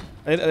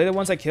 Are they the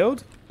ones I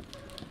killed?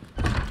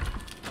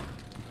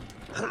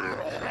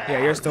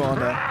 Yeah, you're still on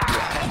the...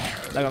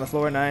 Like, on the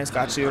floor. Nice.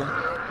 Got you.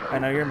 I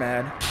know you're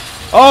mad.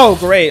 Oh,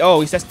 great. Oh,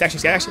 why did that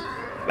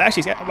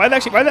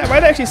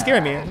actually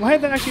scare me? Why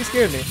did that actually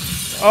scare me?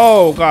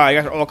 Oh, God. You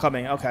guys are all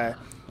coming. Okay.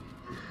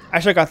 I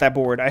should have got that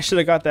board. I should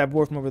have got that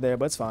board from over there,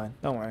 but it's fine.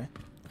 Don't worry.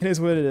 It is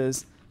what it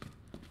is.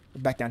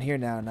 We're back down here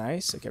now.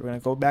 Nice. Okay, we're going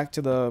to go back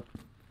to the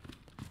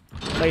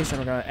place, and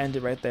we're going to end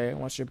it right there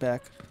once you're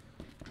back.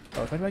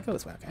 Oh, where do I go?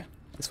 This way. Okay.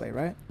 This way,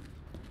 right?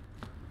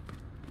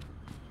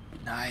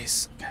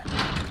 Nice. Okay.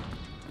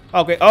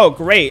 Okay. Oh,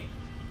 great.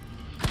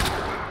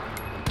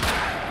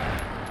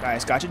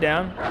 Guys, got you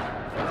down.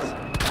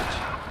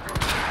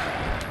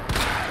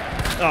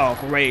 Oh,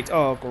 great.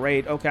 Oh,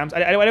 great. Okay, I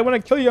didn't want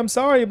to kill you. I'm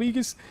sorry, but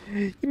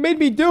you made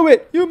me do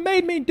it. You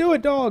made me do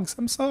it, dogs.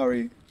 I'm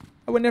sorry.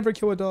 I would never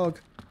kill a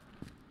dog.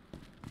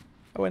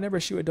 I would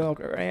never shoot a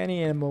dog or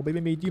any animal, but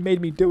you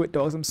made me do it,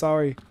 dogs. I'm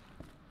sorry.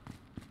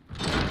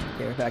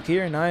 Okay, we're back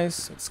here.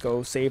 Nice. Let's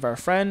go save our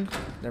friend.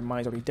 Their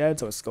mind's already dead,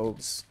 so let's go.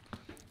 Let's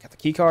get the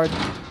key card.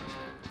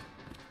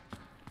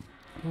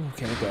 Ooh,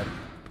 okay, we're good.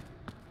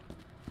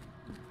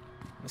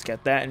 Let's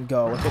get that and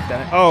go. Let's put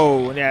that in.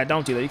 Oh, yeah,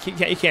 don't do that.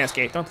 You can't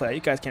escape. Don't play that.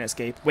 You guys can't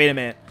escape. Wait a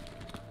minute.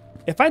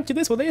 If I do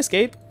this, will they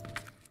escape?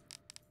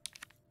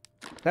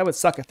 That would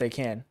suck if they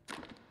can.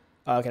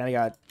 Okay, now we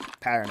got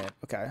pattern it.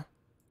 Okay.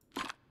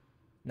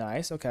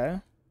 Nice,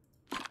 okay.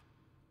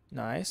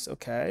 Nice,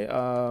 okay.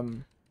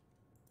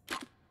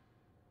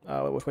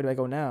 Which way do I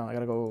go now? I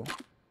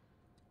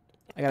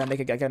gotta make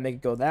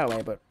it go that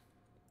way, but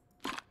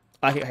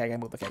I can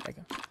move. Okay,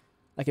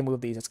 I can move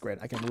these. That's great.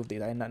 I can move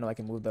these. I did not know I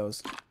can move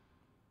those.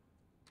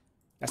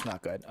 That's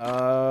not good.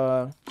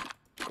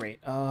 Great.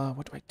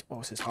 What do I do? Oh,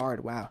 this is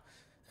hard. Wow.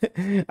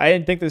 I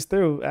didn't think this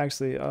through,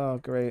 actually. Oh,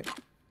 great.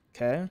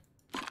 Okay.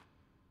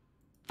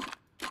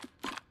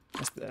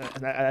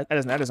 That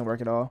doesn't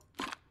work at all.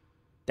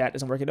 That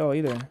doesn't work at all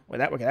either. Wait,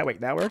 that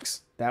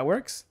works. That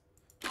works.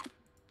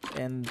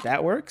 And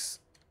that works.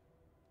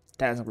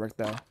 That doesn't work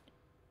though.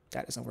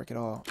 That doesn't work at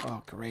all.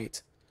 Oh,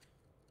 great.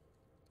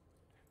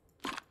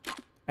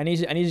 I need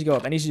you to go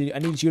up. I need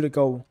you to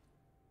go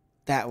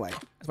that way.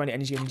 That's why I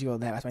need you to go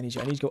that. That's why I need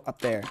you to go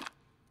up there.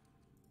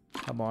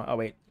 Come on. Oh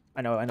wait.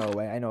 I know a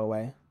way. I know a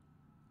way.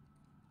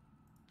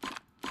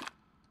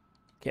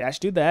 Okay, I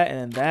should do that, and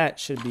then that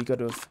should be good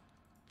with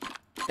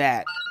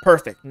that.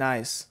 Perfect.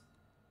 Nice.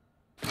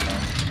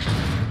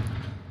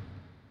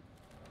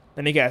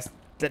 Let me guess.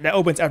 That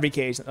opens every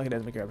cage. Okay, it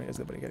doesn't make everything.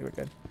 We're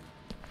good.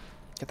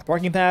 Get the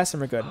parking pass,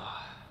 and we're good.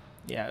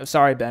 Yeah.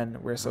 Sorry, Ben.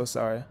 We're so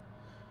sorry.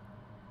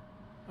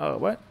 Oh,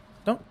 what?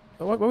 Don't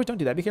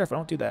do that. Be careful.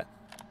 Don't do that.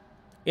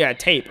 Yeah,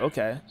 tape.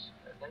 Okay.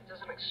 That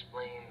doesn't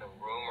explain the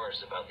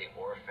rumors about the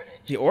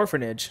orphanage. The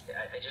orphanage?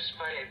 I just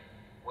find it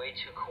way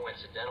too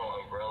coincidental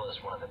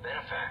Umbrella's one of the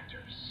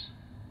benefactors.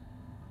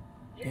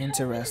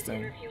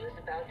 Interesting. Interview is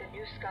about the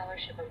new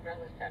scholarship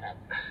umbrella setup.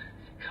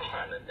 Come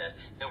on, Annette.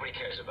 Nobody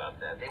cares about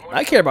that. They want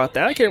I care about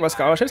that. I care about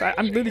scholarships.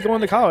 I'm literally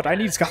going to college. I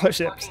need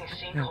scholarships. fucking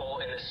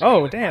sinkhole in the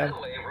Oh, cement. damn. By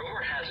the way,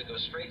 rumor has it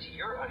goes straight to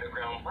your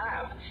underground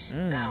lab.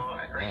 Now,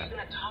 are you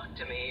gonna talk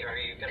to me, or are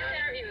you gonna?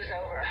 The interview's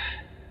over.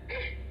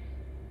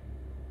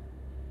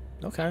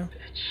 Okay.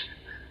 Bitch.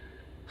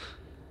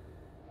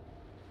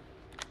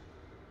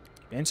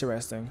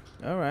 Interesting.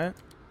 All right.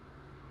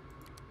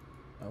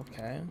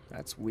 Okay,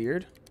 that's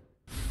weird.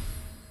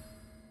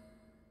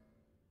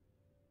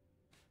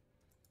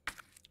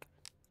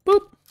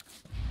 Boop.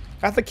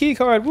 Got the key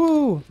card.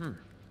 Woo.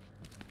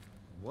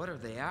 What are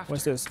they after?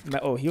 What's this?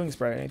 Oh, healing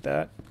spray. Ain't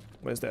that?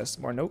 What is this?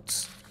 More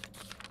notes?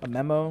 A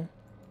memo?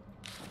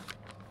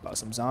 About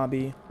some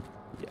zombie?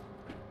 Yeah.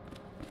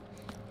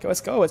 Okay,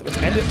 let's go. It's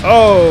ended.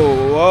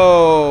 Oh,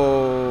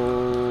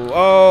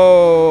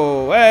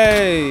 oh, oh,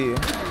 hey.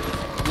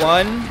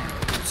 1,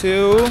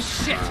 2.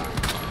 Shit!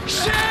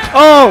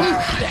 Oh!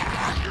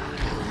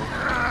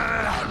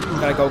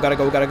 Gotta go, gotta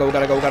go, gotta go,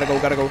 gotta go, gotta go,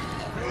 gotta go.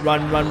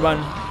 Run, run, run.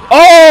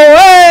 Oh,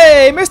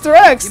 hey, Mr.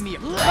 X!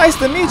 Nice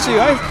to meet you.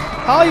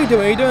 How are you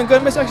doing? Are you doing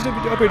good, Mr. X?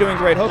 Hope you're doing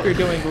great. Hope you're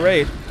doing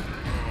great.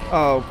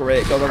 Oh,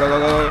 great. Go, go, go, go,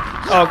 go, go.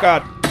 Oh,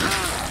 God.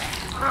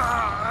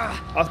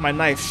 That's my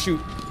knife. Shoot.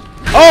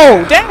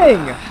 Oh,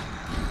 dang!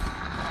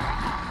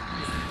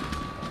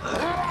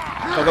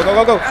 Go, go, go,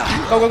 go, go.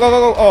 Go, go, go,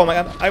 go, go. Oh, my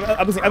God.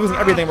 I'm losing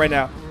everything right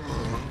now.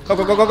 Go,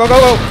 go, go, go, go, go,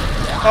 go.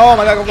 Oh,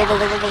 my God. Go, go,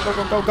 go, go, go, go,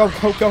 go,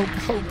 go, go, go,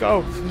 go,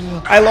 go.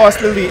 I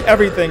lost literally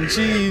everything.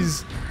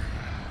 Jeez.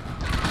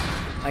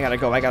 I gotta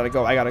go. I gotta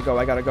go. I gotta go.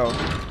 I gotta go.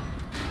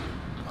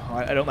 Oh,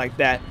 I don't like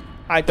that.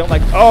 I don't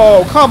like.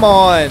 Oh, come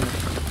on.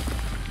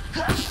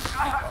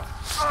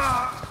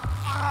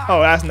 Oh,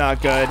 that's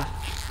not good.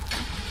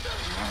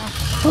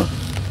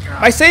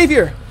 My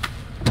savior.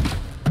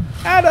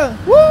 Ada.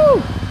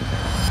 Woo.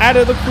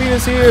 Ada, the queen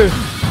is here.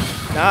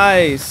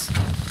 Nice.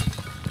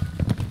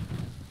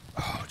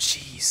 Oh,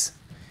 jeez.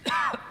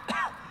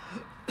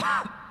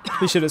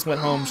 We should have just went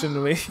home,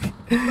 shouldn't we?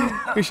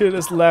 We should have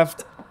just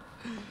left.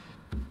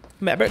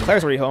 Man, I bet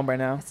Claire's already home by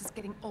now. This is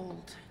getting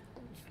old.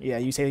 Yeah,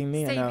 you saving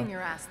me? I know. Saving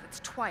your ass, that's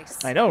twice.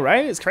 I know,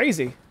 right? It's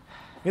crazy.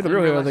 You're the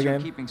real hero of the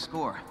game. Keeping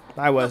score.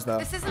 I was, Look,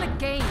 though. this isn't a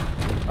game.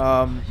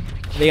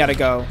 They gotta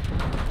go.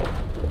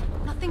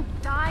 Nothing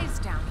dies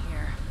down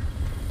here.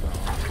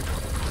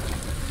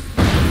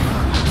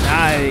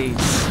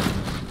 Nice.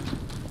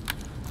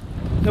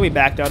 He'll be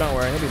back, though. Don't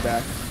worry. He'll be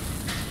back.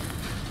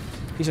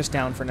 He's just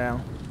down for now.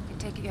 I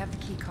take it you have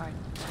the key card.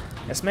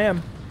 Yes,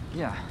 ma'am.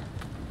 Yeah.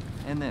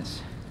 And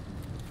this.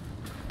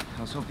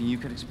 I was hoping you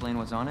could explain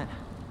what's on it.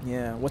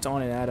 Yeah, what's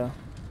on it, Ada?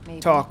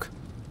 Maybe. Talk.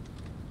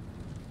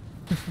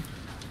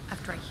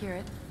 After I hear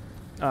it,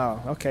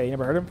 Oh, okay. You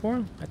never heard it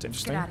before? That's get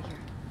interesting. out of here.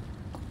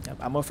 Yep,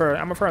 I'm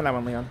referring that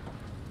one, Leon.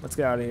 Let's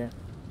get out of here.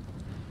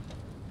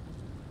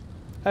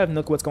 I have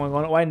no clue what's going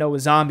on. All I know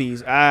is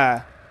zombies.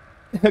 Ah.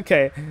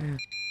 Okay.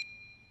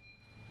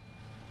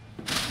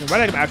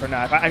 Right item outro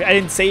now. I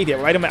didn't save yet.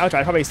 Right item outro.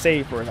 I probably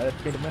saved for it.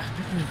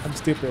 I'm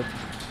stupid.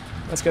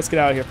 Let's get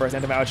out of here first.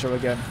 End of my outro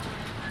again.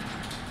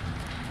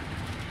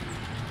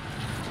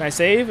 Can I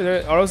save? Is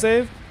there auto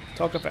save?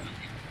 Talk about.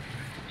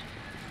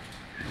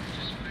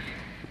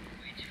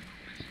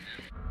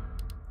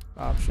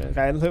 Option.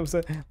 Okay,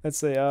 let's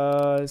see.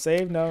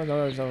 Save? No,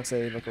 there's no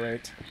save. Look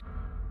right.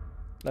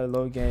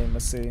 Load game.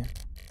 Let's see.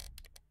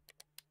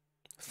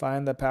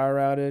 Find the power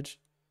outage.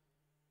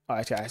 Oh,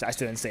 actually, I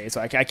still didn't save,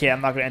 so I can't.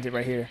 I'm not gonna end it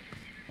right here.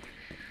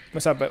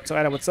 What's up? So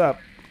Ada, what's up?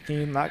 Can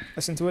you not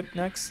listen to it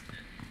next?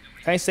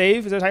 Can I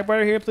save? Is there a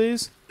typewriter here,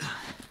 please?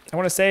 I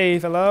want to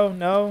save. Hello?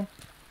 No.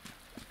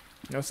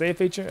 No save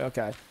feature.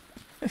 Okay.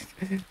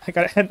 I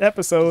gotta end the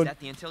episode. Is that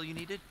the intel you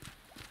needed?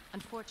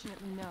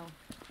 Unfortunately, no.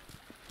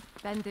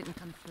 Ben didn't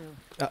come through.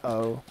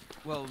 Uh-oh.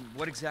 Well,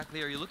 what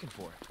exactly are you looking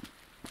for?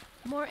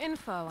 More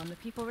info on the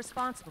people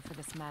responsible for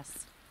this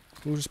mess.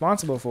 Who's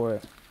responsible for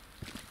it?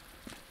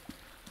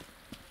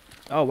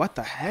 Oh, what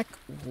the heck?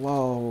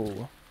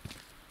 Whoa.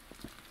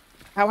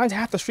 How is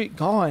half the street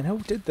gone? Who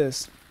did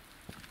this?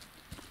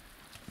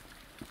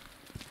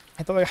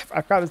 I thought I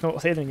forgot there's no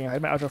saving game. I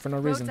had my outro for no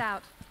Road's reason.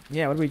 out.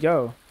 Yeah, where do we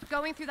go?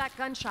 Going through that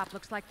gun shop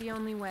looks like the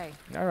only way.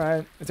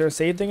 Alright. Is there a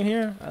save thing in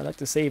here? I'd like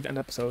to save an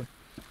episode.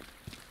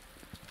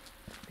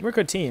 We're a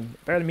good team.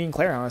 Better than me and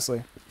Claire,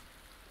 honestly.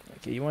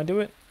 Okay, you want to do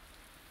it?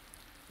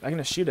 I'm going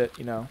to shoot it,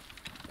 you know.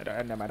 I don't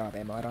have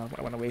ammo. I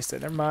don't want to waste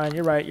it. Never mind.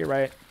 You're right. You're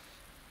right.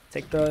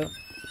 Take the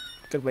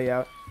good way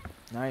out.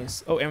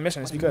 Nice. Oh,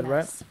 ammunition. This be good,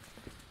 right?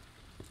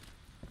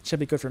 Should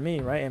be good for me,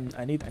 right? And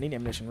I need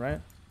ammunition,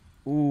 right?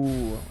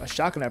 Ooh, a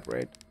shotgun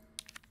upgrade.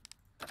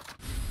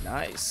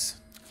 Nice.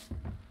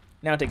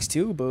 Now it takes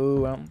 2.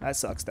 Boo. Well, that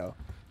sucks though,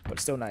 but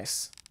it's still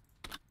nice.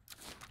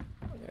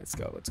 Yeah, let's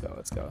go. Let's go.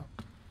 Let's go.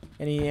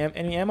 Any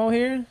ammo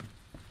here?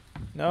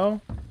 No.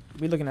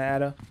 We looking at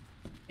Ada.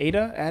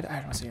 Ada? Ada? I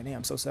don't see your name.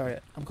 I'm so sorry.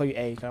 I'm calling you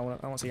A. I don't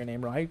want to say your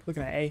name wrong. How you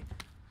looking at A?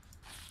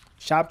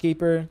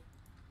 Shopkeeper.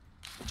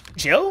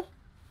 Jill?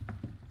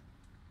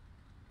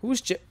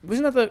 Who's Jill?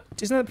 Isn't that the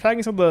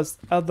protagonist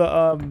of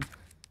the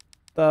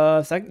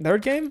The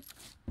third game?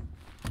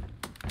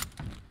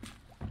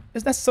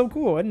 That's so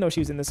cool. I didn't know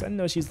she was in this. I didn't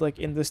know she's like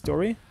in this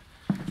story.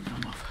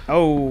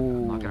 Oh.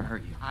 I'm not gonna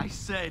hurt you. I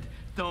said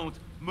don't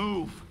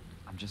move.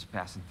 I'm just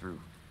passing through.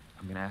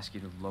 I'm gonna ask you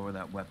to lower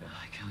that weapon.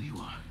 Like hell you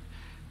are.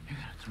 You're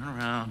gonna turn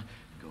around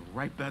and go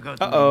right back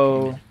out.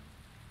 Uh-oh.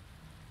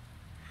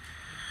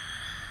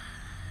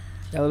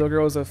 That little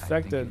girl is I think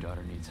affected. your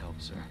daughter needs help,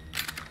 sir.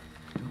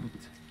 Don't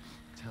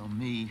tell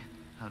me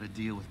how to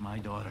deal with my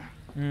daughter.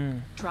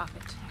 Drop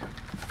it.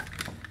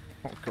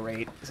 Oh,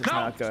 great. This is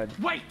not good.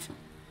 Wait!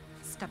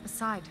 Step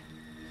aside.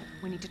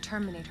 We need to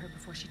terminate her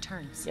before she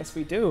turns. Yes,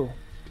 we do.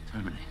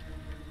 Terminate.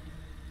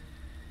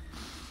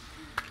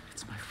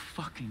 It's my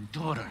fucking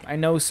daughter. I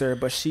know, sir,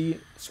 but she's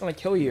gonna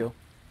kill you.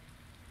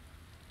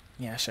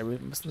 Yeah, sure. We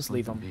must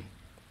leave Let them him. be.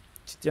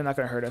 They're not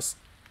gonna hurt us.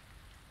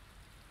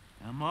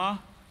 Emma?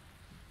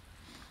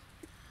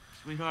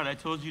 Sweetheart, I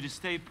told you to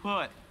stay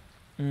put.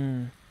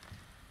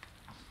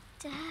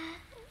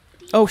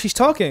 Oh, she's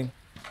talking.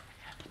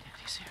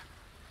 Daddy's here.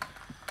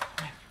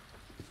 Come here.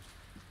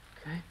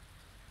 Okay?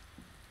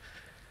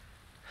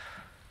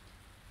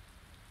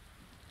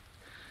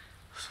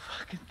 Those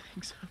fucking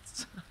things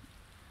outside.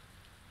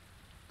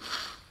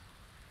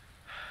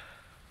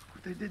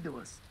 What they did to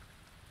us.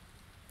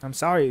 I'm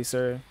sorry,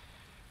 sir.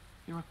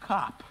 You're a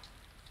cop.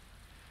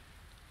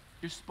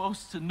 You're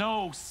supposed to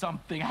know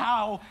something.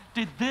 How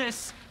did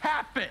this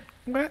happen?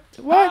 What?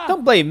 What?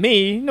 Don't blame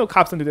me. No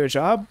cops don't do their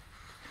job.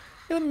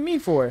 What are you blaming me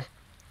for?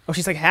 Oh,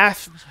 she's like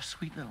half. It was our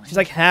sweet little She's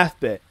like half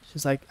bit.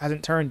 She's like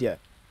hasn't turned yet.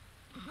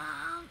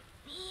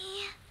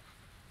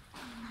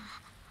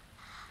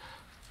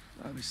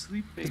 I was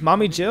sleeping. Is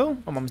mommy Jill?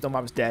 Oh,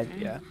 mom's dead.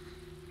 Yeah.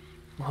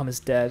 Mom is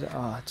dead.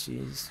 Oh,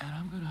 jeez. And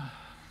I'm gonna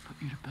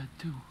put you to bed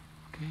too,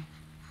 okay?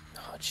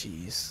 Oh,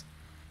 jeez.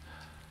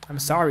 I'm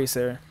sorry,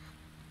 sir.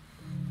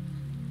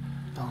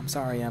 Oh, I'm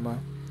sorry, Emma.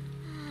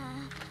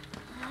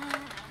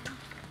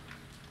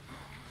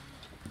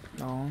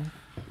 No.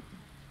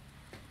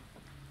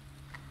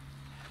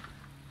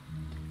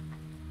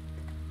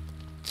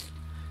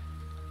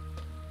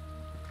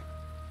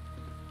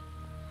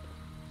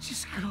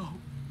 Just go.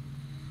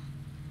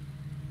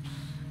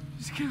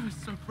 Just give us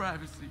some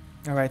privacy.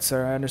 All right,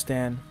 sir. I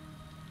understand.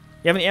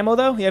 You have any ammo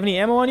though? You have any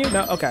ammo on you?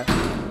 No. Okay.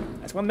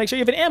 I just want to make sure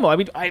you have any ammo. I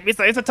mean,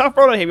 it's a tough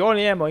road out here. You want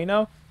any ammo, you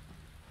know?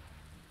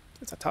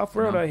 It's a tough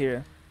road out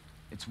here.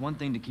 It's one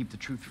thing to keep the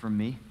truth from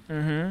me,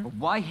 Mm-hmm. but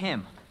why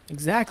him?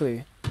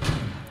 Exactly.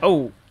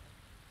 Oh.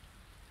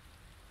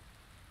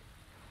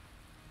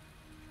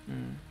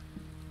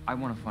 I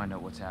want to find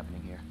out what's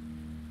happening here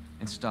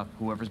and stop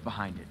whoever's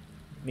behind it.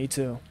 Me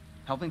too.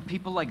 Helping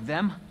people like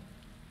them?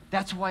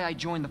 That's why I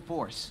joined the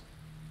force.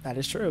 That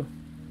is true.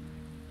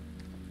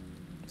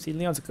 See,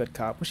 Leon's a good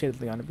cop. Wish we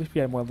had Leon. Wish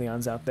we had more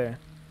Leons out there.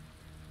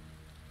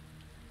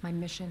 My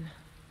mission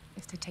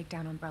is to take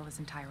down Umbrella's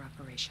entire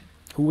operation.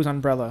 Who was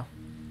Umbrella?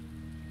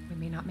 We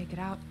may not make it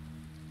out.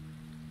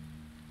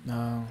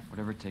 No.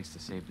 Whatever it takes to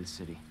save this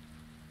city.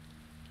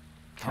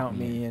 Count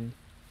me in.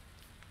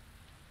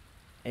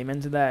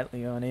 Amen to that,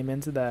 Leon. Amen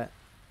to that.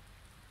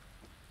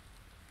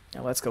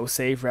 Now let's go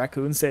save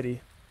Raccoon City.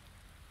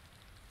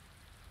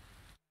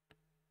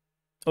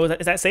 Oh,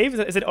 is that save?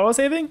 Is it auto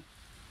saving?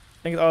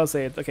 I think it's auto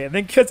saved. Okay, I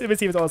think because if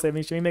it's auto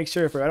saving, should we make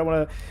sure for? I don't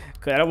want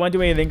to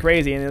do anything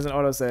crazy and it doesn't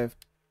auto save.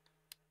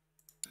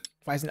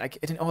 Why isn't it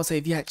didn't auto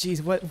save yet?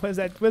 Jeez, what does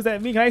that? What does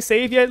that mean? Can I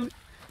save yet?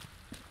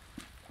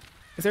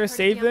 Is there a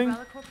save thing?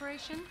 Umbrella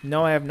Corporation?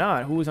 No, I have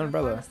not. Who is They're a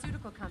Umbrella?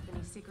 pharmaceutical company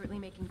secretly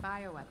making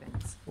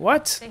bioweapons.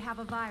 What? They have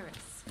a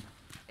virus.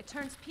 It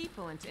turns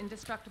people into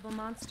indestructible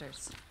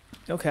monsters.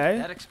 Okay.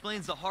 That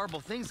explains the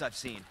horrible things I've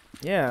seen.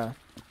 Yeah.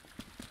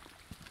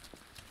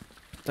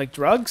 Like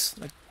drugs?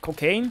 Like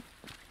cocaine?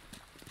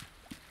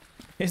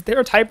 Is there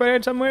a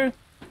typewriter somewhere?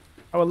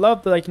 I would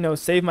love to,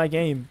 save my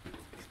game.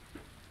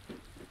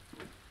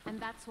 And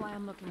that's why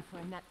I'm looking for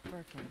Annette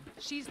Birkin.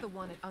 She's the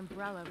one at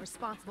Umbrella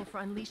responsible for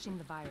unleashing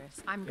the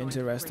virus. I'm going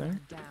Interesting.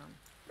 to bring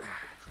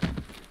her down.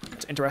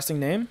 It's an interesting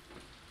name.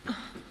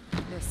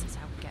 This is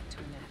how we get to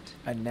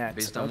Annette. Annette.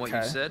 Based on what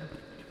you said,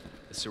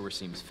 the sewer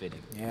seems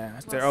fitting. Yeah,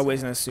 Well they're always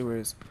said. in the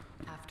sewers.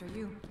 After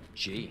you.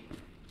 Gee,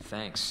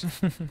 thanks.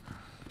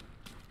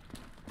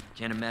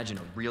 Can't imagine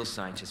a real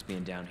scientist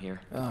being down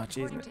here. Oh,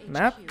 According jeez. to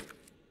Map? HQ,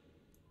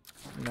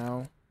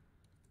 No.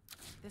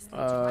 this leads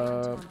right into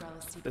Uh,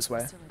 Umbrella's secret this way.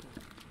 facility.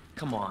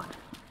 Come on.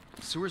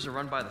 Sewers are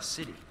run by the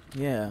city.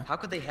 Yeah. How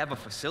could they have a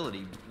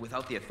facility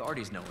without the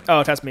authorities knowing?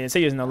 Oh, trust me. They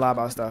say using a lot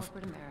about stuff.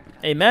 Corporate America.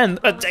 Amen.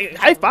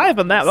 High five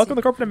on that. Welcome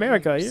to corporate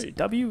America.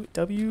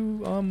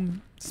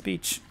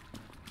 Speech.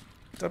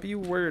 W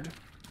word.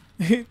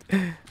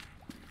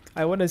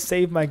 I want to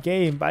save my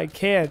game, but I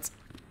can't.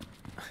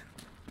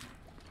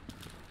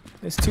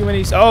 There's too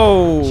many.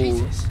 Oh.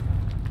 Jesus.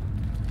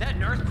 That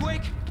an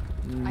earthquake?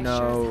 I sure as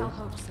hell No.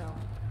 hope so.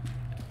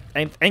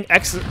 Ain't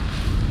X.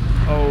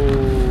 Oh.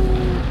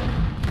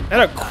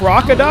 That a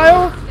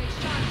crocodile? Stay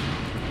sharp.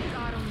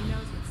 God only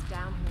knows what's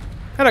down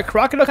here. That a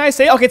crocodile? Can I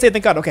say? Okay, say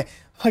thank God. Okay.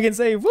 I can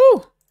say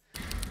woo.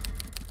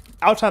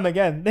 out time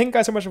again. Thank you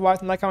guys so much for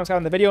watching. Like, comment, subscribe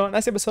on the video.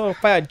 Next episode, we'll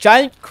fight a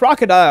giant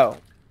crocodile.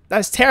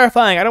 That's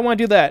terrifying. I don't want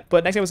to do that,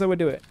 but next episode we'll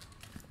do it.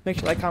 Make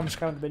sure to like, comment,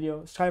 subscribe on the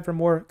video. Subscribe for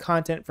more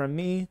content from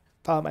me.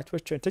 Follow my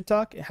Twitch and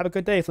TikTok. And have a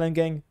good day, Flame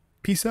Gang.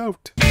 Peace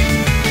out.